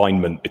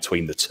alignment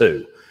between the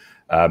two,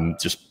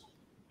 just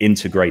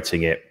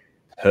integrating it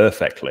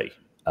perfectly.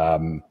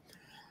 And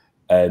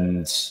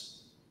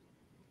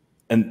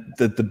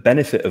the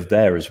benefit of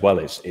there as well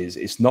is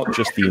it's not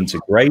just the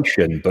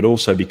integration, but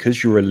also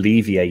because you're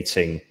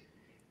alleviating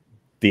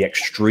the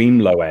extreme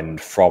low end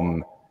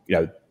from,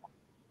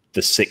 the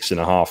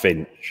 6.5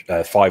 inch,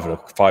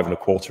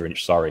 5.25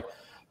 inch,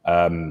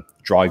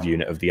 drive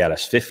unit of the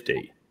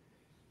LS50.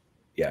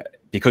 Yeah,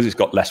 because it's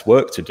got less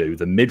work to do,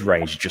 the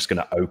mid-range is just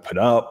going to open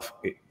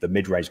up. The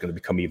mid-range is going to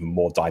become even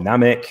more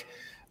dynamic.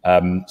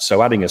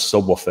 So adding a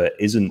subwoofer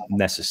isn't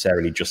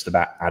necessarily just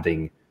about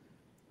adding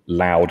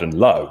loud and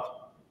low.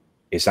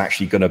 It's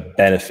actually going to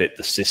benefit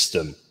the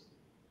system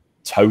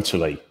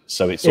totally.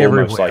 So it's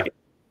everywhere. Almost like,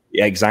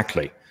 yeah,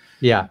 exactly.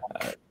 Yeah.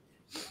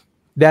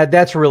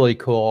 That's really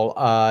cool.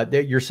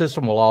 Your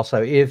system will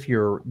also, if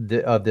you're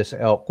of this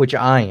ilk, which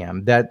I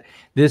am, that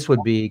this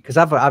would be, because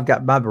I've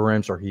got, my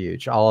rooms are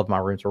huge. All of my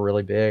rooms are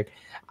really big.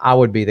 I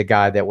would be the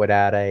guy that would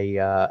add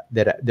a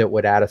that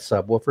would add a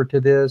subwoofer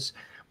to this.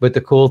 But the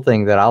cool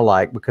thing that I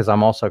like, because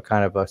I'm also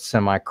kind of a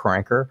semi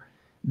cranker,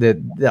 that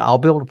I'll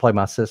be able to play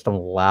my system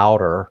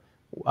louder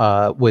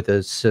with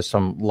a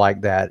system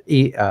like that,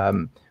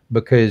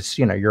 because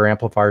your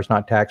amplifier is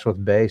not taxed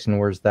with bass,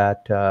 nor is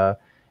that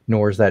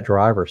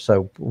driver.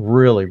 So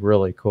really,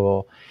 really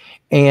cool.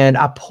 And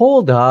I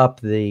pulled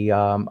up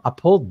I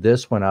pulled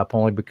this one up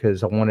only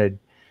because I wanted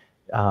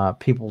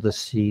people to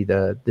see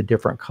the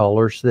different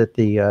colors that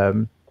the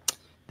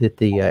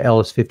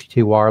LS50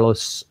 II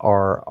Wireless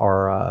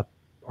are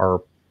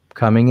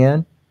coming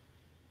in.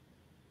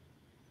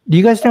 Do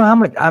you guys know how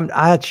much?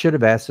 I should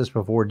have asked this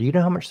before. Do you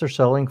know how much they're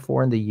selling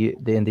for in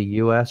the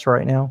US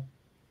right now?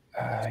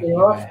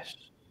 US.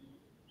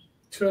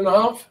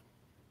 2.5.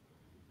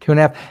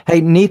 2.5.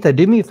 Hey, Neetha,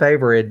 do me a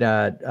favor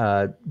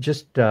and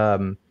just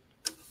Google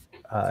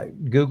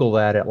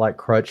that at like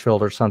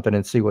Crutchfield or something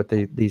and see what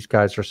these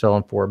guys are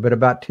selling for. But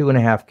about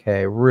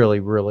 $2.5K,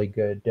 really, really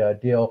good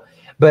deal.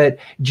 But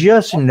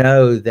just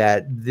know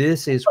that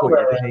this is what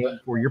you're paying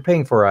for. You're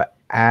paying for an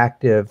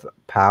active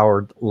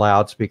powered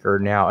loudspeaker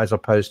now, as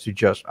opposed to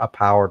just a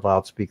powered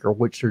loudspeaker,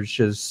 which there's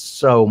just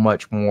so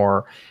much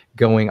more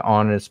going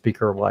on in a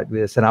speaker like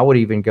this. And I would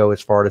even go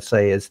as far to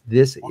say as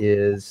this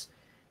is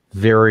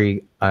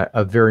very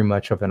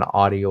much of an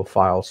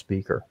audiophile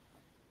speaker.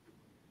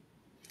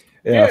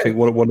 Yeah, I think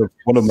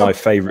one of my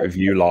favorite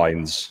review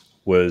lines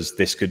was,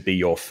 "This could be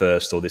your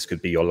first, or this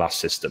could be your last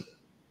system,"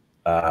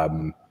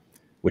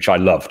 which I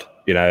loved.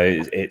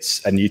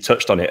 It's, and you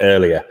touched on it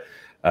earlier,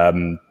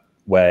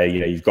 where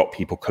you've got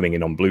people coming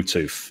in on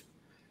Bluetooth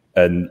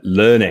and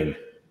learning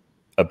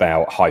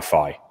about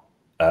hi-fi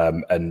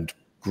and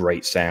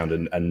great sound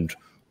and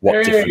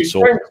what different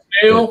sorts.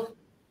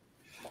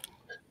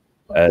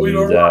 And we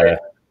were right.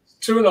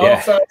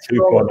 2.5.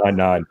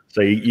 2.99.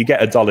 So you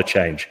get $1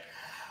 change.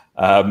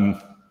 And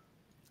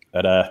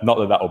not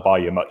that will buy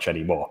you much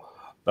anymore,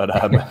 but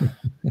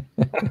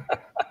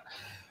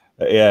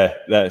yeah,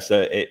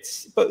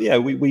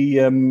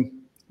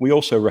 we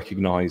also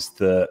recognize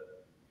that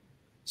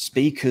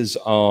speakers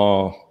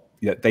are,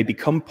 they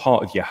become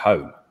part of your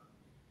home.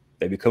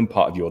 They become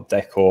part of your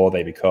decor.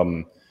 They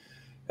become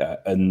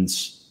and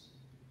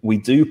we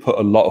do put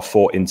a lot of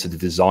thought into the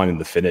design and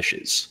the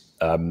finishes,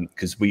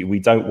 because we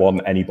don't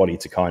want anybody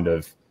to kind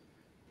of,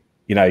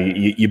 you know,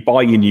 you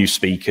buy your new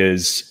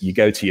speakers, you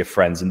go to your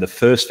friends, and the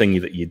first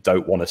thing that you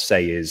don't want to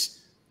say is,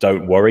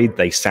 don't worry,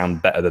 they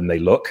sound better than they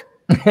look.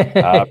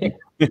 Because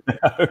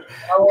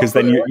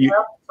then you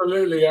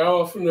absolutely,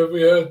 how often have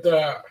we heard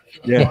that?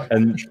 Yeah,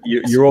 and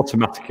you're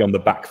automatically on the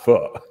back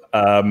foot.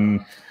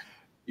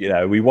 You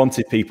know, we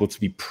wanted people to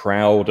be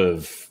proud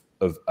of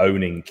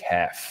owning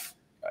KEF,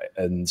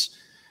 and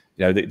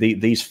you know,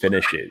 these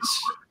finishes,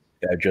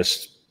 they're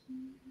just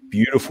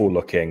beautiful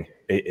looking.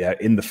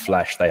 In the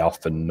flesh, they are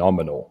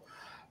phenomenal.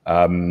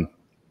 And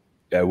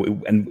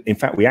in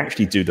fact, we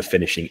actually do the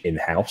finishing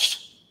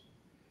in-house.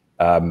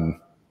 You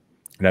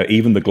know,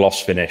 even the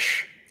gloss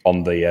finish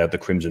on the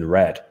crimson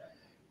red,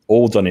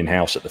 all done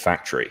in-house at the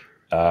factory.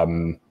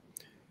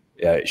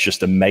 It's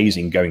just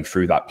amazing going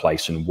through that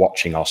place and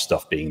watching our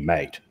stuff being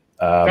made.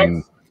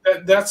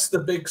 That's the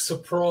big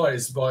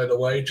surprise, by the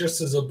way,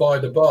 just as a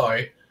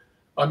by-the-by.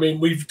 I mean,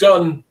 we've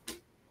done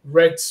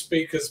red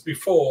speakers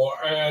before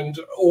and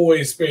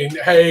always been,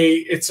 hey,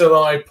 it's an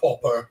eye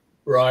popper,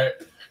 right?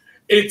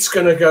 It's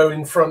going to go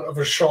in front of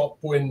a shop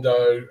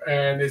window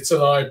and it's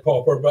an eye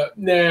popper, but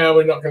now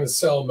we're not going to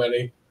sell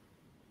many.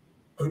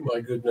 Oh my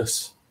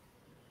goodness.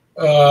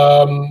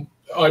 I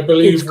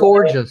believe it's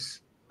gorgeous.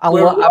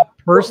 I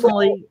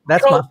personally,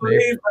 that's my favorite. I can't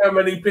believe how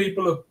many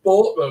people have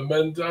bought them,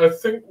 and I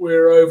think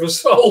we're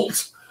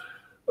oversold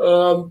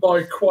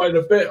by quite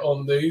a bit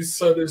on these.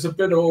 So there's a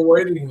bit of a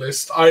waiting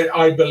list,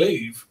 I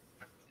believe.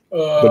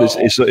 But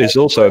it's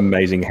also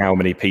amazing how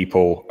many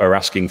people are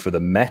asking for the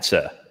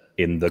Meta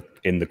in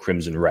the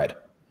crimson red.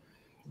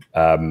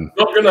 Not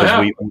going to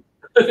happen.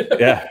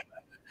 Yeah,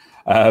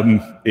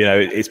 you know,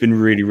 it's been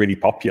really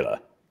popular.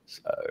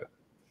 So.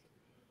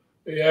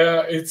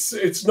 Yeah,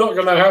 it's not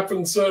going to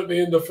happen certainly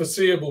in the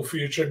foreseeable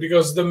future,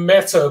 because the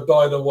Meta,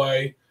 by the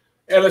way,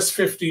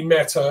 LS50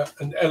 Meta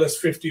and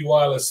LS50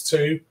 Wireless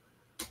 2,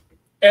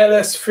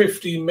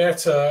 LS50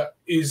 Meta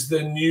is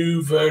the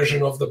new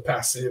version of the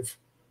passive,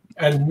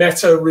 and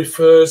Meta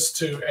refers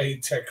to a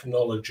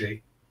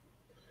technology,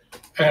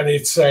 and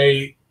it's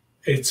an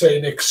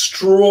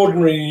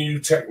extraordinary new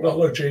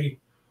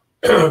technology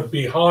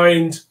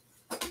behind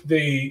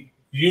the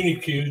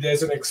UniQ.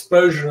 There's an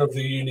explosion of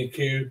the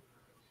UniQ.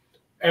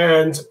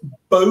 And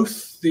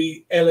both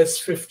the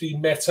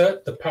LS50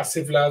 Meta, the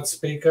passive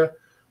loudspeaker,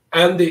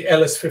 and the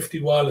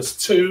LS50 Wireless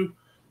 2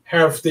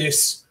 have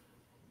this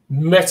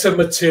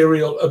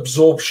metamaterial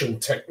absorption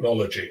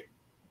technology.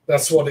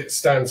 That's what it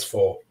stands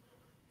for.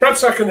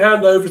 Perhaps I can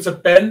hand over to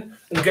Ben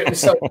and get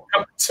myself a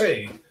cup of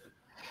tea.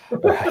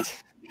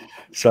 Right.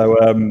 So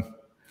I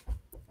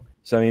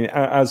mean,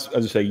 as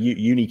I say,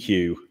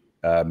 UniQ,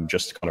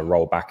 just to kind of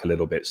roll back a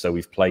little bit. So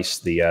we've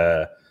placed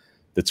the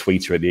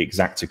tweeter at the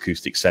exact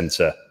acoustic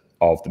center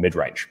of the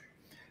mid-range.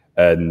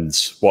 And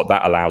what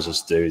that allows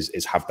us to do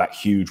is have that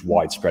huge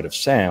widespread of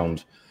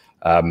sound,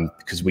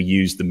 because we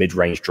use the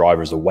mid-range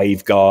driver as a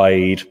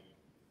waveguide.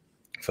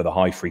 For the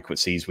high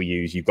frequencies we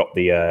use, you've got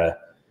the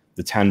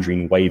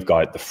Tangerine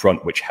waveguide at the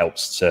front, which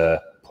helps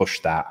to push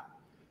that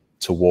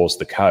towards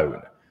the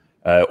cone.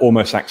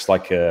 Almost acts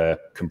like a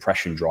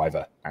compression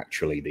driver,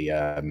 actually,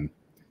 the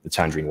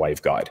Tangerine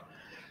waveguide.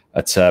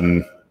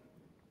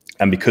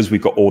 And because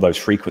we've got all those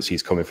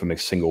frequencies coming from a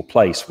single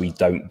place, we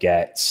don't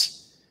get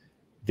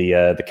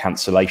the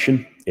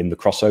cancellation in the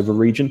crossover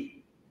region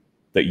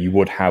that you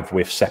would have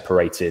with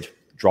separated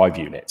drive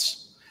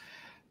units.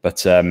 But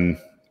the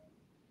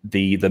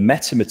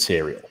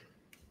metamaterial,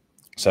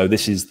 so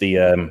this is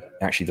the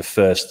actually the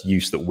first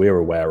use that we're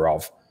aware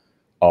of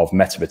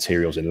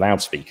metamaterials in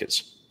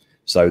loudspeakers.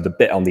 So the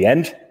bit on the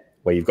end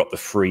where you've got the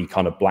three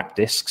kind of black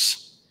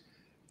discs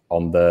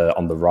on the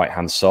right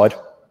hand side.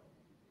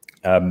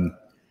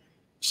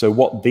 So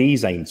what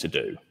these aim to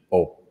do,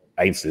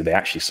 they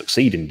actually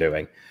succeed in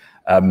doing,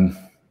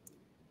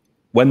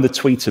 when the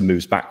tweeter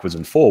moves backwards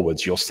and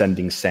forwards, you're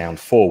sending sound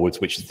forwards,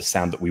 which is the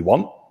sound that we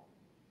want,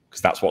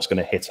 because that's what's going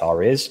to hit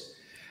our ears.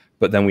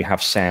 But then we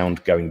have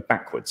sound going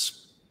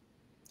backwards.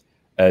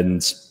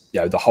 And you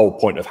know, the whole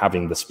point of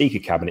having the speaker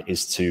cabinet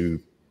is to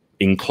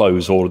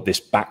enclose all of this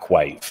back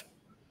wave,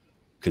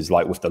 because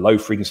like with the low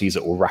frequencies,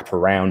 it will wrap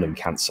around and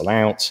cancel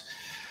out.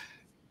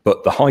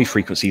 But the high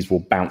frequencies will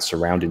bounce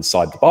around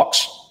inside the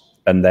box,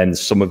 and then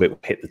some of it will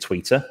hit the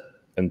tweeter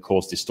and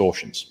cause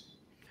distortions.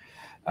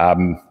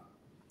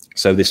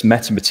 So this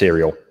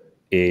metamaterial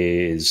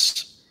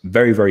is a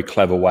very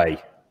clever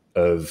way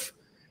of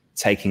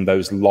taking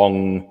those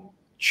long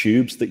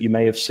tubes that you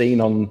may have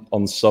seen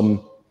on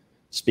some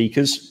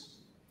speakers,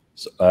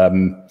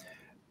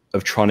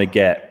 of trying to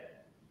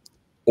get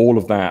all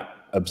of that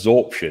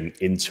absorption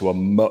into a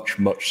much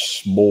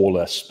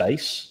smaller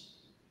space,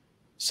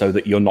 so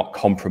that you're not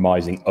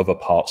compromising other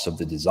parts of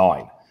the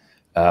design.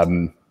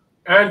 And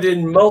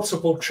in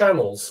multiple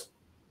channels.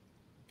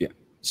 Yeah.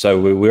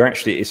 So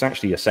it's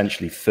actually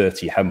essentially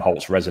 30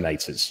 Helmholtz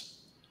resonators.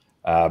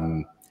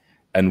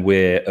 And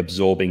we're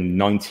absorbing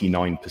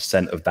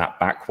 99% of that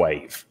back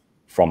wave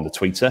from the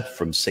tweeter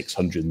from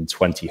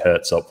 620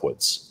 hertz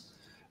upwards.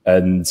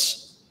 And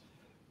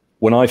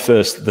when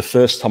the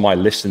first time I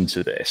listened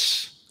to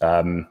this,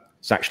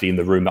 it's actually in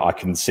the room that I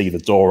can see the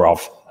door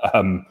of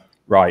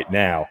right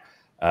now,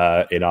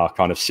 in our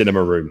kind of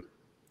cinema room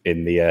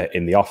in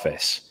the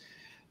office.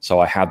 So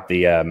I had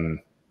the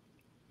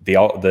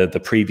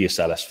previous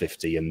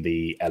LS50 and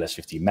the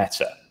LS50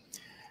 Meta,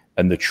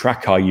 and the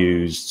track I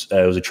used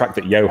was a track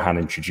that Johan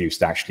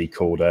introduced, actually,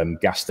 called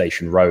 "Gas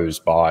Station Rose"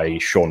 by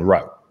Sean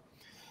Rowe.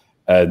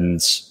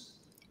 And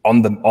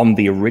on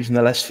the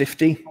original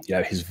LS50, you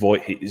know, his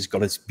voice, he's got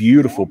this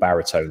beautiful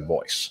baritone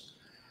voice.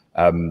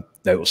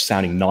 It was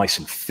sounding nice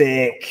and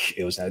thick.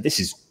 It was, this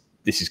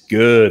is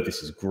good,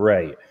 this is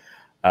great.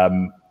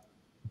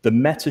 The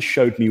Meta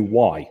showed me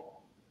why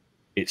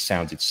it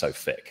sounded so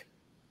thick.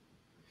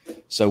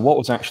 So what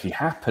was actually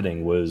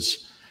happening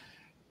was,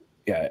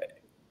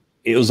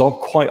 it was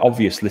quite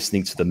obvious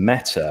listening to the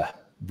Meta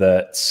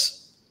that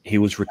he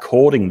was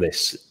recording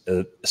this,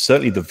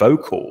 certainly the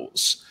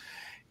vocals,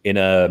 in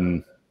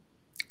a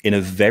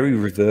very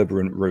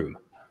reverberant room.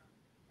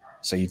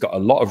 So you've got a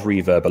lot of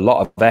reverb, a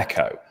lot of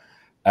echo,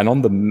 and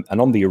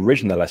on the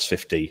original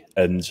LS50,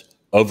 and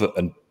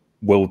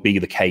will be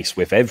the case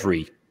with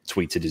every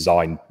tweeter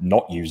design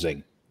not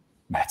using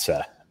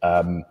Meta.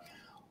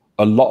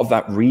 A lot of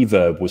that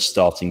reverb was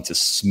starting to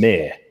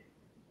smear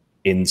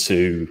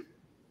into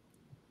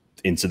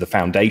the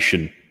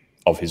foundation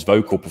of his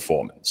vocal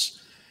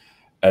performance.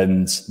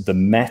 And the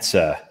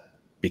Meta,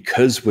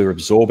 because we're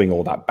absorbing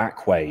all that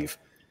backwave,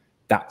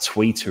 that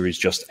tweeter is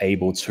just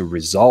able to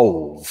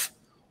resolve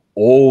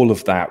all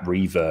of that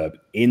reverb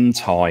in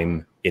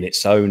time, in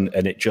its own,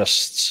 and it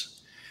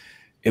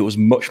was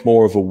much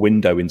more of a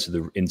window into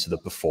the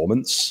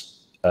performance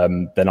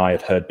than I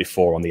had heard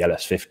before on the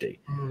LS50.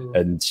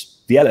 And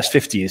the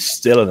LS50 is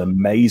still an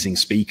amazing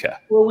speaker.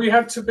 Well, we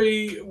had to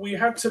be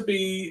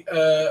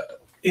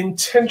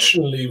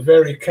intentionally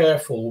very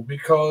careful,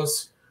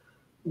 because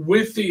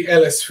with the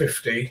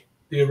LS50,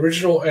 the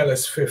original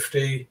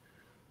LS50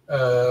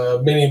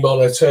 mini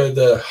monitor,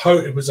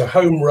 it was a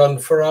home run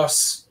for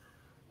us.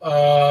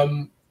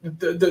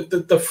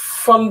 The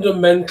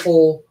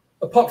fundamental,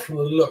 apart from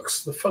the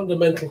looks, the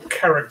fundamental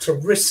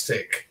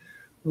characteristic,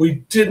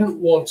 we didn't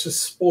want to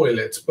spoil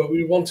it, but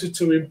we wanted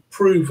to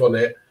improve on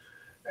it.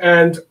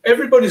 And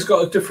everybody's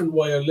got a different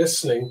way of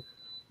listening.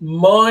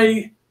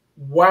 My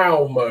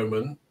wow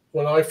moment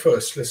when I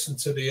first listened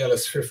to the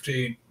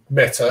LS50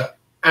 Meta,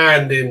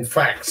 and in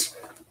fact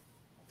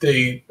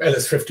the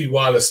LS50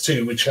 Wireless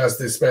 2, which has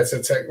this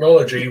Meta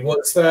technology,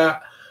 was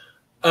that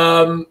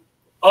I'm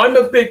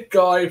a big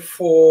guy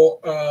for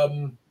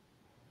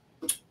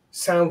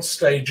sound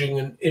staging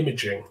and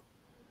imaging,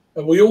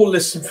 and we all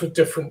listen for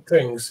different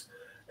things.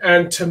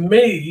 And to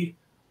me,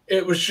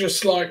 it was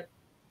just like,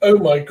 oh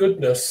my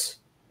goodness,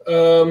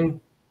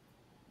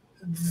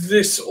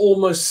 this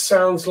almost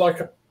sounds like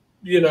a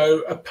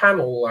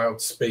panel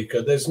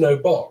loudspeaker. There's no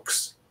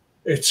box.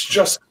 It's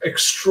just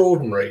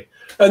extraordinary,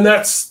 and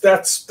that's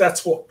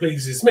what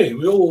pleases me.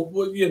 We all,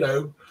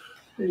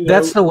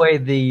 that's the way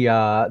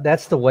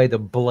the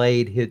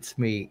blade hits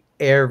me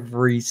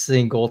every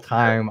single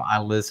time I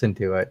listen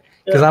to it,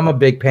 because I'm a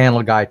big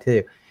panel guy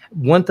too.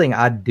 One thing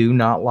I do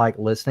not like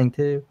listening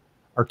to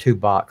are two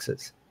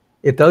boxes.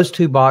 If those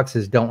two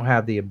boxes don't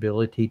have the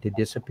ability to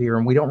disappear,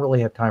 and we don't really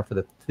have time for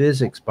the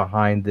physics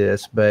behind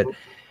this, but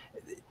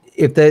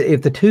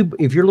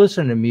if you're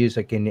listening to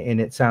music and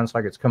it sounds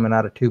like it's coming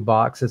out of two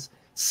boxes,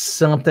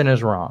 something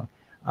is wrong.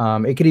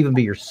 It could even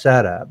be your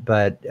setup,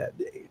 but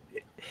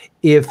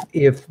if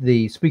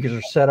the speakers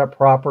are set up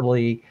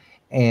properly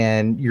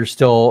and it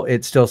still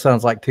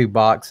sounds like two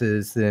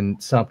boxes, then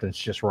something's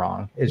just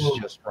wrong. It's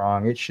just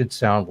wrong. It should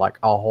sound like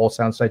a whole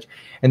soundstage.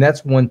 And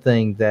that's one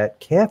thing that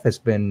KEF has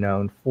been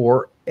known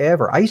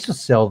forever. I used to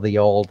sell the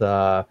old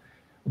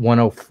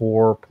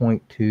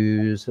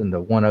 104.2s and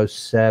the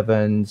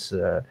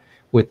 107s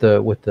with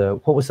the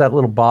what was that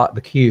little bot,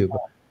 the Cube?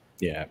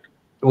 Yeah.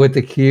 With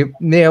the Cube.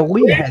 Now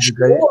Which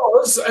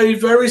was a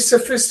very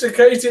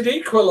sophisticated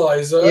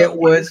equalizer. It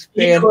was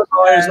fantastic.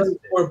 Equalizers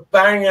were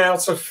bang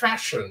out of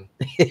fashion.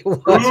 It was.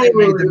 It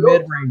made the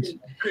mid-range.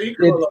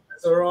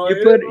 Equalizer, oh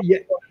my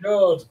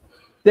God.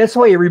 That's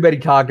why everybody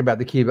talked about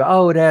the Cube.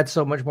 Oh, it adds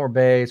so much more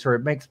bass, or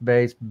it makes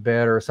bass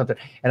better, or something.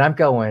 And I'm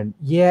going,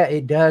 yeah,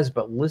 it does,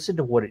 but listen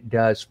to what it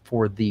does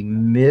for the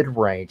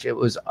mid-range. It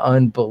was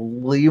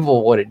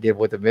unbelievable what it did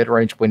with the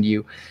mid-range when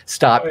you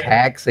stop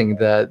taxing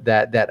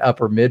that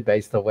upper mid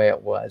bass the way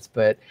it was.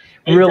 But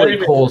really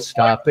cool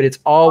stuff. But it's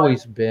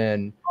always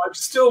been. I've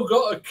still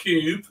got a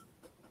Cube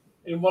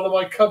in one of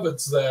my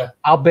cupboards there.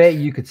 I'll bet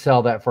you could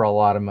sell that for a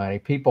lot of money.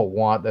 People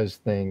want those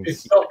things.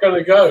 It's not going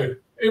to go.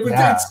 It was.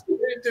 Yeah.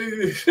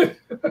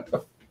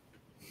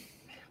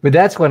 But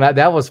that's when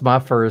that was my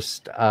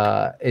first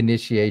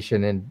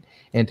initiation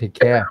into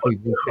KEF. We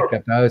picked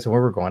up those and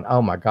we were going,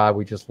 oh my God,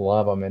 we just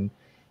love them. And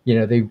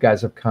these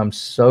guys have come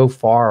so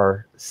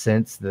far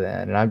since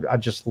then. And I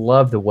just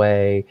love the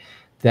way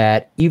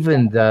that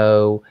even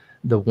though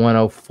the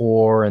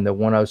 104 and the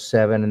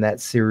 107 and that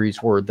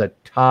series were the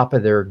top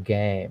of their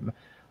game.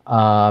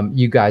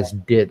 You guys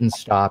didn't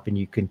stop, and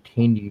you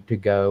continued to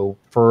go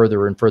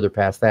further and further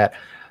past that.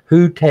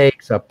 Who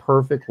takes a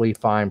perfectly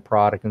fine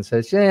product and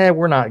says, "Yeah,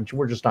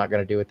 we're just not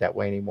going to do it that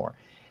way anymore"?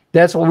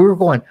 That's what we were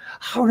going.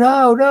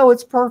 Oh no,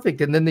 it's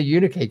perfect. And then the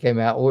Unikey came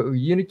out.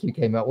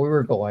 We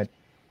were going,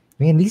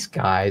 man, these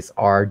guys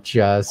are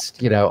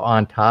just,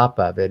 on top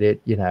of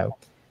it.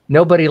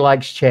 Nobody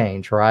likes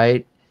change,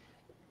 right?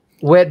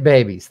 Wet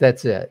babies.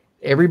 That's it.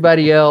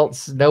 Everybody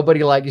else,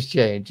 nobody likes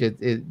change.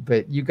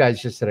 But you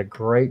guys just did a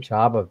great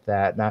job of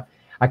that. And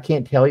I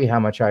can't tell you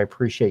how much I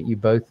appreciate you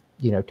both,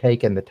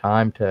 taking the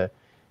time to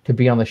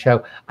be on the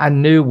show. I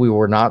knew we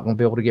were not going to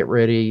be able to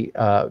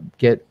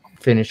get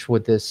finished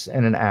with this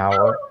in an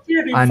hour.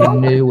 I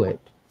knew it.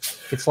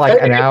 It's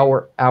like an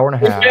hour and a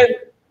half.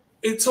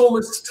 It's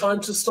almost time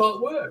to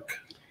start work.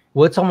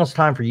 Well, it's almost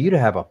time for you to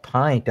have a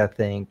pint, I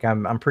think.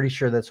 I'm pretty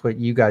sure that's what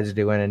you guys are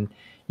doing. And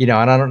and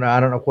I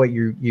don't know what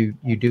you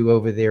do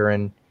over there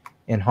in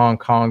Hong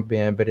Kong,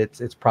 Ben, but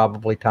it's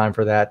probably time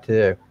for that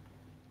too.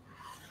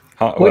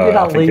 What did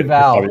I leave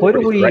out? What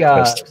did we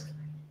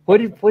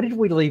what did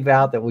we leave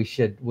out that we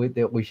should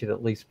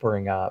at least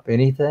bring up?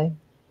 Anything?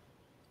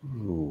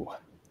 Ooh.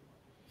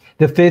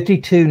 The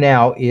 52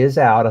 now is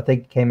out. I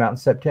think it came out in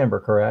September,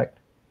 correct?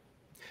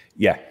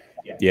 Yeah.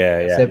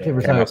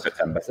 September,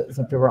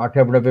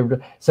 October,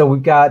 November. So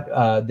we've got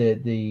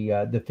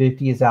the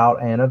 50 is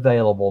out and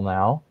available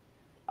now.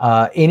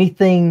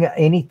 Anything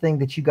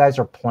that you guys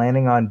are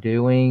planning on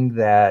doing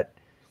that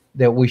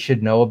we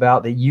should know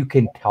about, that you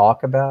can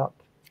talk about?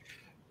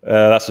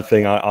 That's the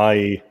thing.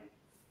 I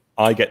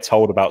get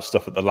told about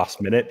stuff at the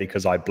last minute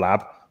because I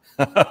blab.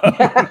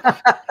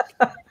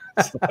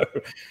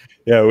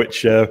 So,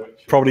 which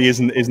probably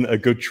isn't a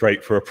good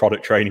trait for a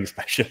product training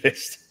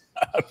specialist.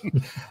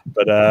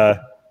 But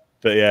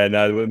yeah,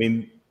 no, I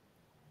mean,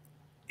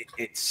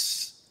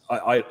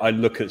 I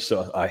look at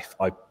stuff. I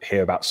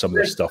hear about some of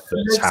the stuff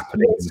that's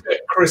happening. Let's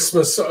get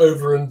Christmas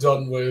over and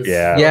done with.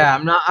 Yeah.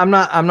 I'm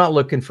not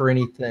looking for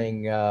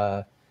anything.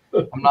 I'm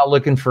not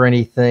looking for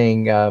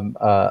anything.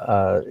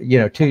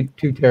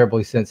 Too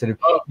terribly sensitive.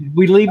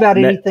 We leave out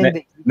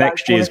anything.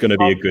 Next year is going to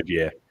be a good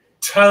year.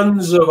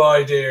 Tons of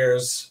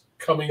ideas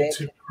coming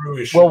to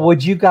fruition. Well,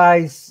 would you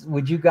guys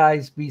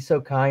be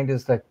so kind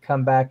as to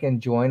come back and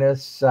join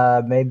us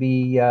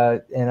maybe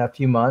in a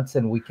few months,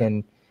 and we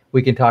can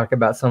talk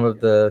about some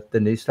of the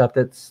new stuff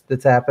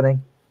that's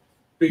happening?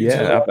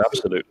 Yeah,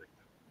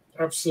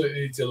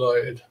 absolutely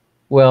delighted.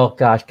 Well,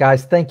 gosh,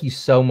 guys, thank you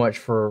so much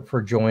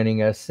for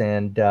joining us.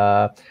 And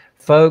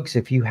folks,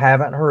 if you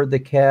haven't heard the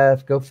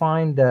KEF, go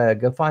find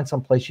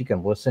some place you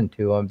can listen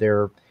to them.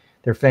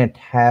 They're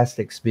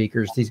fantastic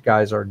speakers. These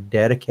guys are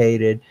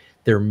dedicated.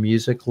 They're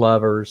music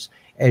lovers.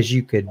 As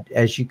you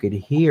could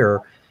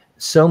hear,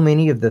 so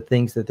many of the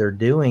things that they're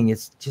doing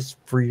is just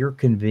for your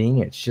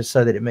convenience, just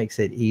so that it makes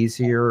it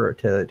easier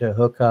to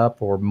hook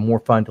up, or more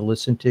fun to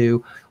listen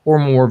to, or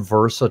more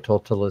versatile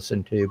to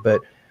listen to.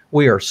 But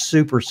we are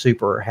super,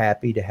 super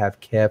happy to have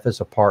KEF as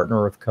a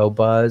partner of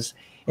Qobuz.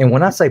 And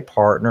when I say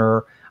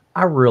partner,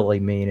 I really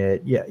mean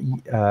it. Yeah,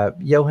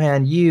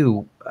 Johan,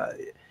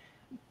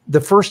 the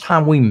first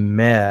time we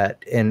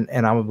met, and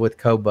I was with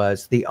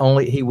Qobuz,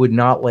 he would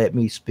not let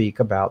me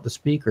speak about the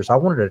speakers. I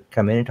wanted to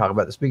come in and talk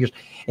about the speakers,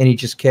 and he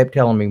just kept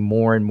telling me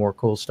more and more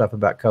cool stuff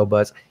about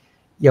Qobuz.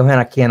 Johan,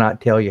 I cannot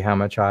tell you how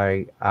much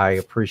I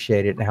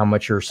appreciate it and how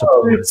much your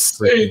support.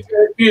 It's a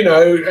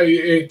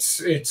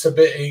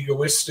bit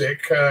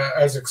egoistic,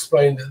 as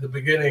explained at the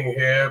beginning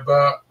here,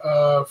 but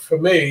for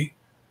me,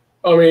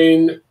 I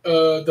mean,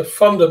 the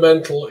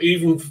fundamental,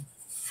 even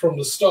from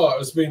the start,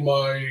 has been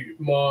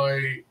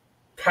my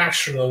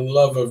passion and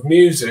love of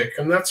music,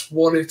 and that's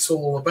what it's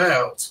all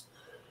about.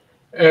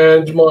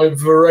 And my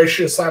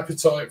voracious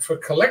appetite for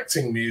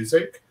collecting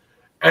music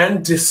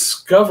and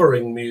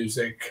discovering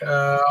music.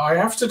 I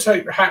have to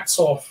take hats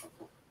off,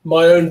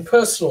 my own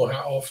personal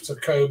hat off to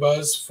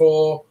Qobuz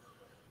for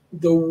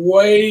the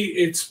way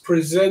it's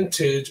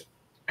presented.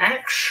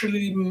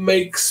 Actually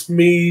makes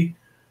me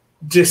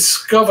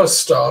discover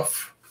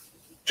stuff,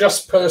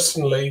 just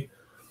personally,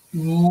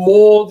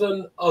 more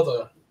than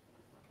other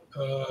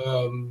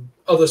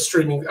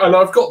streaming, and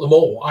I've got them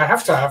all. I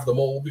have to have them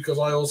all because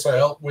I also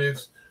help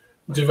with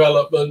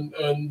development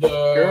and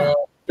beta.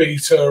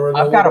 And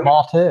I've got them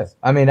all too.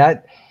 I mean,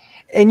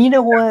 and you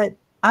know what?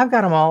 I've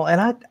got them all, and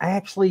I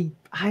actually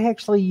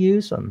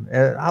use them.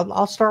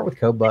 I'll start with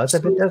Qobuz.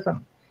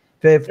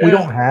 If we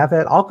don't have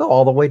it, I'll go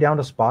all the way down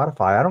to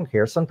Spotify. I don't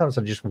care. Sometimes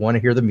I just want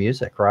to hear the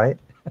music, right?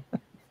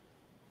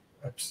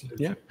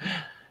 Absolutely. Yeah.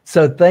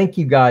 So thank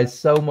you guys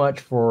so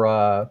much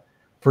for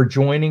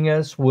joining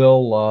us.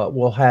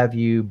 We'll have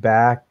you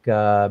back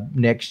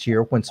next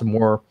year when some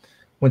more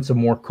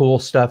cool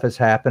stuff is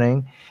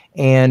happening.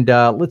 And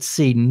let's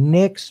see,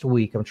 next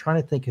week, I'm trying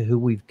to think of who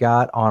we've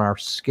got on our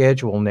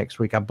schedule next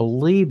week. I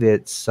believe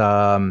it's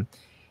let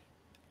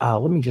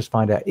me just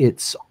find out.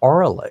 It's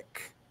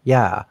Orlick.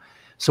 Yeah.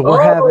 So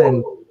we're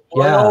having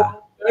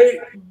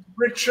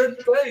Richard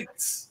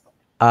Bates.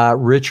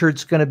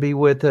 Richard's going to be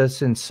with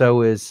us, and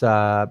so is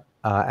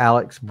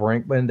Alex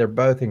Brinkman. They're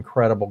both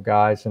incredible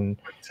guys, and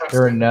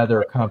they're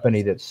another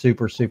company that's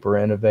super, super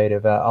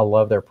innovative. I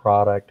love their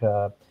product.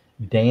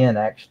 Dan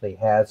actually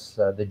has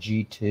the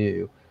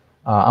G2.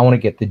 I want to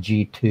get the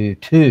G2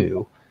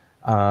 too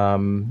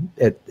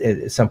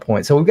at some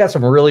point. So we've got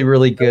some really,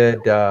 really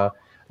good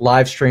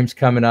live streams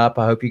coming up.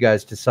 I hope you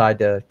guys decide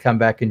to come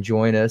back and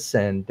join us.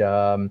 And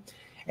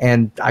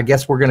I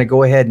guess we're going to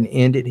go ahead and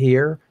end it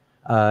here.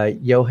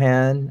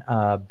 Johan,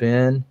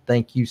 Ben,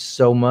 thank you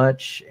so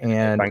much.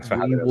 And thanks for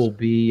having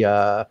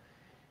us.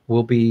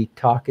 We'll be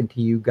talking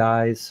to you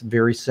guys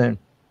very soon.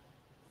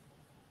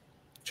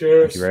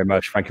 Cheers. Thank you very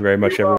much. Thank you very much, everyone.